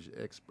 language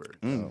experts.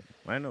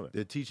 I know that.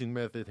 Their teaching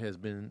method has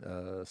been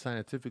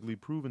scientifically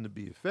proven to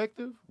be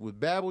effective. With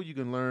Babbel,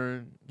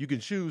 you can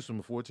choose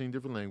from 14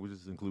 different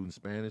languages, including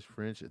Spanish,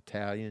 French,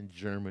 Italian,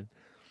 German.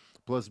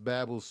 Plus,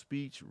 Babbel's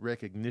speech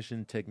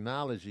recognition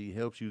technology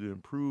helps you to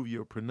improve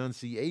your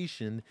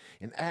pronunciation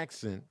and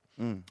accent.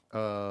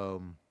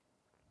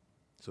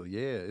 So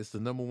yeah, it's the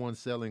 #1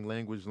 selling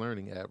language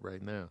learning app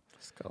right now.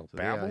 Let's go, So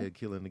they out Babbel. here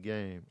killing the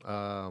game.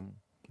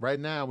 Right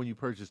now, when you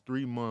purchase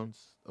 3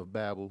 months of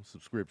Babbel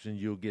subscription,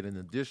 you'll get an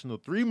additional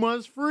 3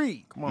 months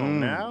free. Come on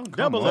now, Come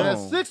double So on. it.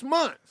 that's 6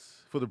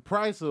 months for the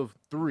price of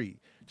 3.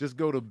 Just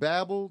go to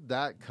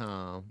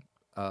Babbel.com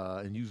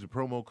and use the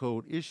promo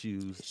code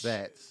ISSUES.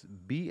 That's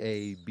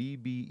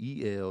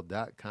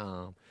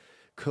BABBEL.com.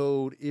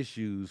 Code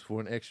ISSUES for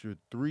an extra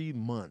 3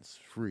 months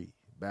free.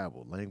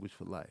 Babbel, language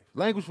for life.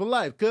 Language for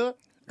life, cuz.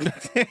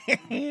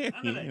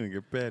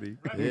 Nigga petty.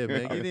 Yeah,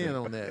 man, get in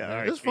on that. Yeah, man. all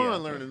right, It's fun yeah.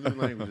 learning new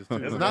languages too.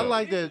 That's It's not dope.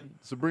 like that.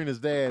 Sabrina's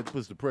dad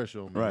puts the pressure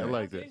on me. Right. I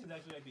like that. Pronunciation's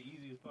actually like the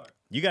easiest part.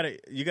 You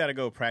gotta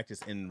go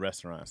practice in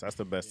restaurants. That's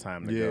the best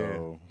time to Yeah.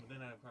 go. But then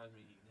that requires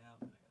me eating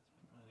out. And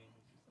I got to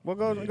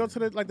spend money. Well, go to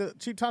the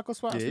cheap taco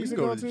spots. Yeah, we you used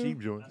can to go to the cheap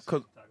joints.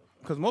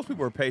 Because most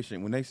people are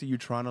patient when they see you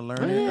trying to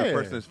learn it. Yeah. A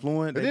person is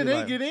fluent. But They then be they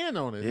like, get in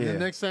on it. And Yeah. the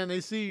next time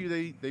they see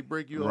you, they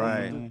break you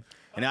Right. off.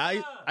 And I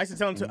used to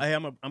tell them, "Hey,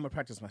 I'm gonna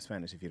practice my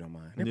Spanish if you don't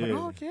mind." They're Yeah.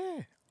 like, "Oh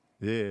yeah."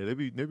 Yeah, they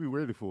be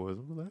ready for us.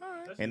 I'm like, all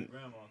right. And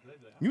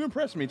You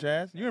impressed me,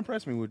 Chaz. You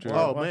impressed me with your.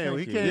 Oh well, man, thank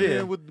he you. came Yeah.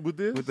 in with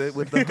this.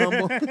 with the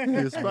humble.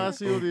 the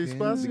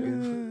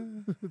espacio.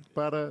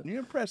 Para. You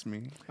impressed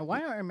me. And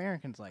why are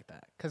Americans like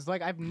that? Because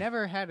like I've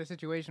never had a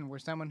situation where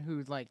someone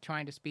who's like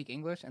trying to speak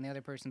English and the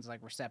other person's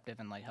like receptive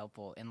and like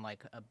helpful in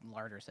like a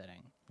larger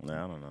setting. No,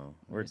 I don't know.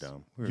 We're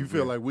dumb. You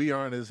feel like we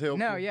aren't as helpful?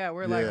 No, yeah,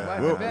 we're like, Yeah.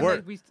 what? We're- Then, we're-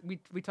 like,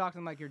 we talk to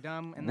them like you're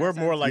dumb. And We're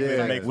more likely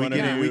Yeah. to make we fun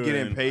get of you. we get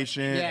and-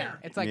 impatient. Yeah,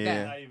 it's like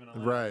that.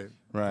 Right.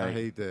 I Right.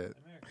 hate that.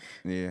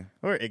 Yeah.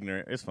 We're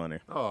ignorant. It's funny.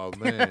 Oh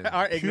man,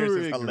 Our ignorance Pure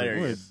is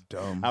hilarious. We're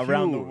dumb.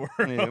 Around the Pure.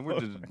 world. Yeah, we're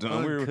just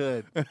dumb.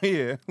 Uncut,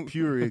 Yeah.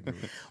 pure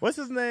ignorance. What's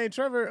his name?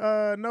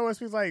 Trevor Noah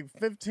speaks like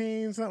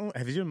 15 something.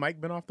 Have your mic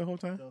been off the whole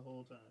time? The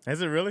whole time.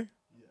 Has it really?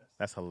 Yes.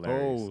 That's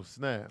hilarious. Oh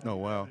snap! Oh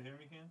wow. Hear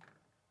me, Ken?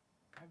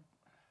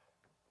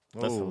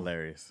 That's Oh.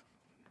 hilarious.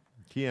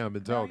 Keon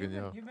been talking,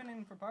 y'all. You've been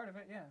in for part of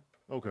it, yeah.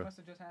 Okay. Must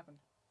have just happened.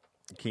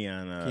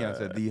 Keon. Keon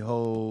said the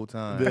whole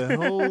time. The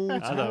whole I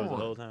thought it was the time.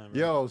 whole time.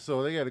 Yo,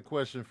 so they got a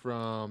question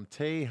from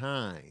Tay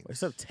Hines.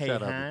 What's up, Tay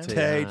Shout out to Hines?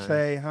 Tay Hines.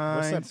 Tay What's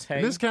Hines. up, Tay?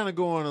 And this kind of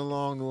going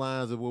along the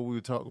lines of what we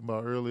were talking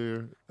about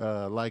earlier,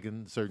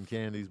 liking certain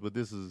candies. But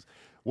this is,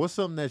 what's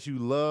something that you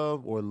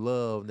love or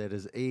love that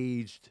has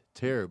aged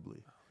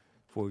terribly?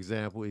 For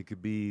example, it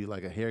could be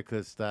like a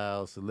haircut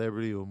style,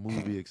 celebrity or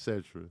movie,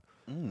 etc.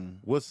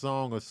 What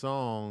song or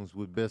songs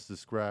would best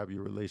describe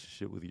your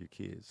relationship with your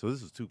kids? So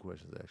this is 2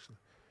 questions actually.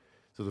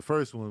 So the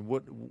first one,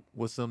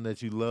 what's something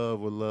that you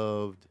love or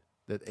loved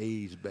that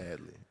aged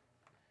badly?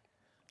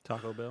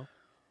 Taco Bell.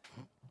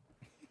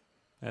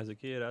 As a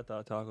kid, I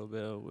thought Taco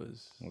Bell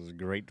was. It was a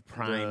great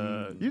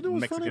prime. You know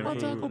what's Mexican funny about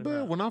food. Taco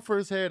Bell? When I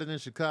first had it in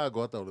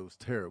Chicago, I thought it was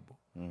terrible.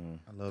 I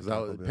love 'Cause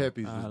Taco Bell.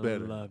 Pepe's I was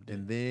better. loved it.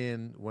 And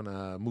then when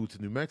I moved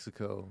to New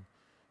Mexico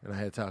and I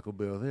had Taco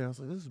Bell there, I was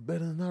like, this is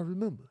better than I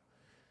remember.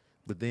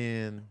 But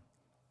then,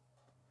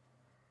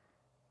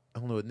 I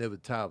don't know, it never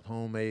topped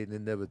homemade and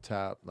it never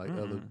topped like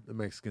other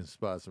Mexican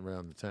spots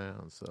around the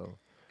town. So,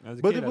 As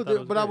a but kid, it I was, thought it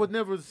was but I great. would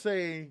never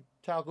say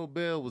Taco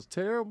Bell was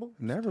terrible.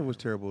 Never was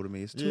terrible to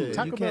me. It's too. Yeah. You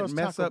Taco can't Bell's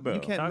mess Taco up. Bell. You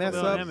can't Taco mess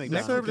Bell up. and It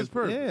McDonald's. served its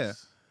Mexican-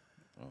 purpose.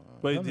 Yeah.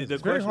 But the It's very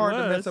question hard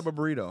was, to mess up a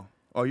burrito.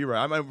 Oh, you're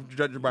right. I might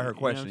judge her by her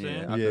question. You know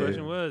what I'm Yeah. saying? I Yeah. The feel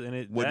question you. was,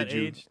 and What that did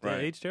you- aged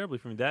right. terribly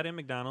for me. That and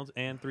McDonald's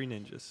and Three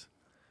Ninjas,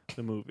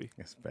 the movie.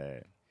 It's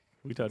bad.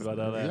 We talked about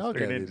that last. Y'all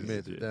Three gotta Ninjas admit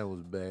is that that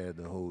was bad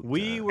the whole time.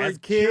 We were As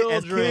kids,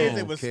 children.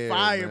 it was Don't care,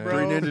 fire, man. bro.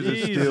 Three Ninjas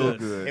is still Jesus.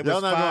 good. It Y'all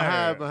was not gonna fire.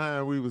 hide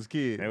behind we was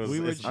kids. It was, We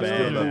were it's I bad. still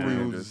children. love Three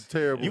movie Ninjas. was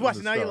terrible. You from watch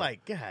the it now, you're start.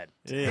 like, God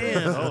Yeah.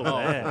 damn. Oh,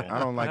 man. I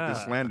don't like the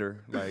God. slander.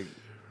 Like,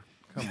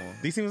 come on.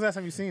 DC, when's the last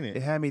time you seen It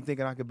it? had me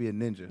thinking I could be a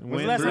ninja. When's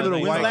When the last Three time Little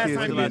when's the White last Kids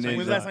time could you- be a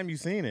when's the ninja. last time you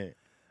seen it?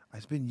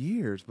 It's been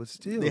years, but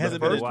still. It The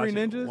hasn't been- first Watch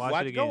Three it. Ninjas.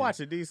 Watch it Go again. watch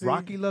it, DC.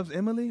 Rocky Loves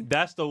Emily.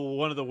 That's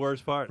one of the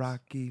worst parts.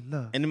 Rocky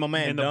Loves. And then my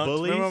man And the dunked.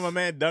 bullies? Remember my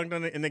man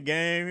dunked in the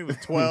game? He was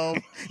 12.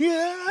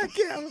 Yeah, I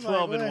can't. I was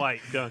 12 like, and what?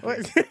 white dunking.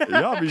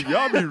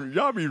 What?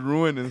 y'all be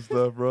ruining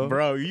stuff, bro.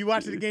 Bro, you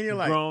watch it again, you're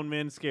like, Grown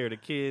men scared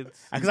of kids.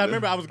 because I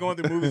remember I was going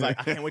through movies like,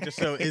 I can't wait to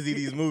show Izzy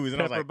these movies,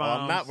 and I was Pepper like,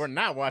 oh, bombs. we're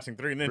not watching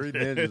Three Ninjas. Three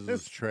Ninjas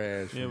was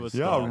trash. It was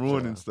Y'all Star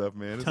ruining stuff,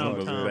 man. It's Tum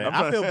all Tum. good.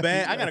 I feel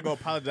bad. I gotta go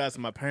apologize to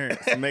my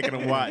parents for making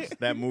them watch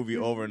that movie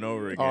over and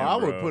over again. Oh, I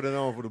would bro. put it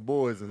on for the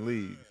boys and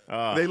leave.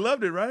 They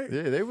loved it, right?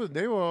 Yeah, they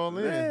were all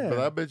in. Yeah. But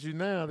I bet you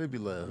now they'd be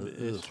like,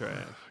 It's "Ugh."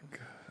 trash.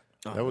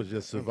 That was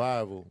just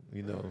survival,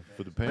 for the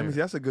Let me parents. see.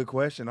 That's a good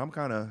question. I'm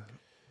kind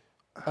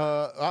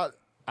of.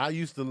 I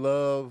used to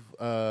love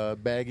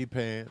baggy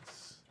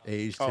pants.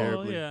 Aged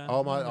terribly. yeah.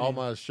 All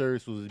my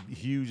shirts was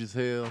huge as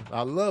hell.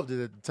 I loved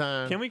it at the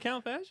time. Can we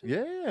count fashion?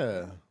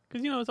 Yeah.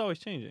 Because it's always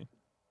changing.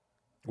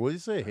 What do you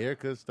say?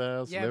 Haircut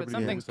style, Yeah, but celebrity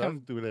some things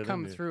haircuts? I threw that in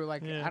come there. through.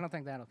 Like Yeah. I don't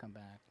think that'll come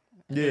back.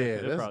 Yeah,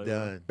 it that's probably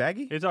done.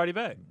 Baggy? It's already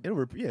back. Yeah,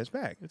 it's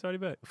back. It's already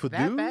back. For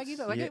That dudes? baggy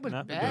though, like yeah. it was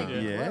not for baggy.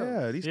 dudes.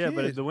 Yeah, these Yeah, kids.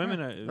 but the women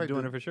are Like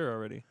doing the- it for sure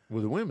already.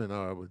 Well, the women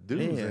are, but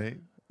dudes Yeah.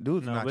 ain't.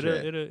 Dudes No, not but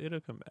yet.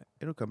 it'll come back.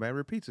 It'll come back. It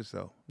repeats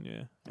itself.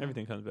 Yeah,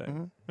 everything comes back.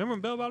 Mhm. Remember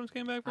when bell bottoms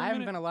came back for a I haven't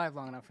minute? been alive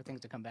long enough for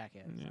things to come back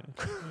yet.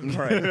 Yeah.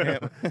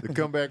 Right. To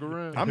come back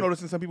around. I'm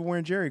noticing some people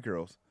wearing Jerry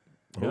curls.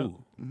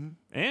 Ooh. Mm-hmm.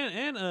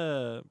 And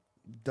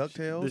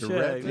DuckTales. The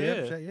rat shag,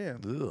 tip, yeah. shag,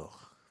 yeah. Ugh.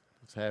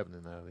 What's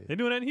happening out here? they're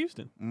doing that in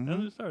Houston. Mhm.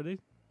 That's the start. They,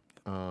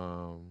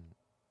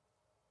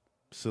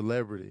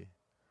 Celebrity.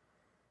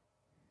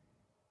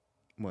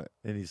 What?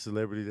 Any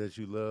celebrity that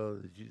you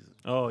love? That you,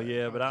 oh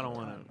yeah, but I don't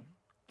want to.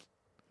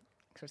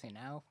 Especially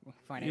now,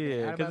 find everything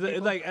Yeah, out because about it's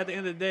people. like at the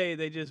end of the day,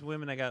 they just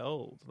women that got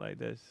old. Like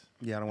that's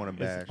Yeah, I don't want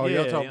to It's- bash. oh, Yeah,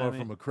 y'all you talking know about what I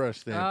from mean? a crush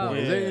standpoint.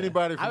 Oh. Is there Yeah.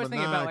 anybody I from was a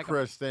thinking about, like,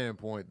 non-crush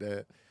standpoint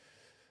that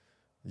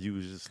you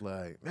was just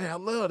like, man, I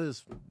love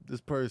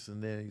this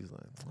person? Then he's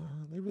like, oh,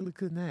 they really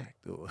couldn't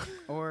act.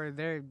 or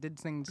they did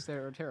things that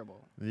are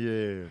terrible.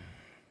 Yeah.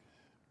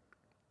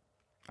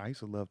 I used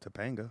to love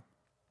Topanga.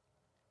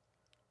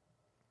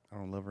 I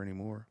don't love her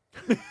anymore.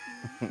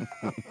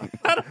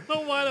 I don't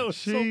know why that was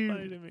so She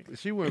funny to me.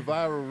 she went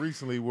viral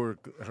recently where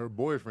her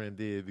boyfriend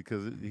did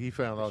because he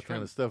found all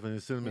kind of stuff in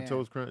his cinnamon Yeah.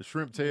 toast crunch,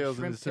 shrimp tails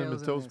in Shrimp his cinnamon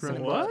tails toast and crunch.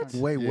 cinnamon What? toast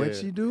crunch. Wait, what'd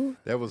Yeah. she do?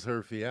 That was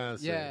her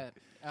fiance. Yeah.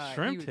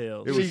 Shrimp he,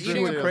 tails. It He was was, shrimp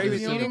eating, tails he and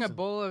was cinnamon eating a toast.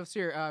 bowl of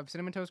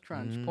cinnamon toast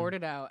crunch, Mhm. poured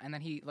it out, and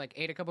then he like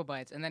ate a couple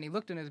bites, and then he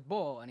looked in his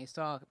bowl and he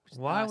saw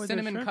Why would there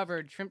cinnamon shrimp-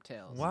 covered shrimp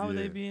tails. Why would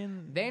Yeah. they be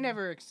in? They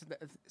never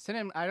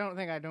cinnamon. I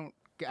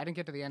didn't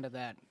get to the end of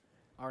that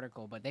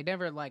article, but they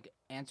never like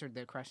answered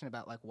the question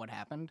about like what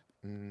happened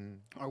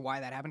or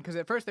why that happened. Because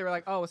at first they were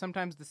like, oh,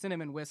 sometimes the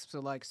cinnamon wisps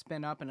will like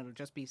spin up and it'll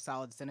just be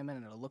solid cinnamon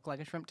and it'll look like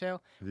a shrimp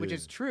tail, which Yeah.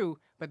 is true.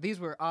 But these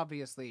were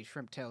obviously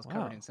shrimp tails Wow.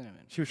 covered in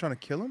cinnamon. She was trying to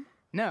kill him?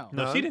 No,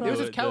 No, No, she didn't it was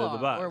do just The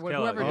Kellogg box. or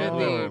Kellogg. whoever did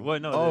Oh. the.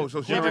 What? No, Oh, the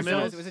so she General just-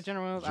 Mills? Was it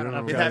General Mills? I don't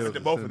General know. It Mills. happened to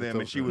both of them,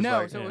 and she was No,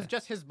 like, so it was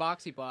just his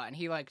box he bought, and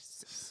he like took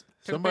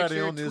a Somebody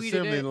picture, on the tweeted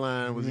assembly it.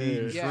 line was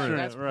eating Yeah, shrimp.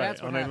 that's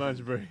what on their happened.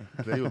 lunch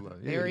break. They were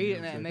like, They were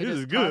eating it, and they This just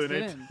is good, tossed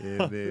it ain't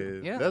in. And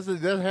then Yeah.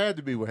 that had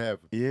to be what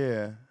happened.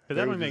 yeah. Because They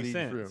that were would make just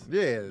eating sense. shrimp.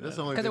 Yeah, that's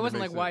the only Because thing it wasn't that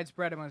like makes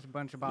widespread amongst a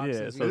bunch of boxes.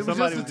 Yeah, You so know, It was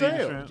somebody just was a eating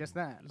tail. shrimp. just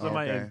that.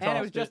 Somebody Okay. had And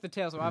it was tossed just the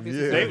tail, so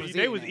obviously Yeah. someone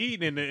They was was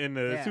eating eating and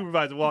the Yeah.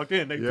 supervisor walked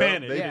in. They Yep,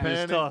 panicked. they They just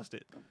panicked. tossed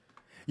it.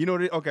 You know,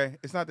 okay,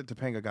 it's not that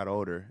Topanga got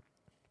older.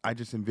 I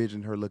just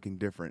envisioned her looking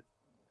different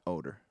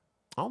older.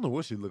 I don't know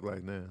what she looked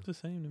like now. It's the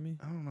same to me.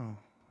 I don't know.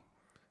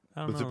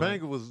 I don't But know.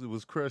 Topanga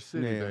was Crush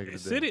City Yeah. back in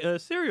the day.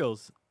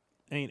 Cereals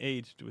ain't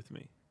aged with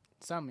me.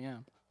 Some, yeah.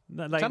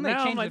 Like Some they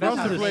now, I'm changed like, it up this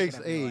how Frosted to is make Flakes it,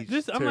 I feel like. age.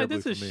 this. I'm like,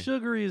 this terribly is for me.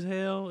 sugary as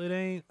hell. It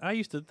ain't. I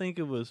used to think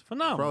it was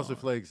phenomenal. Frosted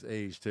Flakes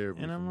aged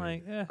terribly. and I'm for me.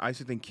 like, yeah, I used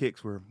to think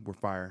kicks were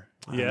fire.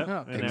 yeah.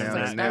 know. And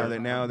It's now,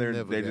 like now they're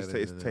Never they got just into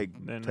taste that.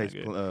 take They're not taste.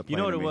 good. Plain You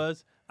know what to it me.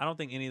 was? I don't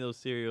think any of those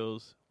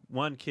cereals.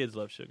 One, kids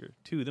love sugar.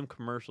 Two, them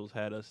commercials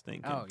had us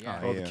thinking. Oh,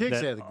 yeah. Oh, the Yeah.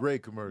 Kicks That- had a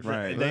great commercial.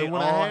 Right. They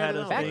When I all had had it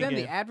us on- Back then,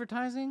 thinking. the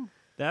advertising,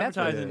 The that's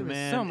what advertising, it was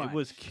man, so much. it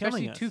was killing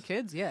Especially us. 2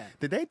 kids, yeah.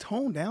 Did they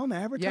tone down the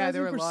advertising Yeah,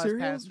 there were for laws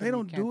cereals? passed. They when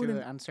don't you can't do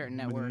it. on certain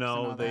networks. and No,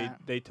 all that.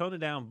 they toned it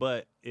down,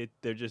 but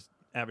they're just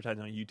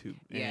advertising on YouTube.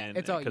 Yeah, and,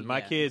 it's all- because my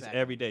yeah, kids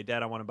exactly. every day,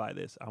 Dad, I want to buy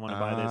this. I want to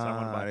buy this. I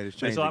want to buy. They just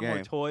There's changed a the lot more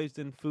game. toys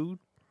than food.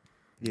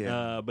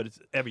 Yeah, But it's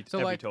every So,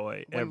 every like,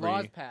 toy. When every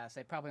laws passed,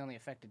 they probably only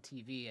affected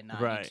TV and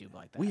not Right. YouTube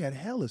like that. we had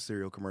hella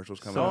cereal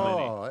commercials coming So out.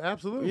 many. Oh,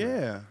 absolutely.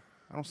 Yeah,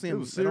 I don't see It them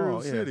was at Cereal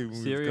all. City. Yeah. when we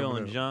was cereal coming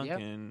and up. junk Yep.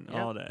 and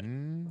Yep. all that.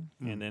 Mm.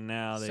 And then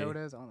now they,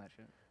 Sodas, all that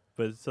shit.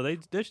 but so they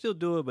still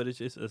do it, but it's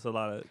a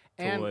lot of toys.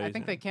 And I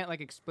think they can't like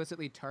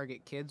explicitly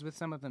target kids with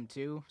some of them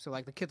too. So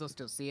like the kids will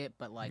still see it,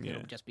 but like Yeah.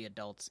 it'll just be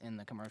adults in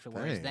the commercial.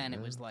 Whereas Dang, then it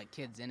man. was like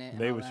kids in it. And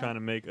they all was that. trying to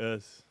make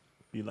us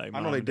be like. I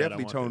know Mom they and Dad,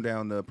 definitely want toned this.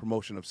 down the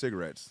promotion of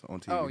cigarettes on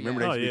TV. Oh, yeah.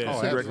 Remember they Oh, used to yeah. do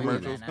cigarette Absolutely.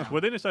 commercials? Now. Well,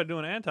 then they started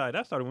doing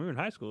that started when we were in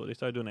high school. They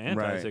started doing the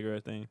Right.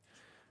 anti-cigarette thing.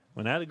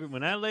 When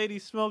that lady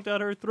smoked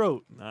out her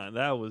throat,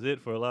 that was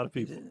it for a lot of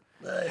people.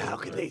 How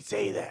could they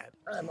say that?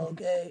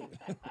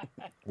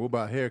 What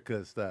about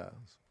haircut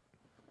styles?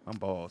 I'm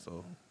bald,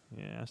 so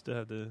Yeah, I still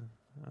have to.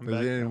 I'm Was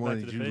back, there I'm anyone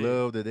back that to you the fade.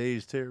 loved that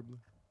aged terribly?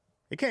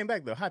 It came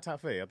back though. High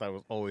top fade, I thought it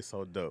was always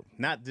so dope.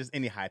 Not just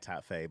any high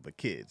top fade, but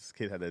kids.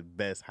 Kids had the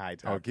best high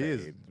top Oh,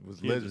 kids fade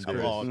was Kids was of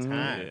legendary. all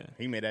time. Yeah.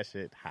 He made that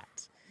shit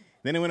hot.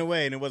 Then it went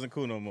away and it wasn't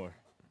cool no more.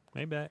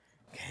 Hey, back.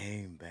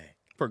 Came back.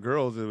 for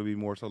girls it would be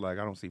more so like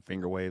I don't see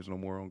finger waves no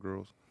more on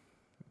girls.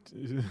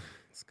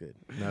 It's good.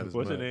 Not as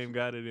What's her much. name?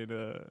 Got it in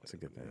It's a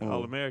good thing.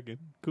 All American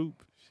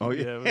Coop. Oh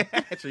She yeah,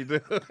 have she do.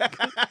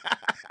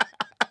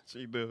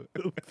 She do.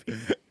 Coop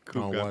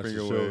don't got watch the finger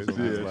shows, waves.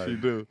 so it's Yeah, like- she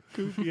do.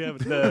 Coop. You have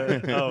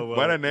the. Oh, well,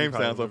 Why that you name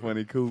probably sounds so remember.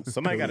 funny? Coop.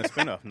 Somebody got a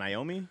spinoff.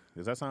 Naomi?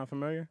 Does that sound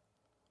familiar?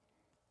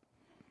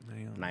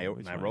 Naomi, which one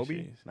is Nairobi?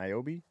 she?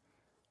 Niobe?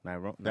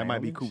 That might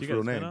be Naomi? Coop's She got a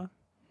real name. spinoff?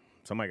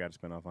 Somebody got a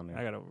spinoff on there.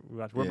 I gotta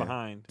watch. We're Yeah.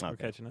 behind. We're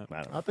Okay. catching up.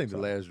 I don't know. I think The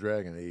Last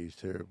Dragon aged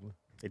terribly.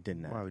 It did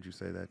not. Why would you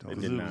say that, Tony? It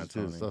 'Cause did it not, was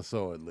just- Tony. I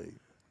saw it late.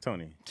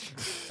 Tony.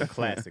 It's a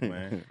classic,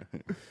 man.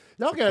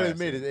 Y'all a gotta classic.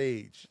 admit it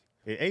aged.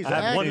 It aged I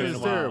haven't acting seen it in is a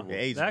while. terrible. It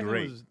aged The acting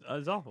great.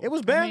 was awful. It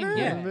was I bad. mean, man.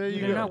 yeah, there you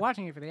you're go. not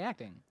watching it for the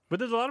acting. But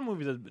there's a lot of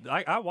movies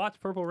that I watch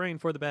Purple Rain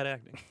for the bad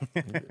acting.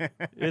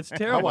 It's I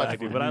terrible watch it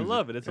acting, for but the I music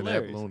love it. It's and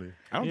hilarious. Apollonia.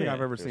 I don't think Yeah.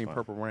 I've ever It's seen fine.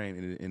 Purple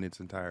Rain in its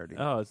entirety.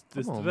 Oh, it's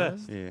the on,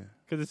 best. Yeah.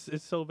 Because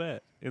it's so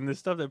bad. And the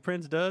stuff that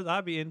Prince does,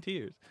 I'd be in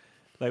tears.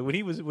 Like when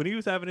he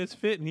was having his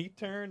fit and he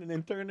turned and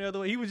then turned the other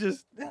way, he was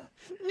just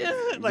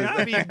like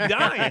I'd be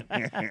dying.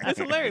 It's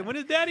hilarious. When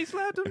his daddy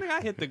slapped him,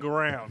 I hit the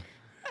ground.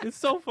 It's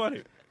so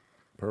funny.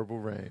 Purple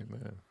Rain,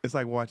 man. It's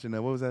like watching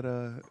what was that?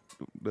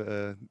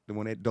 The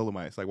one at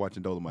Dolomite. It's like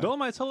watching Dolomite.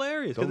 Dolomite's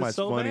hilarious because it's Dolomite's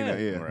so funny. bad.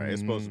 Now, yeah. Right,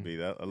 it's supposed to be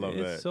that. I love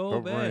It's that. so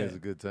Purple Rain bad. is a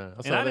good time. I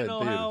And saw I that didn't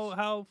in know theaters.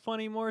 how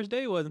funny Morris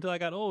Day was until I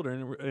got older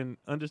and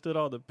understood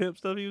all the pimp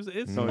stuff he was.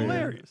 It's Oh, yeah.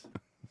 hilarious.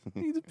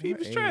 He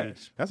was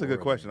trash. That's a good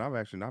question.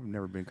 I've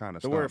never been kind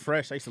of The word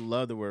fresh. I used to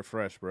love the word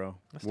fresh, bro.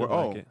 I still Well,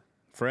 like oh. it.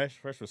 Fresh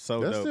was so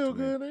That's dope. still to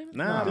me. good, ain't it?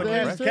 Nah, Did but they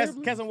age Cass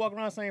terribly? doesn't walk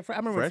around saying fresh. I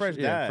remember when Fresh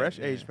died. Fresh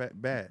aged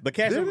bad. But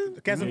Cass Did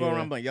doesn't it? go Yeah.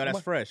 around like, yo, that's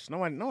fresh. No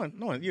one.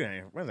 You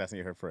ain't. When's the last time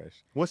you heard fresh?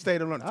 What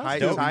state of I tight?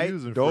 still Tight.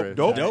 using Dope. Fresh.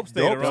 Dope. Dope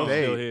stayed Dope around.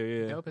 stayed. Still here,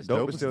 yeah. Dope is Dope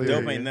dope. is still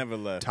Dope here. ain't never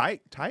left.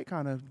 Tight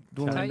kind of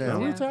doing Tight,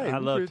 down. yeah. We tight. I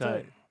We love pretty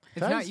tight. It's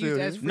Tight's not still used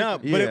here. as No,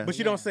 frequently. but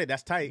you don't say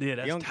that's tight. Yeah,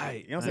 that's you don't,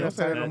 tight. You don't say Yeah, don't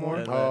say that no that's- more.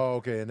 that- Oh,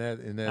 okay. And that.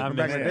 I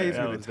Back in the Yeah, days,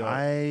 that we was were dope.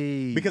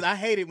 tight. Because I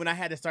hated when I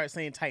had to start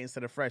saying tight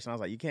instead of fresh, and I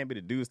was like, you can't be the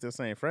dude still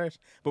saying fresh.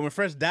 But when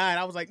Fresh died,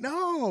 I was like,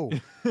 no.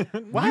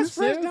 Why You is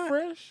Fresh said dying?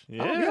 Fresh?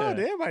 Yeah. Oh, yeah,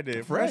 everybody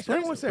did. Fresh.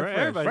 Everyone said fresh.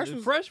 Everybody Fresh did.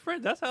 was- Fresh.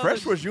 That's how.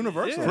 Fresh was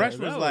universal. Yeah, Fresh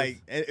that was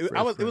like, it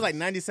was Prince. like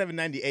 97,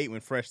 98 when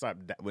Fresh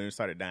when it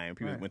started dying.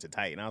 People Right. went to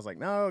tight, and I was like,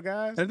 no,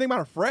 guys. And the thing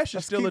about a fresh is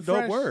Let's still a keep dope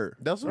fresh. word.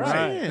 That's what Right.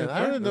 I'm saying.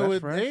 I didn't know That's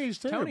it fresh.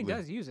 aged terribly. Tony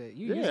does use it.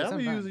 You use Yeah, it I'm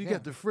sometimes. using. You yeah.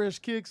 got the fresh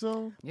kicks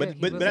on. Yeah, But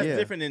he but was- that's Yeah.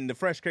 different than the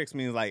fresh kicks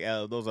means like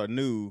those are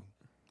new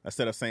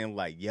instead of saying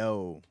like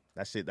yo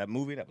that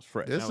movie that was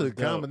fresh. It's That a was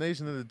dope.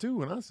 combination of the two.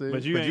 When I say,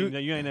 But you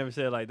ain't never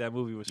said like that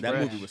movie was That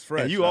fresh. movie was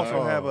fresh. And you also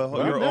Oh. have Well,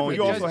 your I never own. You did.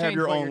 also Just have change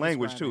your what own you're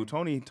language too. describing.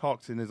 Tony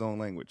talks in his own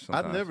language. I've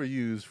Sometimes. never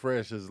used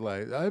fresh as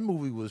like that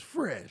movie was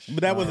fresh.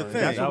 But that was the thing.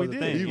 That's That what was we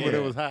the did. thing. Even when yeah.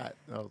 it was hot,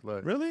 I was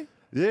like, Really?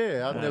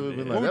 yeah, I've Nah, never man.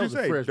 been What like would that you was a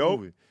say, fresh dope?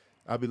 movie.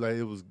 I'd be like,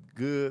 it was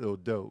good or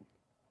dope.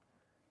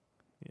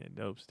 Yeah,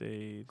 dope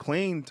stage.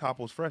 Clean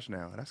topples fresh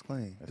now. That's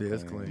clean. Yeah,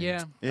 that's clean.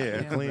 Yeah. Yeah,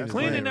 Yeah. Clean that's is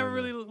Clean Clean ain't never right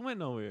really went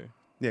nowhere.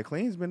 Yeah,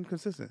 clean's been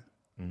consistent.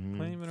 Mhm.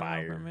 Clean been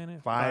around for a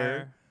minute.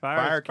 Fire. Fire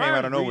Fire came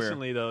out of nowhere.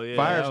 Recently though, yeah.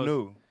 Fire's that was,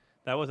 new.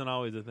 That wasn't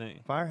always a thing.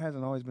 Fire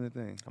hasn't always been a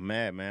thing. I'm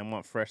mad, man. I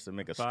want Fresh to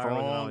make a Fire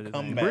wasn't always strong a thing.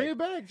 comeback Bring it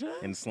back, John.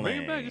 in slang.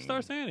 Bring it back and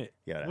start saying it.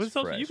 Yeah, that's With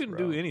social, fresh, you can bro.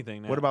 do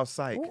anything now. What about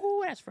Psych?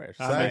 Ooh, that's fresh.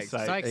 I Psych. like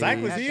Psych. Psych.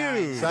 Psych was That's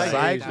huge. Psych.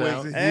 Psych Psych.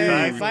 was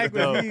Hey, huge. Psych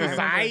was dope.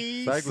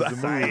 huge. Psych was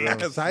the movie.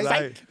 though.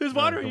 Psych. There's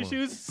water in Come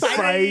your on. shoes.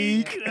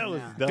 Psych. That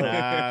was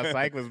Nah. dope.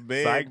 Psych was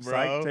big, Psych. bro.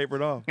 Psych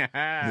tapered off. Yeah,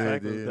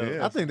 Psych it was did.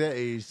 dope. I think that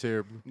aged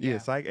terribly. Yeah,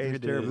 Psych aged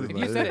did. terribly. If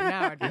you said it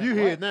now, I'd be If you like,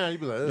 hear what? it now, you'd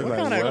be like, You're What like,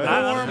 kind of what?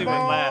 I honestly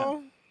wouldn't laugh.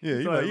 cornball? Yeah,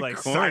 you So like, it's you like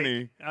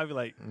corny. Psych. I'd be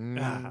like,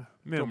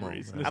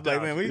 memories. I'm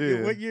like, man,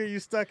 Yeah. what year you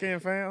stuck in,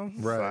 fam?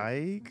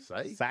 Right.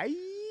 Psych. Psych.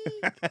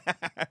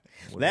 Psych.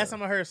 Last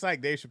time I heard Psych,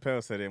 Dave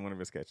Chappelle said it in one of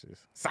his sketches.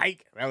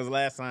 Psych. That was the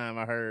last time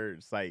I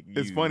heard Psych. It's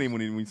used. funny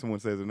when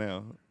someone says it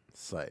now.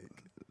 Psych.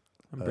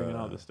 I'm bringing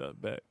all this stuff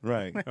back.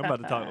 Right. I'm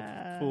about to talk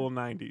full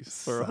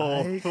 90s for a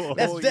whole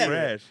That's whole death.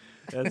 year. Trash.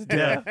 That's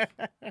death.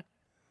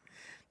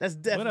 That's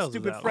definitely else is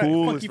stupid out? fresh.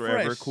 Cool Funky is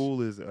forever. fresh.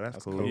 Cool is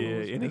that's cool. Yeah,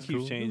 and it That's keeps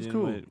cool. changing. It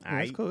was cool. but- It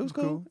was Aight. cool. It was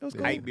cool. It was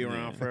cool. Aight be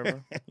around Yeah.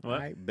 forever.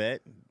 What? Aight,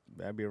 bet.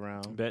 That'd be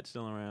around. Bet's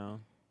still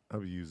around. I'll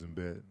be using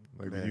bet.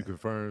 Like, Bet. did you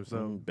confirm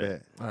something?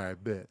 Bet. All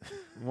right, bet.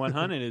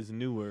 100 is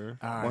newer.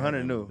 All right.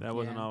 100 new. That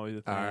wasn't Yeah. always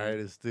a thing. All right,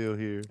 it's still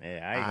here.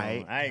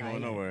 Yeah, I ain't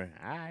going nowhere.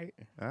 Aight.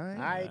 All right.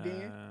 Aight,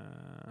 then.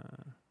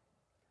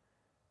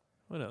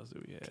 What else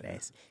do we have?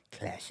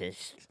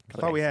 Classes. I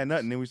thought we had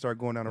nothing. Then we started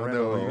going down the I rabbit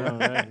know, hole. yeah. All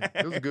right.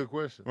 That was a good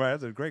question. Right.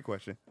 That's a great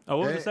question. Oh,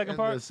 what was the And- second and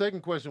part? The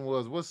second question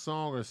was, what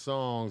song or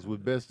songs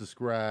would best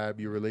describe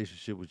your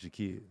relationship with your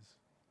kids?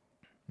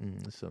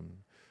 That's something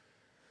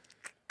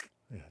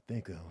I gotta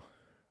think of.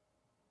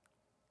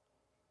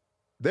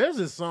 There's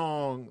a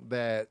song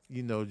that,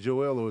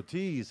 Joel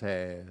Ortiz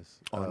has.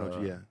 Oh, I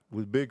know, yeah.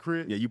 With Big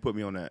Crit. Yeah, you put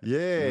me on that.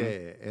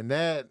 Yeah, and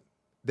that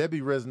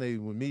be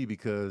resonating with me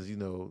because,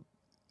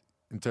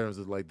 in terms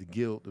of like the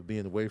guilt of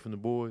being away from the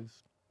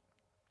boys.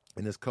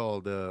 And it's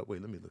called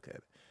wait, let me look at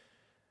it.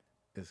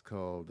 It's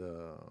called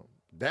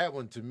that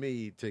one to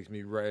me takes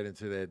me right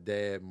into that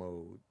dad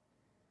mode.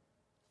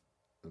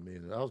 I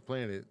mean, I was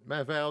playing it.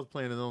 Matter of fact, I was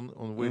playing it on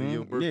the way to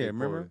your birthday Yeah,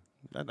 remember?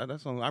 party. That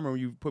song. I remember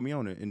you put me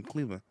on it in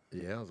Cleveland.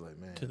 Yeah, I was like,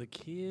 man, To the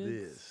kids?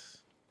 this.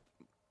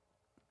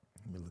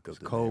 Let me look up It's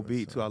the cold name of the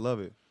beat too. I song. love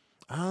it.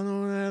 I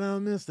know that I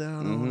missed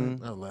out on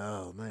Mhm. it. I was like,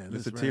 oh man,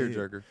 It's this a right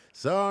here. tearjerker.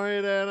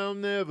 Sorry that I'm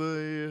never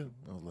here.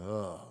 I was like,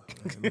 oh,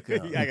 man, look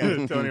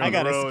out. I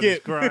got to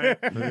skip. Crying.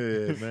 Yeah,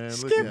 man,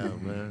 look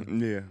out, man.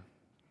 Yeah.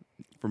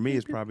 For me,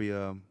 it's probably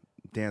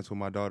Dance with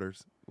My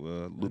Daughters.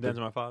 Dance Luther. with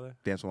my father?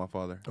 Dance with My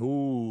Father.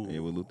 Ooh, Yeah,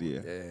 with Luther.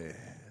 Yeah. yeah,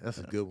 that's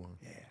a good one.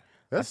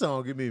 That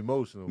song get me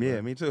emotional. Yeah,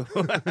 man. me too.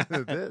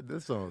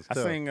 that song's I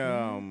tough. sing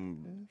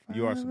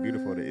 "You Are So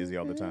Beautiful" to Izzy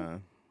all the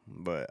time,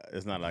 but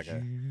it's not like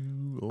a.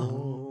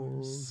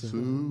 Oh, so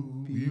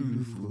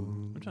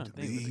beautiful. I'm trying to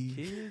think with the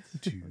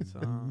kids.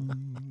 What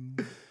song?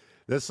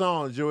 That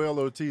song, Joel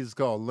Ortiz, is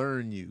called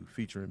 "Learn You,"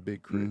 featuring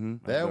Big Crit.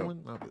 Mhm. That Dope.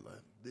 one, I'll be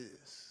like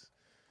this.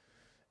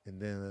 And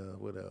then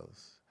what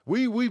else?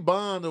 We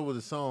bond over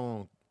the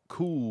song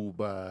 "Cool"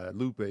 by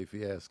Lupe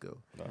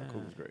Fiasco Oh,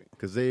 cool, was great.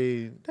 because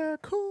they.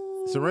 That cool.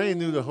 Serene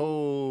knew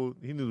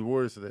he knew the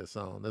words to that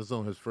song. That's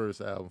on his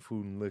first album,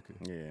 Food and Liquor.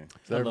 Yeah,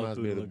 So that I love reminds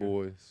Food me of and the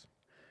Liquor. boys.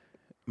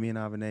 Me and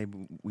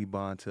Avane, we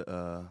bond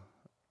to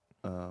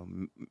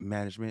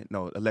management.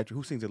 No, electric.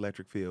 Who sings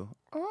Electric Feel?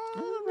 All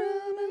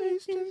around the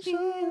Eastern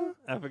Shore.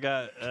 I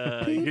forgot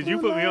because you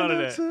put me on to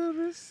that.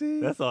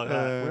 That's all.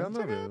 Well, I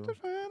know that.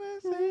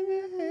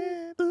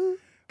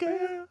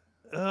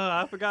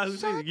 I forgot who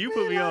sang it. You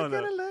put me on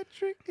though.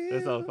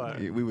 That's all fire.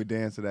 Yeah, we would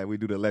dance to that. We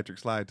do the electric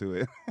slide to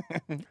it.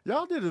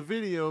 Y'all did a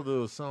video of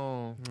the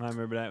song. I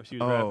remember that she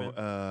was Oh,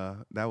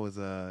 rapping. that was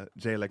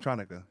Jay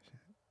Electronica.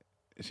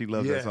 She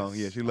loves that Yes. song.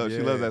 Yeah, she loves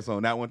Yeah. that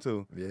song. That one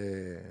too.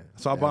 Yeah.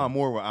 So I bond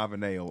more with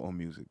Avane on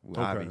music. With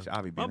Okay.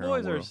 Avi My being her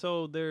boys own are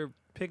world. they're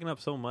picking up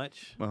so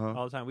much Uh-huh.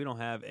 all the time. We don't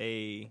have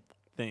a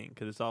thing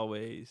because it's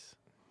always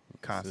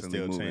Constantly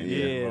still moving. changing.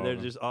 Yeah. yeah. They're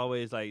evolving. just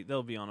always like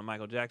they'll be on a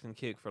Michael Jackson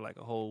kick for like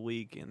a whole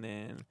week and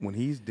then. When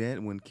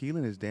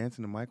Keelan is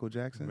dancing to Michael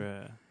Jackson,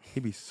 Bruh. he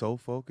be so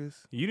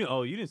focused. You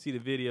didn't see the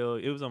video.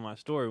 It was on my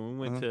story when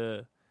we went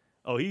to.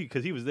 Oh,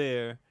 because he was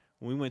there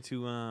when we went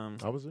to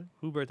I was there.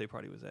 who birthday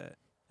party was that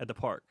at the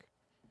park?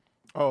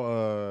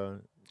 Oh,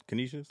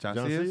 Canisius. John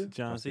John Sears? Sears?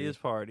 John Cia's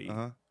party. Uh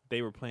huh.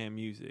 They were playing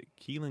music.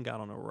 Keelan got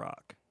on a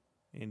rock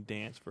and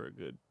danced for a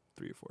good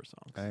 3 or 4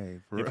 songs. Hey,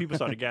 for And real. people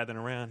started gathering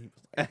around.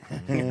 He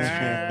was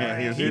like,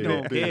 He he was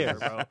don't big. care,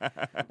 bro.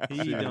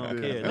 He don't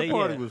care. That They,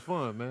 party yeah. was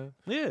fun, man.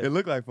 Yeah. It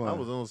looked like fun. I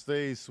was on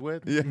stage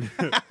sweating.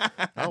 Yeah.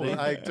 I was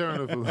Ike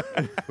Turner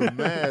for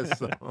mad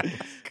songs.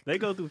 They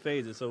go through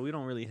phases, so we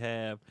don't really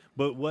have.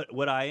 But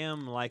what I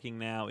am liking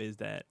now is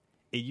that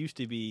it used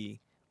to be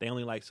they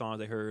only like songs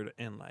they heard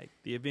in like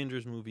the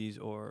Avengers movies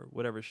or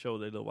whatever show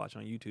that they'll watch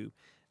on YouTube.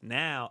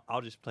 Now I'll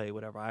just play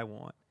whatever I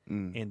want,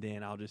 and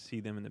then I'll just see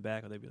them in the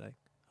back, or they'll be like,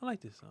 "I like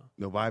this song."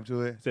 No vibe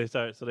to it.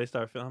 So they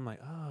start feeling. I'm like,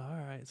 "Oh,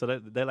 all right." So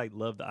they like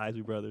love the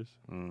Isley Brothers.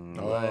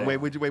 Oh. Wait,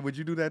 would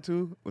you do that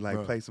too? Like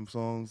Bro. play some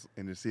songs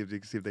and just see if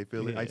they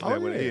feel it. Yeah. I used to Oh,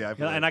 do that with- yeah. I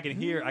feel And like-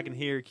 I can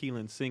hear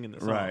Keelan singing the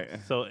song. Right.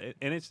 So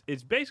and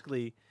it's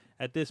basically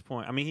at this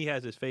point. I mean, he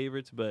has his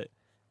favorites, but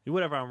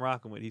whatever I'm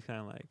rocking with, he's kind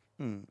of like,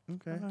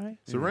 okay. all right.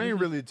 Serene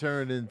really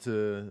turned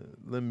into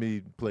let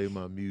me play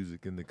my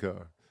music in the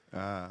car.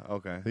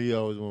 Okay. He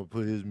always want to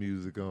put his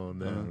music on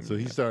now. So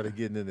he started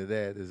getting into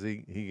that as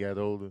he got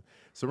older.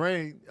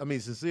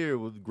 Sincere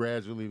would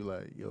gradually be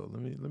like, yo,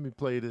 let me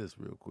play this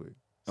real quick.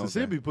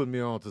 Sincere Okay. be putting me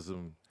on to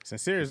some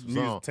Sincere's song.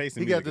 music taste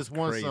in He got music this is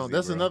one crazy, song.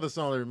 That's bro. another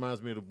song that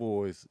reminds me of the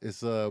boys.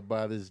 It's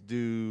by this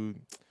dude.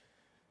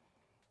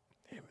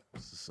 Damn it,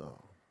 what's the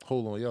song?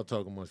 Hold on, y'all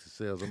talking amongst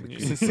yourselves. I'm gonna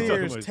keep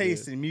Sincere's Talking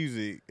taste in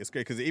music is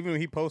great because even when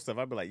he posts stuff,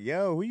 I'd be like,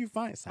 "Yo, who you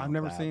find?" I've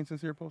never SoundCloud. seen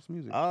Sincere post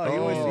music. Oh, he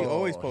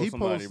always posts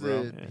somebody,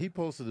 bro. posted, He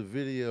posted a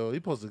video. He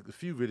posted a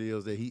few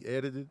videos that he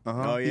edited.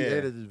 Uh-huh. Oh, He yeah.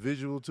 edited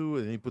visual to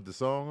it and he put the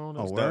song on it.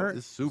 Oh, It's word? dope.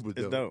 It's super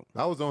It's dope. dope.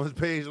 I was on his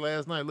page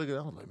last night looking.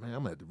 I was like, man,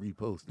 I'm gonna have to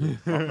repost it.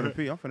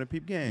 I'm finna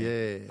peep game.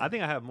 yeah. I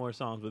think I have more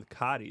songs with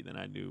Cotty than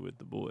I do with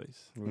the boys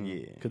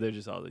Yeah. because they're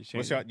just always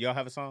What's changing. y'all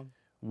have a song?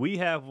 We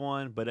have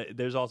one, but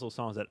there's also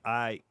songs that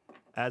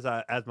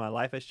as my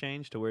life has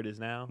changed to where it is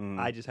now,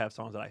 I just have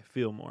songs that I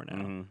feel more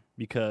now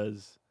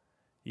because,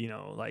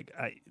 like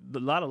a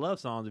lot of love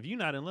songs. If you're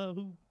not in love,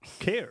 who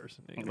cares?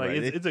 Like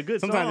Right. it's a good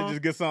Sometimes song. it's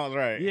just good songs,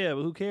 right? Yeah,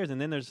 but who cares? And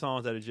then there's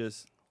songs that are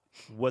just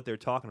what they're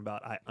talking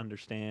about. I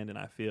understand and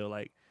I feel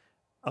like,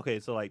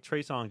 okay, so like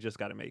Trey Songz just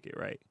got to make it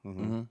right.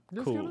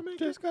 Just cool. gotta make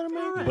Just it. gotta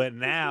make it. But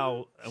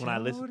now when I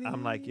listen,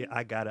 I'm like, yeah,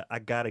 I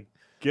gotta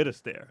get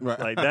us there. Right.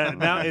 Like that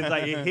now it's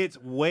like it hits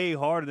way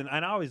harder than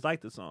and I always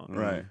liked the song.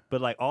 Right.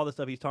 But like all the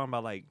stuff he's talking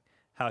about, like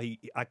how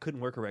I couldn't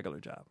work a regular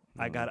job.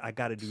 I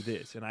gotta do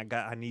this and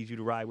I need you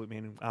to ride with me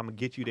and I'm gonna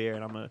get you there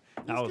and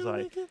I was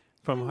like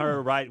from her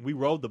right we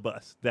rode the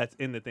bus. That's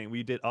in the thing.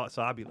 We did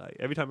so I'd be like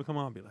every time we come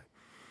on I'd be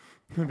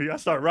like I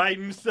start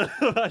writing stuff.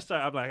 I'm like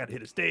I gotta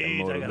hit a stage.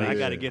 I gotta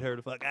motivation. get her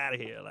the fuck out of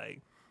here.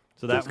 Like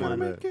so that gotta one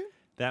make it.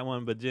 that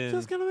one, but then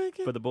gonna make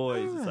it. for the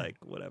boys, it's like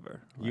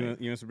whatever. You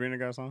and Sabrina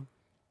got a song?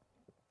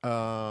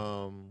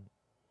 Let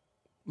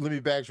me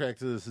backtrack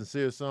to the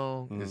Sincere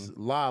song. It's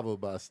Lava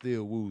by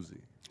Still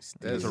Woozy.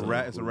 It's a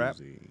rap. It's a rap.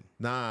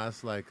 Nah,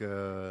 it's like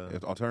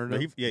It's No,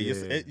 alternative. you'd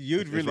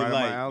It's really right up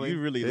my like. alley. You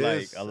really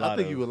like it's- a lot. I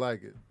think of, you would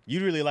like it.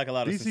 You'd really like a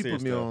lot of DC Sincere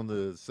put me stuff. on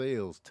the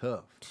sales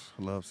tough.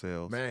 Love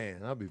sales. Man,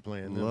 I'll be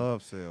playing them.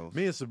 Love sales.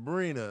 Me and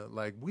Sabrina,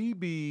 like we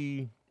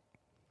be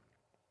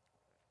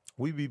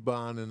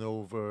bonding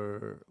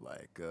over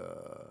like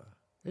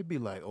it'd be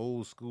like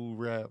old school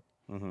rap,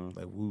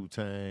 like Wu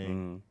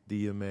Tang,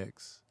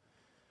 DMX.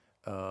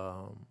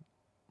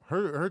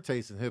 her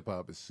taste in hip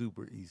hop is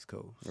super East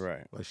Coast.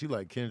 Right. Like she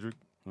like Kendrick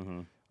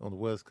Mm-hmm. on the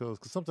West Coast.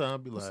 Because sometimes I'll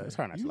be like, It's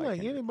hard not to you like like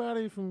Kendrick."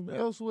 anybody from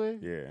elsewhere?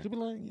 Yeah. She'll be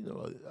like,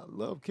 I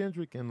love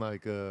Kendrick and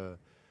like,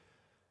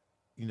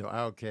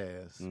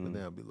 Outkast. But Mm.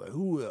 then I'll be like,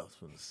 who else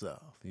from the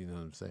South? You know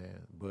what I'm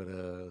saying?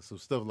 But so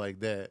stuff like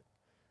that.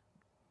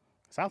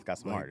 South got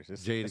some Like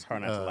artists. Jada, It's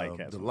hard not to like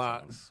cats the sometimes.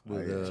 Locks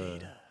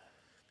with yeah.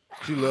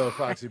 she loved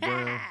Foxy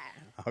Brown.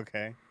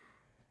 Okay.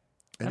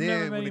 And I've then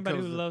never met when it anybody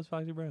comes who to- loves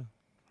Foxy Brown.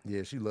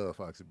 yeah, she loved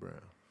Foxy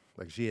Brown.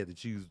 Like she had to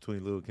choose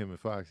between Lil Kim and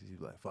Foxy. She'd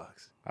be like,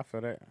 Foxy. I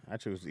feel that. I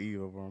chose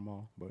Eve over them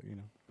all, but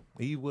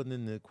Eve wasn't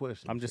in the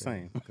question. I'm just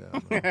saying.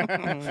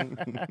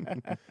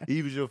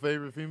 Eve is your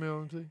favorite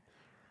female MC?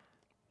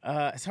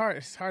 It's hard.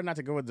 It's hard not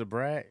to go with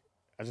DeBrat.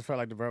 I just felt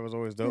like DeBrat was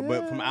always dope.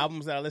 But from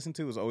albums that I listened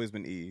to, it's always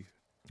been Eve.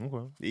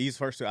 Okay. Eve's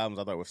first 2 albums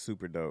I thought was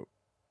super dope.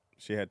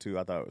 She had 2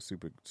 I thought was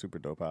super, super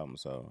dope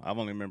albums. So I've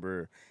only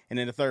remember, and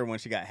then the third one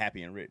she got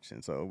Happy and Rich,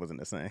 and so it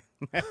wasn't the same.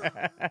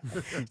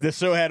 The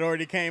show had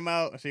already came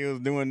out. She was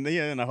doing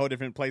in a whole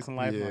different place in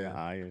life. Yeah.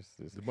 I'm like,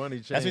 The money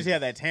changed. that's when she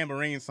had that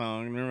tambourine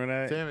song. Remember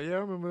that? Damn it, yeah, I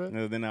remember that.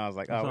 And then I was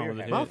like, That oh, song we're was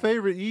a happy. My hit.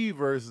 favorite Eve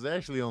verse is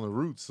actually on the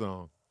Roots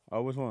song.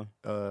 Oh, which one?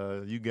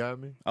 You Got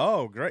Me.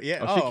 Oh, great.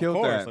 Yeah. Oh, she Oh, killed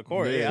of course. that. Of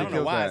course. Yeah, Yeah, she I don't know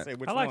killed why I that. said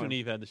which I like one. when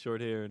Eve had the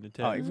short hair and the Oh,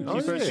 tattoo. when Oh,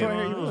 she first yeah. showed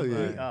her, he was Oh,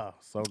 like, yeah. oh,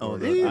 so Oh,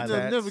 good. those Eve eyes just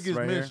never hats gets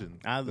right here. mentioned.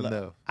 I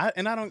enough.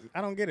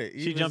 I don't get it.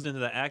 She Eve jumped is-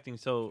 into the acting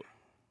so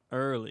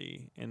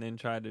early and then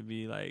tried to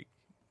be like,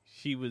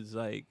 she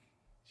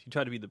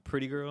tried to be the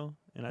pretty girl,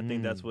 and I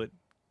think that's what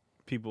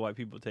white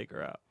people take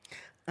her out.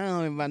 I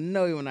don't even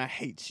know you when I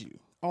hate you.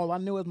 All I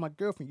knew is my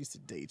girlfriend used to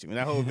date you. And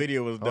that whole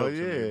video was dope Oh, to me,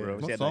 yeah. bro.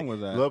 She What had song that-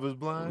 was that? Love is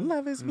Blind.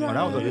 Love is Oh, blind.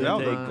 that was a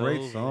Take great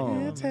over.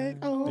 song. Yeah,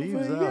 take over Eve's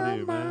your out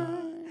here, man.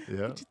 mind.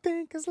 Yeah. What you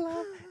think is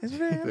love is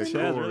real. That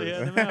Chaz really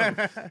had them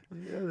out.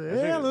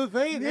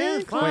 Elevate and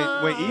Wait,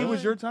 climb. Eve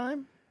was your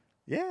time?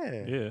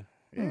 Yeah. Yeah.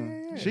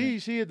 Yeah.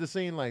 She had the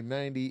scene like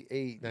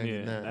 98,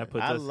 99. Yeah, that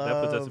puts I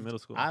us in middle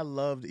school. I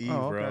loved Eve,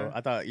 Oh, bro. okay.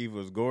 I thought Eve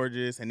was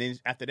gorgeous. And then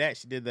after that,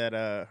 she did that,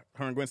 her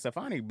and Gwen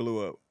Stefani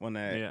blew up on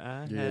that.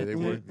 yeah, Yeah, they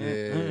were.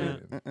 Yeah.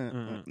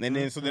 And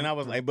then, so then I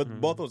was like,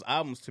 but both those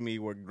albums to me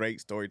were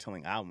great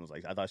storytelling albums.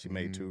 Like, I thought she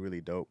made 2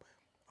 really dope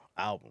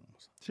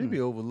albums. She'd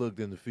be overlooked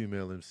in the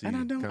female MC And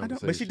I don't,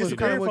 conversation. but she Well,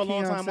 disappeared kinda for a what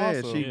long Keon time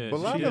said. also. She- Yeah, But a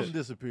lot she of did. them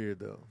disappeared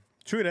though.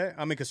 True that.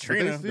 I mean, because But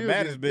Trina, the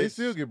baddest bitch. They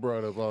still get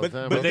brought up all But- the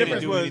time. but But they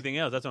difference didn't do was- anything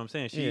else. That's what I'm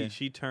saying. Yeah.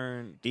 She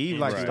turned Eve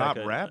like Right. stopped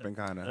like a- rapping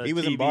kind of. He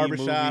was in TV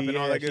barbershop movie, and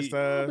all yeah, that good she-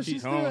 stuff. But she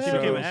She's still, home had, She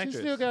became show. an she actress.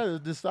 still got a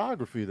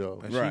discography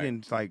though. And Right.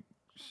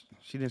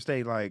 she didn't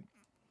stay like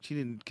she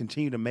didn't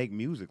continue to make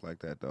music like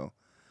that though.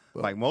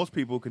 Like most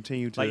people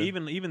continue to like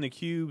even the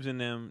Cubes and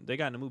them, they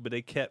got in the movie, but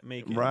they kept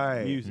making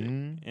Right. music,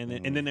 Mhm.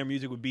 and then their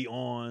music would be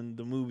on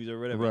the movies or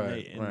whatever.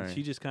 Right, and right.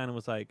 she just kind of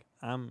was like,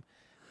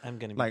 I'm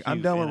gonna be like I'm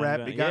cute, done with and rap.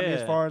 gonna- It got me as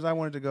yeah. far as I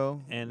wanted to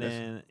go. And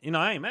That's- then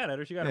I ain't mad at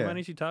her. She got her Yeah.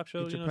 money. She top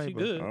shows. Get You your know, she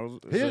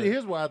paper. good.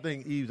 Here's why I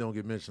think Eve don't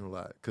get mentioned a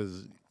lot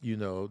because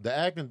the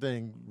acting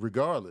thing,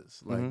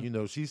 regardless, like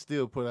she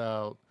still put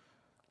out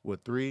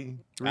what three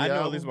I know at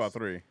albums? least about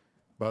 3.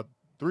 About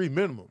 3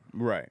 minimum.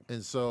 Right.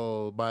 And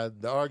so by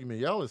the argument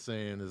y'all are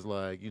saying is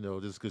like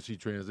just because she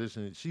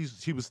transitioned,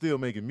 she was still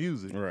making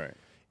music, Right.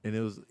 and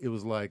it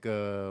was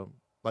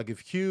like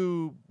if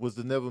Cube was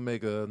to never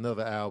make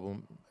another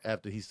album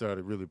after he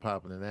started really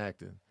popping and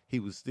acting, he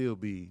would still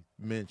be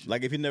mentioned.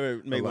 Like if you never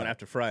made one lot.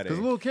 after Friday.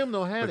 Because Lil Kim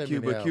don't have But that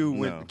Cube, many but Cube,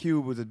 albums. went,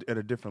 Cube was at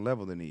a different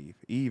level than Eve.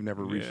 Eve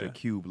never reached Yeah. a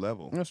Cube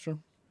level. That's true.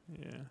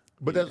 Yeah.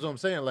 But that's what I'm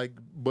saying. Like,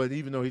 but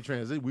even though he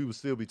transitioned, we would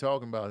still be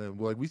talking about him.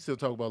 Like, we still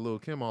talk about Lil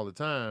Kim all the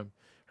time.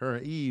 Her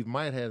and Eve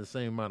might have the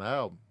same amount of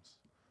albums.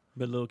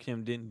 But Lil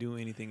Kim didn't do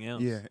anything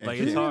else. Yeah, and like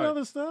She it's did hard.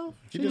 other stuff.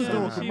 She just was doing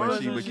doing commercials,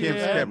 commercials. but She Kim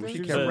was kept- acting. she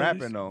kept But-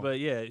 rapping, though. But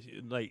yeah,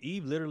 like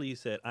Eve literally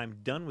said, "I'm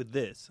done with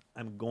this.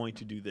 I'm going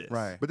to do this."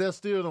 Right. But that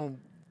still don't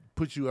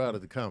put you out of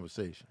the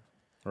conversation.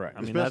 Right.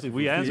 I mean, that's, Especially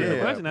we for answered the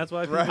female. question. That's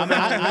why. People, Right. I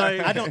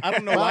mean, I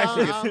don't know why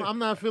she gets. I'm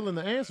not feeling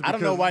the answer. I don't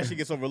know because why she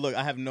gets overlooked.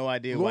 I have no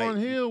idea why. Lauryn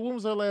Hill, when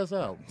was her last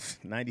album?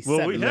 97.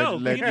 well, we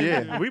helped.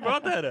 yeah. We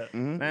brought that up.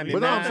 99.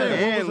 But no, I'm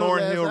saying, And what was her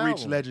Lauryn last Hill reached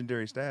album?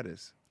 legendary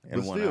status in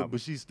But one still, album. but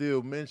she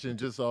still mentioned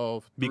just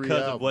off 3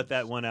 Because of what albums.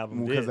 that one album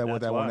did. Because of what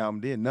That's that one why. album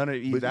did. None of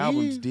Eve's But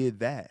albums Eve- did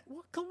that.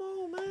 Well, come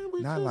on, man.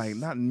 We Not just- like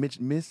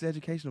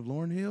miseducation of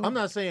Lauryn Hill. I'm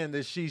not saying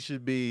that she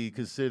should be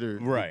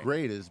considered Right. the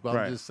greatest, but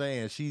Right. I'm just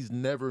saying she's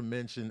never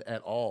mentioned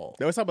at all.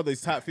 They always talk about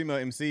these top female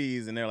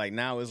MCs, and they're like,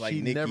 now it's like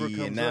She never Nicki,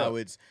 comes and now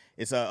up.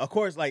 it's of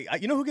course, like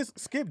you know who gets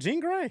skipped? Jean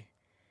Grey.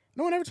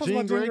 No one ever talks Jean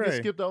about Jean Grey Grey. gets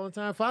skipped all the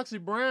time. Foxy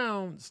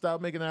Brown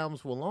stopped making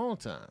albums for a long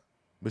time,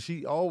 but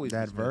she always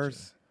that was mentioned.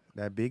 verse,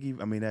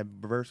 that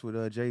verse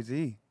with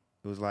Jay-Z,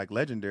 it was like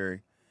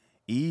legendary.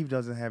 Eve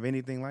doesn't have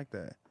anything like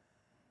that.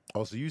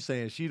 Oh, so you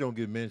saying she don't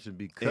get mentioned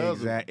because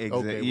Exact- of,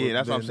 exact- okay, yeah, well,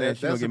 that's what I'm then saying.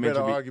 She That's don't a get better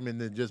mentioned argument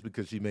than just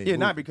because she made Yeah,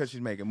 not movies. because she's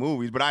making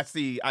movies, but I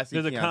see. There's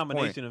a Keon's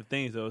combination point. of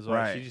things though. It's like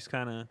Right. she just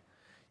kind of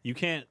you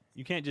can't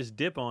just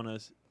dip on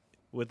us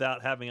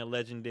without having a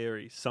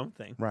legendary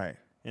something. Right.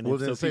 And Well,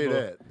 then so say people,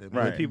 that. Right.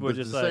 But people are to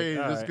just say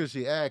like, all just right. because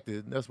she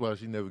acted, that's why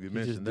she never get She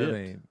just mentioned. That dipped.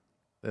 ain't.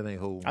 That ain't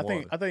holding I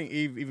water. think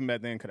Eve even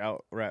back then could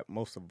out rap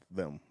most of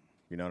them.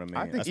 You know what I mean?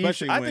 I think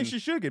Especially I when, think she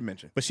should get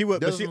mentioned. But she was.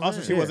 But That's she what I'm also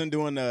saying. she wasn't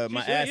doing the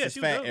my should, ass yeah, is she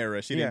was fat dope.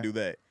 era. She Yeah. didn't do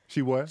that.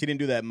 She what? She didn't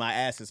do that my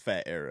ass is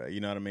fat era.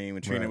 You know what I mean?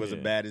 When Trina Right. was the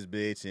Yeah. baddest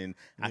bitch, and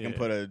I can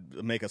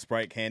Yeah. make a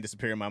Sprite can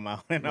disappear in my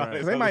mouth. And all Right.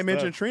 this They other might stuff.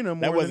 mention Trina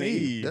more That than wasn't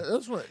Eve. Eve.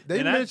 That's what they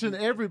And that- mention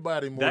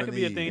everybody more That than could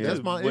be a Eve. thing That's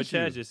too. my What issue.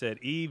 Chad just said.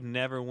 Eve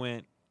never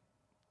went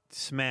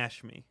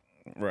smash me.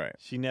 Right.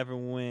 She never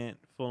went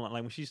full on.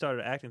 Like when she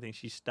started acting things,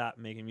 she stopped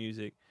making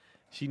music.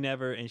 She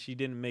never, and she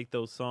didn't make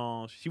those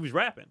songs. She was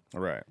rapping.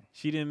 Right.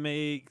 She didn't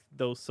make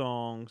those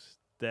songs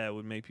that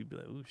would make people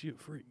be like, "Ooh, she a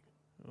freak."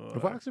 Or-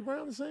 Foxy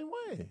Brown the same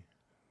way.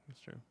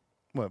 That's true.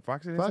 What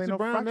Foxy didn't say Foxy no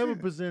Brown Foxy? never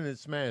presented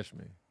Smash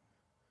Me.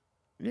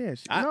 Yeah,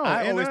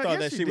 I always thought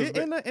yes, that she was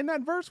did. in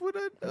that verse with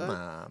a.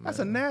 Nah, that's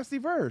a man. nasty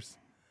verse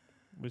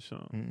Which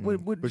song?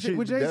 with But she,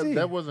 with Jay Z.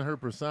 that wasn't her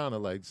persona,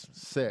 like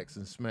sex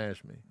and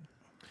Smash Me.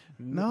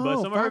 No,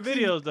 but some of her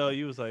Foxy- videos though,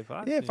 you was like,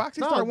 Foxy. Yeah, Foxy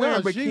started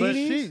wearing she,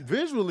 bikinis.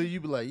 visually you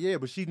be like, yeah,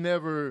 but she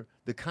never.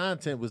 The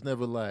content was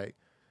never like,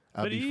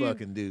 I'll But be Eve-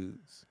 fucking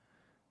dudes.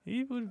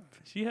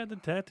 She had the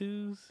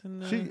tattoos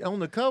and She on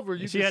the cover.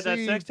 You she can had that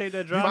see- sex tape that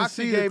you dropped. can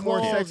Foxy see the gave more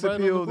claws sex right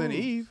on the appeal than boobs.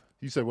 Eve.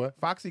 You said what?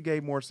 Foxy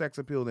gave more sex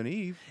appeal than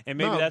Eve. And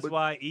maybe No, that's but-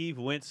 why Eve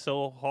went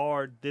so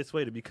hard this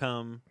way to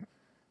become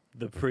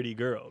the pretty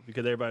girl,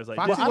 because everybody's like,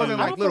 Foxy "This wasn't is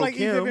like I don't Lil' feel like Eve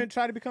Kim. even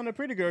tried to become the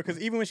pretty girl because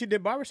even when she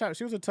did Barbershop,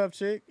 she was a tough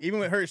chick. Even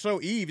with her show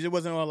Eve, it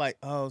wasn't all like,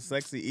 oh,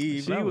 sexy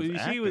Eve. she That was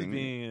acting.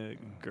 being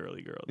a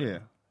girly girl. though. Yeah.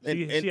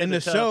 She- And she had in the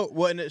tough- show,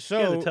 well, in the She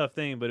had show, a tough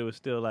thing, but it was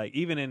still like,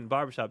 even in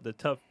Barbershop, the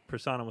tough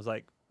persona was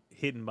like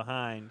hidden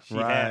behind. She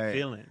Right. had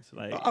feelings,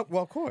 like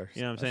well, of course.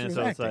 you know what I'm She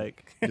saying. was So acting.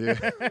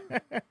 it's like,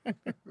 Yeah.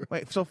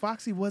 Wait, so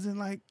Foxy wasn't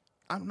like.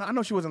 I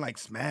know she wasn't like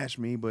Smash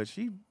Me, but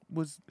she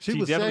was. She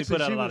was definitely sexy.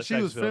 put out she a lot was, of she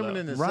sex was appeal, though.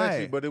 feminine and Right.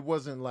 sexy, but it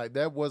wasn't like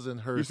that.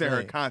 Wasn't her. You said her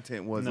thing.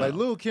 content was No. Like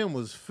Lil' Kim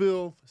was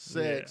filth,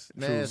 sex,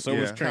 True. nasty, So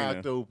was Trina.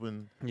 cocked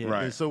open, Yeah.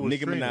 Right. and so was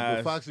Nicki Trina. Minaj,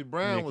 But Foxy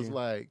Brown was Nicki.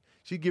 like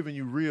she giving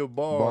you real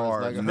bars.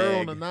 Bars, Like her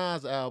Meg. on the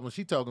Nas album,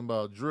 she talking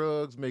about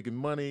drugs, making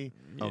money.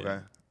 yeah. Okay.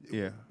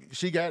 Yeah.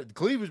 She got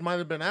cleavage might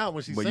have been out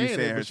when she's But you saying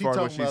saying it, but as she far as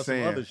what talking about she's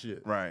saying. some other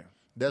shit. Right.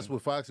 That's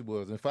what Foxy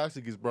was, and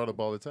Foxy gets brought up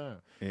all the time.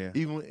 Yeah.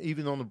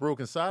 Even on the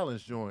Broken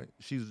Silence joint,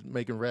 she was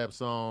making rap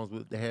songs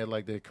with they had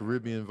like that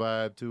Caribbean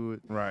vibe to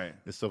it Right.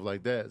 and stuff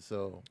like that.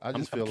 So I I'm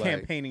just feel like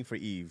campaigning for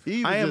Eve.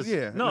 Eve I am- was just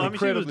yeah. No, I mean,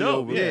 she was incredibly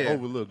dope, yeah.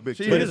 overlooked. Big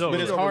She time. But is it's, but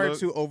it's overlooked. hard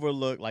to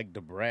overlook like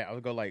the Brat. I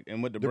would go like,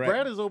 and with the The Brat,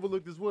 Brat is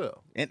overlooked as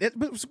well.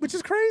 which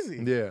is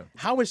crazy. Yeah,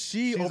 How is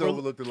she she's overlooked?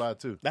 overlooked a lot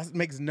too. That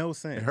makes no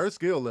sense. And her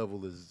skill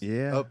level is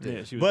Yeah. up there.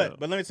 Yeah, she was but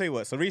dope. let me tell you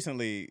what. So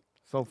recently,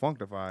 So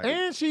functified.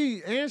 And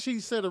she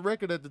set a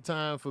record at the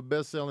time for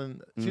best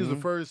selling. She was the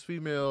Mm-hmm. first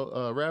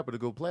female rapper to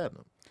go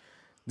platinum.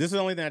 this is the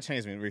only thing that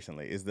changed me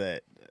recently is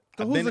that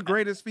So I've who's been- the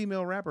greatest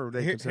female rapper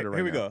they Here, consider here, right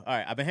here we now? go. All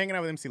right, I've been hanging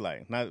out with MC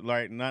Light.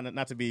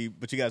 Not to be,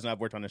 but you guys know I've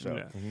worked on the show.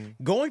 Yeah.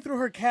 Going through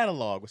her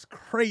catalog was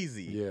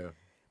crazy. Yeah,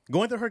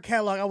 Going through her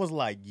catalog, I was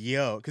like,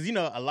 yo, because you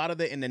know a lot of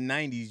it in the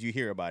 '90s, you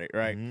hear about it,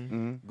 right?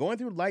 Mm-hmm. Going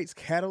through Light's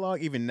catalog,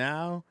 even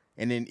now,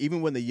 and then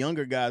even when the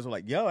younger guys were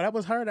like, yo, that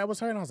was her, and I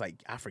was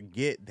like, I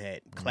forget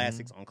that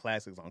classics on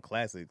classics on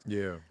classics.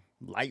 yeah.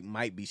 Light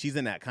might be. She's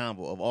in that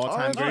combo of all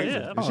time that's Oh, greats.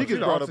 yeah. But she Oh, gets she's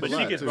brought up awesome. a But she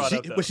lot, gets too. brought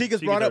up. But she gets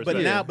She brought gets up, but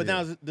her now, respect. but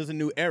now there's a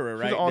new era,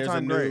 right? an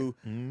all-time there's a new,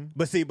 great.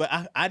 But see, but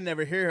I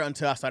never hear her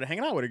until I started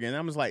hanging out with her again. I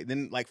was like,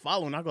 then like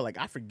following, I go like,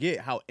 I forget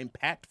how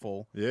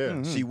impactful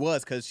Yeah. she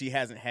was because she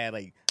hasn't had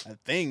like a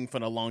thing for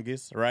the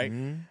longest, right?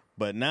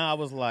 But now I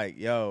was like,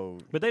 yo,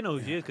 But they know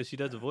who she is because she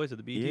does the voice of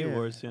the BET Yeah.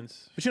 Awards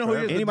since. but you know who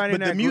it is. Anybody but in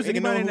the that music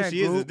and anybody knowing in who that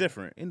she is group,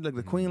 different. And like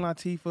the Queen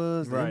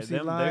Latifahs, the Right, MC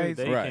them, Lights,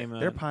 they Right. came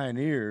out. they're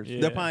pioneers. Yeah.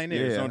 They're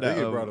pioneers, Yeah. no They doubt.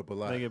 get brought up a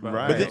lot. They get brought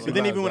Right. up. But, Right. but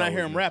then even when I Nas hear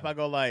him always rap, I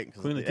go like,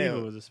 Queen yeah.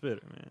 Latifah was a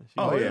spitter, man. She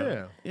Oh was yeah,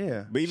 dope.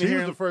 yeah. But even She was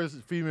hearing the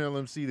first female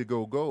MC to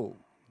go gold.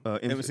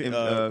 MC, Queen Queen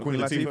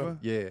Latifah. Latifah?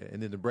 Yeah,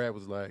 and then the Brat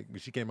was like, when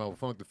she came out with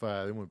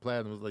Functified, it went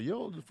platinum. It was like,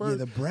 yo, the Yeah, first.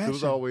 the Brat it was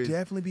should always.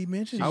 definitely be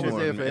mentioned. I was should.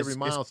 there for It's- every it's-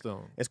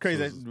 milestone. It's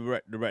crazy So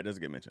that the Rat doesn't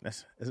get mentioned.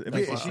 It yeah, makes and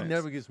no she sense.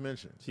 never gets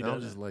mentioned. She And I'm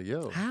doesn't. just like,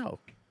 yo. How?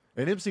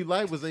 And MC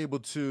Light was able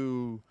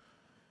to,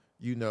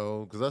 you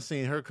know, because I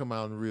seen her come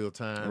out in real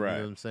time. You Right.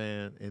 know what I'm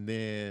saying? And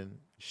then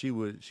she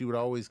would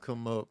always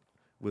come up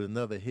with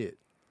another hit.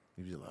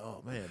 You'd be like,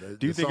 oh man,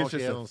 Do you the think song it's she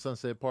just had a- on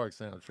Sunset Park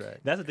soundtrack?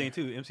 That's the thing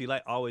too. MC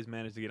Light always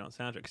managed to get on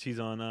soundtrack. 'Cause she's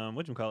on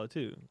whatchamacallit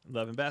too,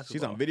 Love and Basketball.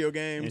 She's on video And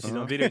games. she's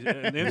on video.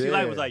 And MC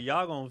Light was Yeah. like,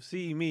 y'all gonna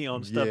see me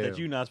on stuff Yeah. that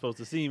you're not supposed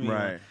to see me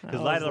Right. on. Because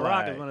I Light was of the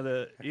Rock like- is one of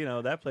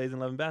the, that plays in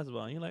Love and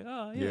Basketball. And you're like,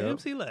 oh yeah, Yeah.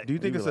 MC Light. Do you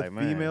think You it's be a like,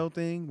 man. female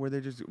thing where they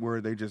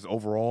just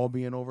overall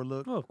being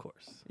overlooked? Oh, of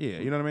course. Yeah,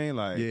 you know what I mean.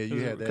 Like, Yeah, you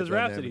had that. Because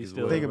dynamic Rhapsody's as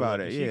still. well. Think about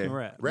overlooked, it, She yeah. can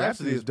rap.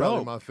 Rhapsody is Rhapsody's probably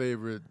dope. my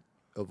favorite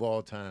of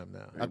all time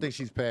now. I think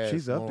she's passed.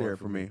 she's up Lauren there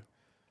for me.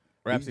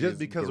 Rhapsody just is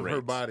because of her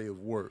great. body of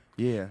work.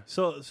 Yeah,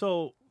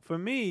 So for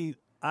me,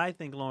 I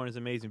think Lauren is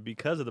amazing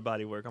because of the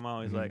body work. I'm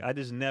always like, I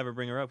just never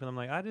bring her up because I'm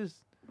like,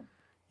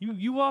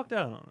 You walked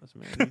out on us,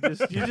 man.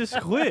 You just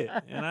quit,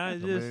 and I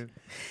just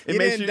It You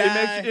makes didn't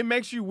die. it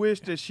makes you wish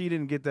that she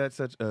didn't get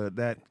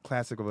that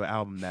classic of an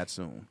album that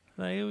soon.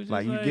 like it was just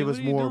Like you give what us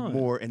are you doing?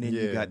 more, and then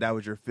you Yeah. got that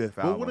was your fifth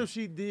But album. what if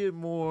she did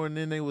more and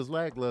then they was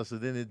lackluster?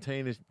 Then it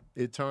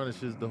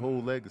tarnishes the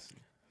whole legacy.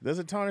 Does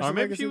it tarnish Or the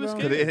maybe she legacy, was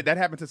though? scared. 'Cause that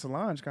happened to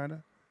Solange, kind of.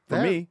 For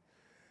That- me,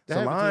 that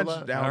happened to Solange,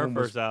 Solange. that Her album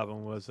was, first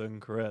album was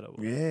incredible.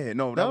 yeah,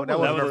 no, That that was- wasn't That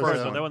was her the first first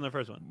one. one. That wasn't the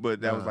first one.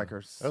 But that was Nah. like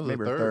her That was maybe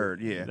her her third.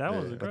 third. Yeah, That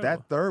was but incredible.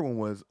 that third one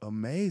was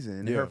amazing.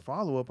 And Yeah. her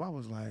follow up, I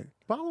was like,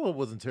 Follow up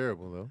wasn't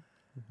terrible though.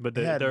 But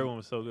the Yeah, third one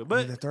was so good.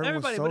 But the third one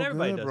was everybody, so but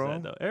everybody good, does bro.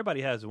 that though.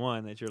 Everybody has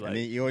one that you're like,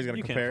 then you always gotta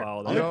you compare. can't follow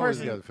Only You that. always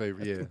person- got a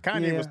favorite, yeah.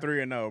 Kanye Yeah. was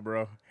 3-0,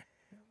 bro.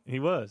 He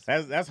was.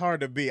 That's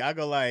hard to beat. I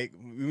go like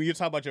when you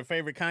talk about your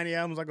favorite Kanye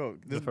albums, I go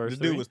this first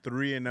dude three? was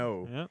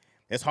 3-0. Yeah.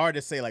 It's hard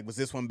to say like was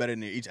this one better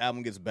than each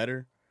album gets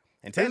better.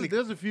 And technically,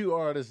 There's a few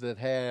artists that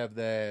have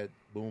that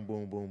boom,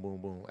 boom, boom,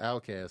 boom, boom.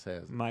 Outkast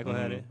has it. Michael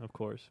had it, of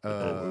course.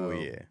 oh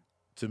yeah,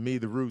 To me,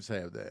 the Roots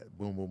have that.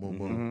 Boom, boom, boom,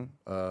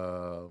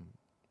 boom.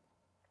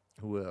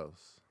 Who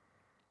else?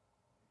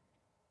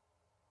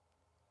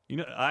 You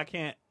know, I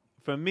can't.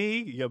 For me,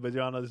 yeah, but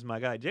y'all know this is my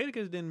guy.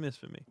 Jadakiss didn't miss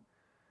for me.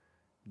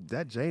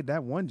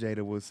 that one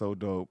Jada was so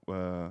dope.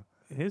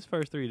 His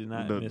first three did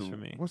not miss for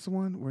me. What's the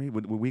one where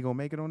would we gonna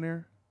make it on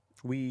there?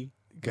 we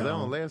Is that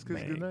on Last Kiss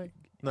make- Goodnight?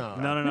 No.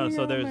 No.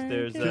 So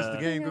there's Kiss the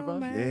Game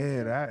Goodbye?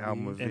 Yeah, that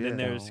album was. and then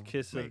yeah. there's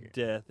Kiss Make of it.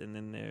 Death, and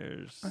then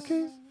there's I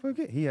can't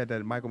forget. He had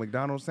that Michael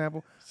McDonald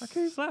sample. I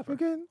can't Slapper.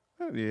 forget.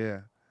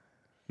 Yeah.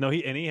 No,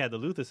 he had the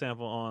Luther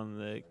sample on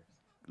the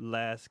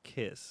Last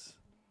Kiss,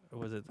 or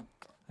was it?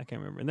 I can't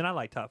remember. And then I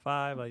like Top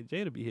 5. Like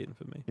Jada be hitting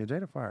for me. Yeah,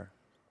 Jada Fire.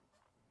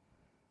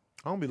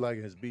 I don't be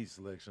liking his beat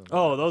selection.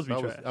 Oh, those be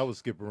I trash. I would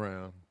skip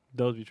around.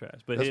 Those be trash.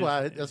 But That's his-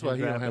 why. his he don't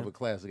have rapping- a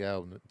classic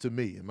album to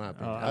me, in my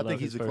opinion. I I love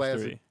think his he's a first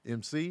classic three.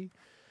 MC.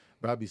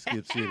 But I'd be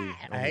Skip City. On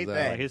I hate his that.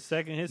 Like album. his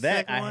second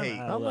That I one. hate.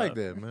 I like love.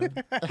 that,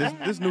 man.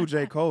 This new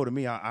J Cole to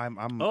me, I'm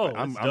Oh,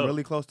 I'm it's I'm dope.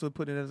 really close to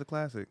putting it as a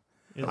classic.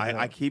 It's I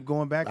dope. keep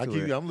going back to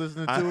it. I'm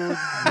listening to I- it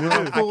when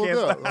I'm I pulled can't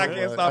up. stop- I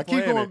can't stop I keep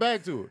playing going it.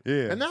 back to it.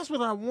 Yeah. And that's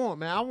what I want,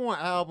 man. I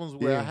want albums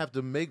where I Yeah. have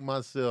to make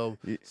myself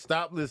Yeah.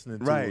 stop listening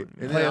to Right. it.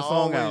 And Play then a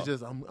song I out. always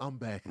just I'm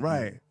back. again.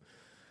 Right.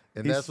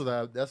 And He's-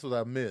 that's what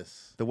I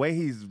miss. The way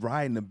he's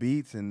riding the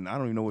beats, and I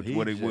don't even know what He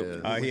what just-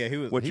 yeah, he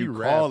was what he you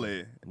call rapping.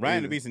 it.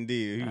 Ryan the Is- Beast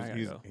indeed. I gotta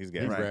He's go. he's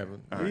got He's it.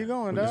 rapping. All Where you right.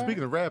 going, But dog?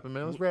 speaking of rapping,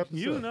 man, let's wrap this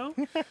You up. know.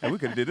 And we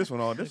could have did this one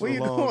all. This was Where a you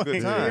long, going?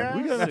 good time. Yeah.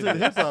 We got into the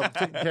hip hop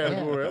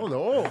category. I was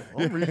like, oh,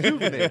 I'm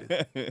rejuvenated.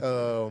 Thanks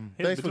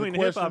for the Between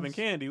hip hop and questions.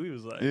 Candy, we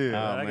was like,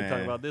 Yeah. I Oh, can talk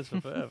man. about this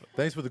for forever.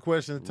 Thanks for the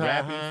questions, Ty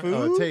Rapping Hines.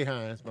 food? Tay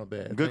Hines, my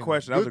bad. Good Thank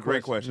question. you. That was a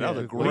great question. That was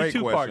a Yeah, Well, great he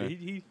two-party.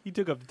 question. He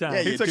took up the time.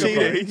 Yeah, He you took cheated.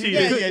 it. He He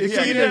cheated. cheated. Yeah, It you could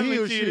be cheated. he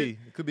or cheated. she.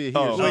 It could be a he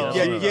Oh, or she. oh,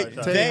 Yeah, yeah,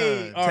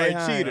 they are Tay a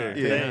Hines. cheater.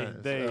 Yeah.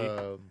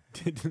 Hines.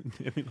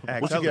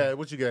 Tell them.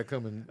 What you got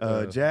coming?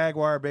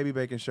 Jaguar Baby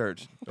Bacon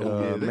shirts.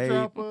 yeah, they made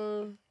drop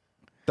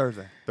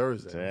Thursday.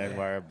 Thursday.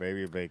 Jaguar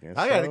baby bacon.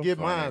 I gotta So get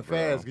funny, mine bro.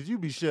 fast because you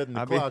be shutting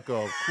the I be- clock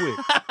off quick.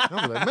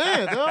 I'm like,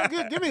 man, dog,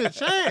 give me a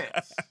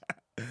chance.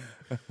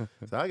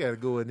 So I gotta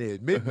go in there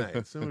at midnight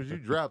as soon as you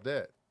drop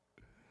that.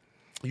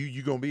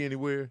 You gonna be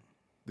anywhere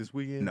this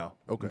weekend? No.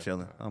 Okay. I'm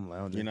chilling. I'm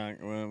lounging. You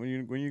know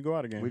when you go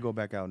out again. We go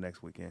back out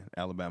next weekend,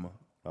 Alabama.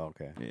 Oh,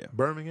 okay. Yeah.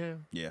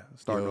 Birmingham? Yeah.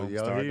 Stardome.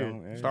 Yo, y'all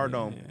here?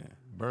 Stardome.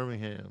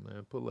 Birmingham,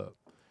 man. Pull up.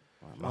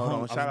 Hold on,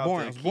 I was shout out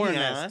born, to I was born in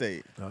Keon. that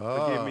state.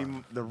 Forgive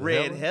me, the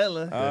red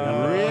hella.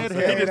 Red He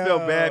hella. just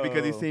felt bad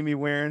because he seen me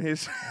wearing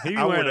his. He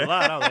I wearing a would've-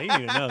 lot. I was like, he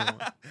need another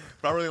one.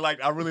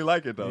 I really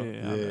like it though.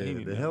 Yeah, I was like, he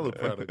need the another hella one.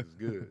 product is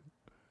good.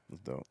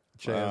 That's dope.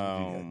 Chaz,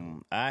 what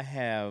you got? I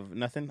have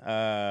nothing.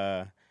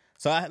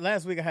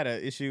 Last week I had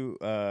an issue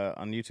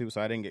on YouTube,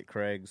 so I didn't get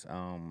Craig's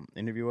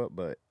interview up,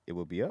 but it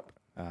will be up.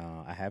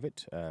 I have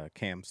it.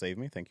 Cam saved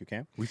me. Thank you,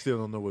 Cam. We still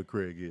don't know what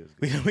Craig is.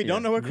 We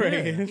don't know what Craig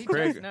Yeah. is. He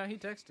Craig- texted. No, he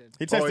texted.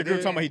 He texted Oh, he the group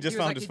did? talking about he just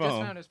found his He just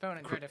phone. found his phone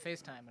and tried to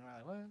FaceTime, and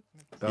we're like,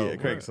 what? Oh, Yeah,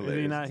 Craig's Is he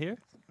hilarious. not here?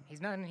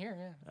 He's not in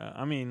here. Yeah.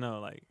 I mean, no,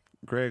 like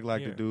Greg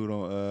like Here. the dude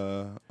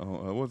on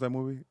what was that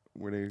movie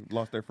where they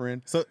lost their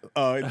friend? So,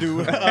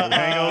 dude,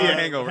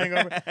 Hangover.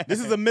 Hangover. This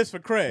is a miss for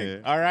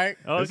Craig. Yeah. All right.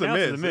 oh, It's it a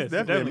counts as miss. a miss. It's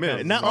definitely a miss.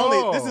 counts as Not miss.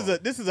 only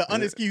this is an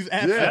unexcused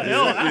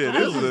absence.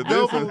 This is a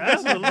double.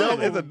 That's a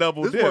little. It's a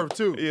double This dip. worth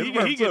two. Yeah, it's He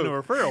worth getting two.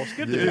 a referral.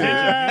 Skip the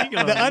Yeah.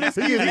 detention. The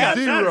unexcused He gets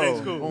absence. a Saturday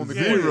zero school. on the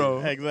Yeah,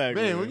 quiz.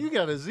 Exactly. Man, when you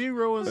got a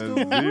zero in A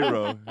school,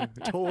 zero.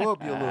 tore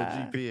up your little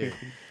GPA.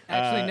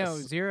 Actually, no.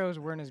 Zeros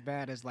weren't as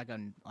bad as like a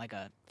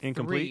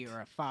Incomplete? 3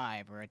 or a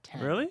 5 or a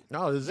 10. Really?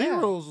 No, the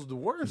zeros was the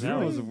worst.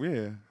 Zero was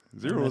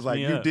Zero was Messed like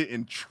me you up.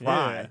 didn't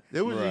try. Yeah.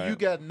 It was Right. you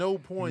got no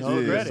points No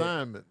for the credit.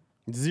 assignment.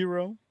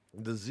 Zero.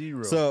 The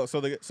zero. So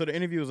the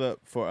interview is up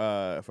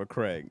for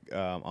Craig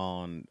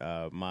on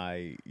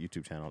my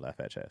YouTube channel, Laugh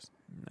at Chess.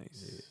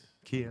 Nice.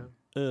 Keon.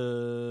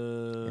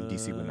 And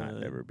DC will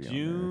not ever be on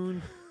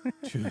June.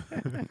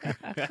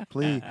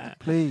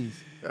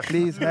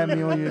 Please have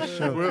me on your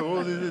show.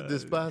 What is it?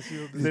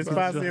 Despacio.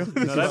 Despacio.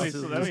 No, that means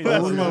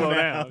slow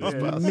down.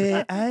 Yeah.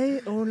 Me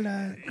ay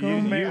hola.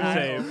 You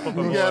say,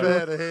 You gotta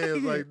have the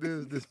hands like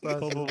this. por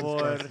Despacio.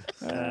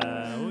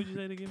 favor. What would you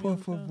say to give me? Por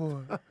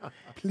favor.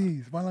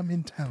 Please, while I'm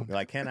in town.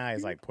 Like, can I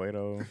is like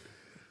Puerto.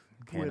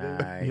 Can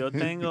I? Yo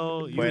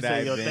tengo. You would Pueda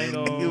say yo ven.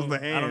 tengo. Use the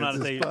I don't know how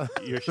to say hands.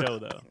 your show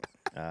though.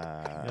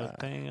 Yo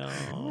tengo.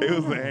 It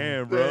was the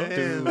hand, bro.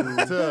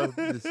 Tough.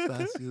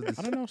 Despacio.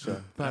 I don't know,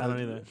 sir. I don't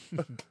either.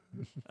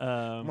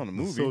 I'm on a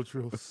movie.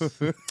 Sotros.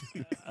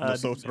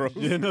 Nosotros.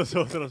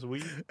 Nosotros,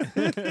 we.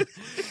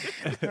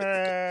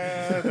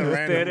 That's a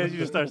random- Ustedes, you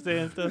just start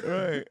saying stuff.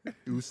 Right.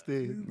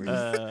 Usted.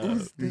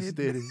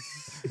 Ustedes.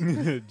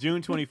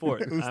 June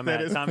 24th. I'm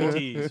at Ustedes. Tommy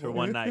T's for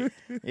one night.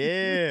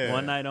 Yeah.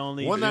 One night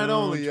only. One night June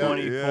only, yo.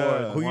 24th.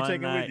 Yeah. Who you One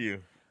taking night. with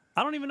you?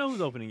 I don't even know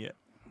who's opening yet.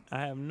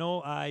 I have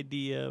no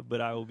idea,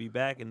 but I will be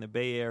back in the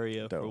Bay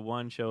Area for Dope.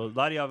 one show. A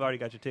lot of y'all have already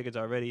got your tickets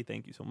already.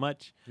 Thank you so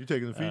much. You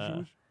taking the feature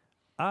with you?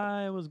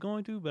 I was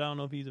going to, but I don't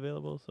know if he's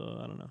available, so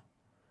I don't know.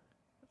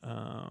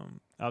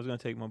 I was going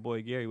to take my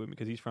boy Gary with me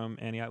because he's from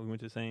Antioch. We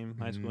went to the same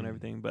high school and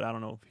everything, but I don't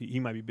know if he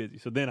might be busy.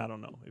 So then I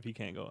don't know if he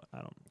can't go. I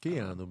don't.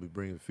 Keon don't be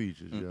bringing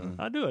features, yo.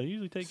 I do. I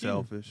usually take you.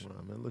 Selfish.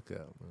 Well, man, look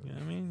out, man. You know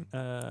what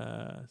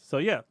I mean? So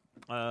yeah,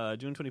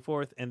 June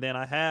 24th, and then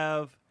I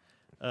have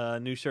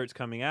new shirts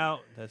coming out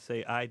that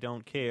say "I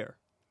don't care."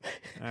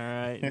 All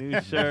right,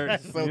 new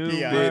shirts, So new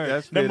Keon. merch.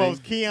 That's The fitting.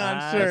 most Keon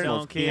I shirt. don't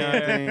Most Keon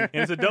care. thing. And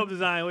it's a dope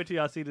design. Wait till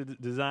y'all see the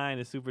design.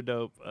 It's super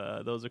dope.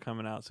 Those are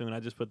coming out soon. I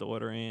just put the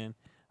order in.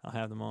 I'll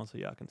have them on so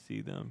y'all can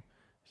see them.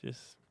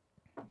 Just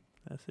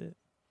that's it.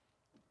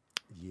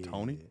 Yeah.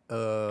 Tony?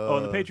 Oh,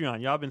 and the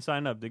Patreon. Y'all been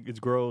signing up. It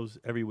grows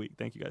every week.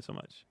 Thank you guys so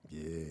much.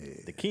 Yeah.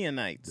 The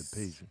Keonites. The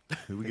patient.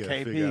 We The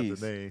gotta figure out KPs.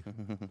 the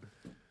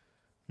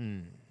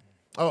name.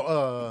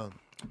 Oh,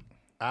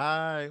 what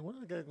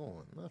did I got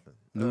going? Nothing.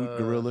 New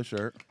gorilla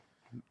shirt.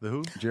 The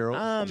who? Gerald.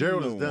 I'm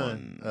Gerald is the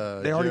done.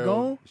 one. They already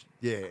Gerald- gone?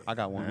 Yeah, I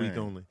got one. a week Dang.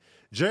 only.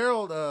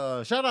 Gerald,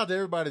 shout out to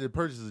everybody that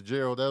purchased a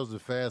Gerald. That was the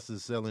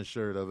fastest selling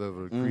shirt I've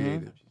ever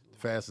created.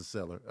 Fastest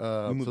seller.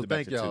 We moved So it back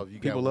thank to y'all. two. You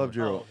got People love one.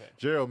 Gerald.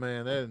 Gerald,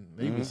 man, that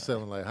he was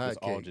selling like This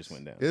hotcakes. all just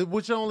went down.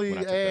 Which only when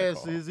I took that adds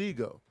call. to his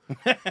ego.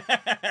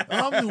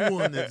 I'm the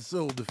one that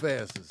sold the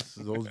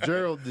fastest. Those the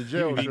Gerald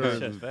beat shirts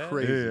that was fast.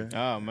 crazy.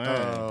 Oh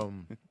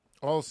man.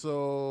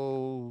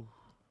 Also,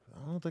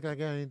 I don't think I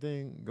got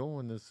anything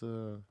going this.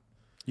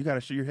 You got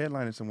to show your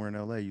headlining somewhere in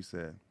L.A., you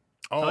said.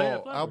 Oh, yeah,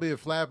 I'll be at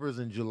Flappers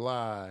in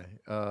July,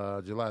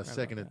 July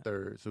 2nd and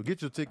 3rd. So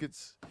get your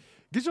tickets.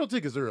 Get your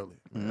tickets early.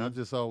 Man. I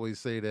just always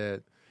say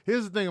that.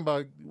 Here's the thing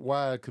about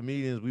why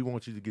comedians, we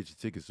want you to get your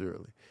tickets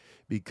early.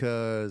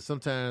 Because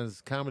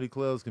sometimes comedy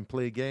clubs can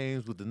play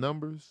games with the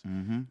numbers.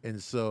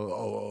 And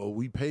so,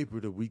 we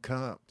papered or we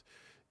comped.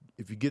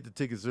 If you get the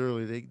tickets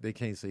early, they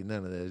can't say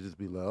none of that. It'll just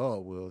be like, oh,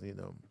 well,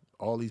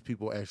 all these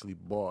people actually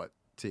bought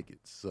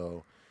tickets.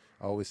 So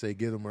I always say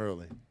get them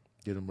early.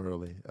 Get them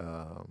early.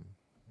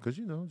 Because,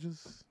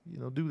 just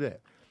do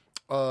that.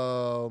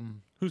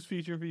 Who's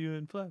featuring for you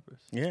in Flappers?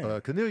 Yeah.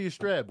 Cornelia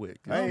Stradwick.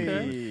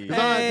 Hey. Because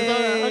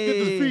I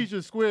get the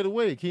feature squared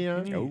away,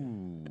 Keon.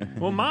 Oh.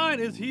 Well, mine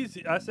is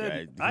I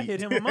said I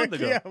hit him a month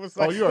ago. Yeah, I was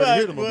Oh, you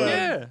already hit him about it.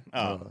 Yeah.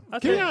 Oh. I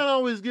Keon said,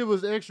 always give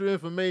us extra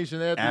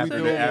information after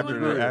we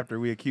go After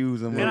we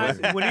accuse him.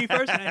 and when he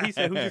first he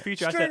said, "Who's your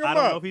feature?" I String said, him "I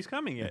don't up. know if he's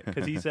coming yet,"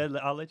 because he said,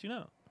 "I'll let you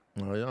know."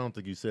 Oh, I don't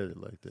think you said it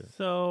like that.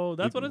 So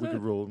that's what I we said.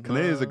 could roll.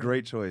 Cornelia's a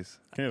great choice.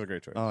 Kenya's a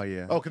great choice. Oh,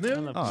 yeah. Oh, Cornelia? I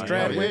love Oh,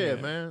 Stradwick. yeah,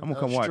 man. I'm going to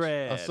come watch.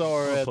 Strad. I saw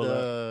her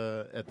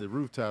I'll at the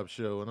rooftop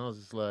show, and I was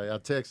just like, I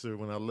texted her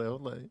when I left. I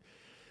was like,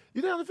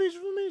 you down to feature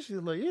for me? She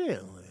was like, yeah.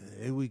 I'm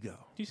like, here we go.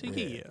 You say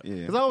yeah. Yeah.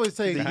 Because I always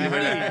take,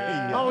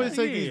 I always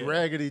take these Yeah.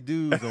 raggedy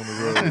dudes on the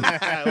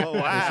road. Oh,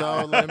 wow. So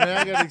I was like, man,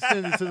 I got to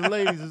extend it to the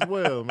ladies as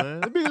well, man.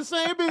 It'd be the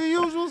same, it'd be the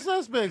usual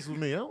suspects with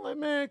me. I'm like,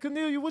 man,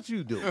 Cornelia, what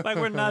you doing? Like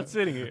we're not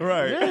sitting here.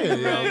 Right.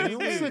 Yeah, yo,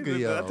 I'm sick of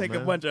y'all, I take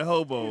man. a bunch of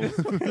hobos.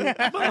 It'd be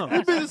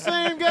the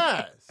same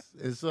guys.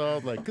 And so I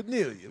was like,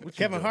 Cornelia, what you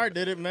Kevin doing? Hart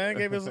did it, man.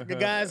 Gave us the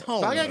guys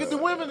home. So I gotta get the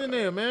women in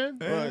there, man.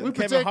 We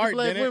protect Hart the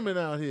black did it. women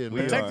out here,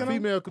 man. protecting them?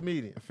 Female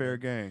comedian. Fair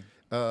game.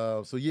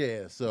 So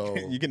yeah, so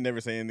You can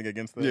never say anything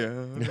against that.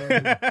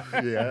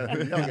 Yeah. yeah.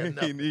 Y'all got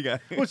nothing. he got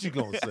What you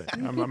gonna say?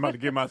 I'm about to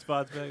get my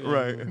spots back.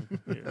 Right.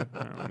 Yeah,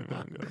 I don't even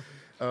wanna go.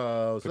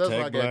 So that's what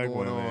I Protect got black going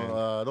women.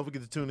 on. Don't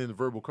forget to tune in to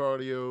Verbal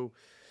Cardio.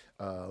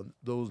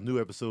 Those new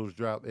episodes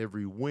drop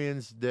every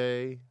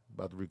Wednesday.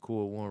 About to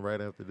record one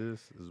right after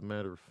this, as a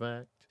matter of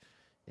fact.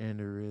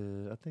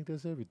 And I think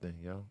that's everything,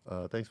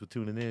 y'all. Thanks for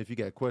tuning in. If you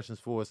got questions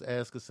for us,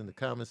 ask us in the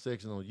comment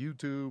section on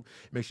YouTube.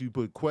 Make sure you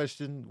put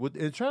question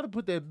and try to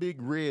put that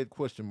big red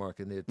question mark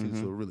in there too,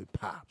 so it really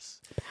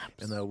pops.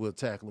 And we'll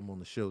tackle them on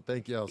the show.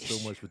 Thank y'all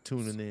so much for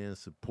tuning in,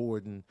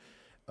 supporting,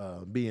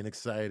 being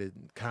excited,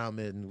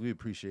 commenting. We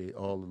appreciate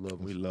all the love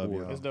and We support. love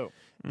y'all. It's dope.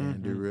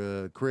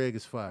 And Craig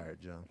is fired,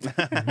 John.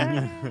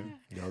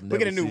 Y'all I'll We never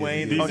get a new see it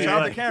Wayne. again. Oh, DC shout out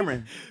to like-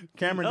 Cameron.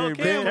 Cameron Oh, did.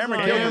 Cam was Cameron,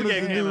 on. Cameron, We was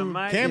gave the him a new-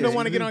 mic. Cam Yeah, don't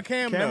want to he get on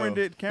Cam. Cameron though.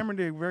 did. Cameron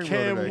did very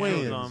Cam well today.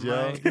 Wayans, on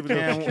y'all. mic. Give it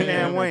up for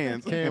Cam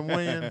Wayans. Cam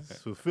Wayans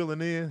for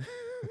filling in.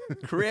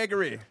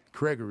 Gregory.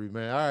 Gregory,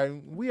 man. All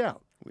right, we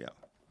out. We out.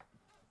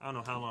 I don't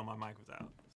know how long my mic was out.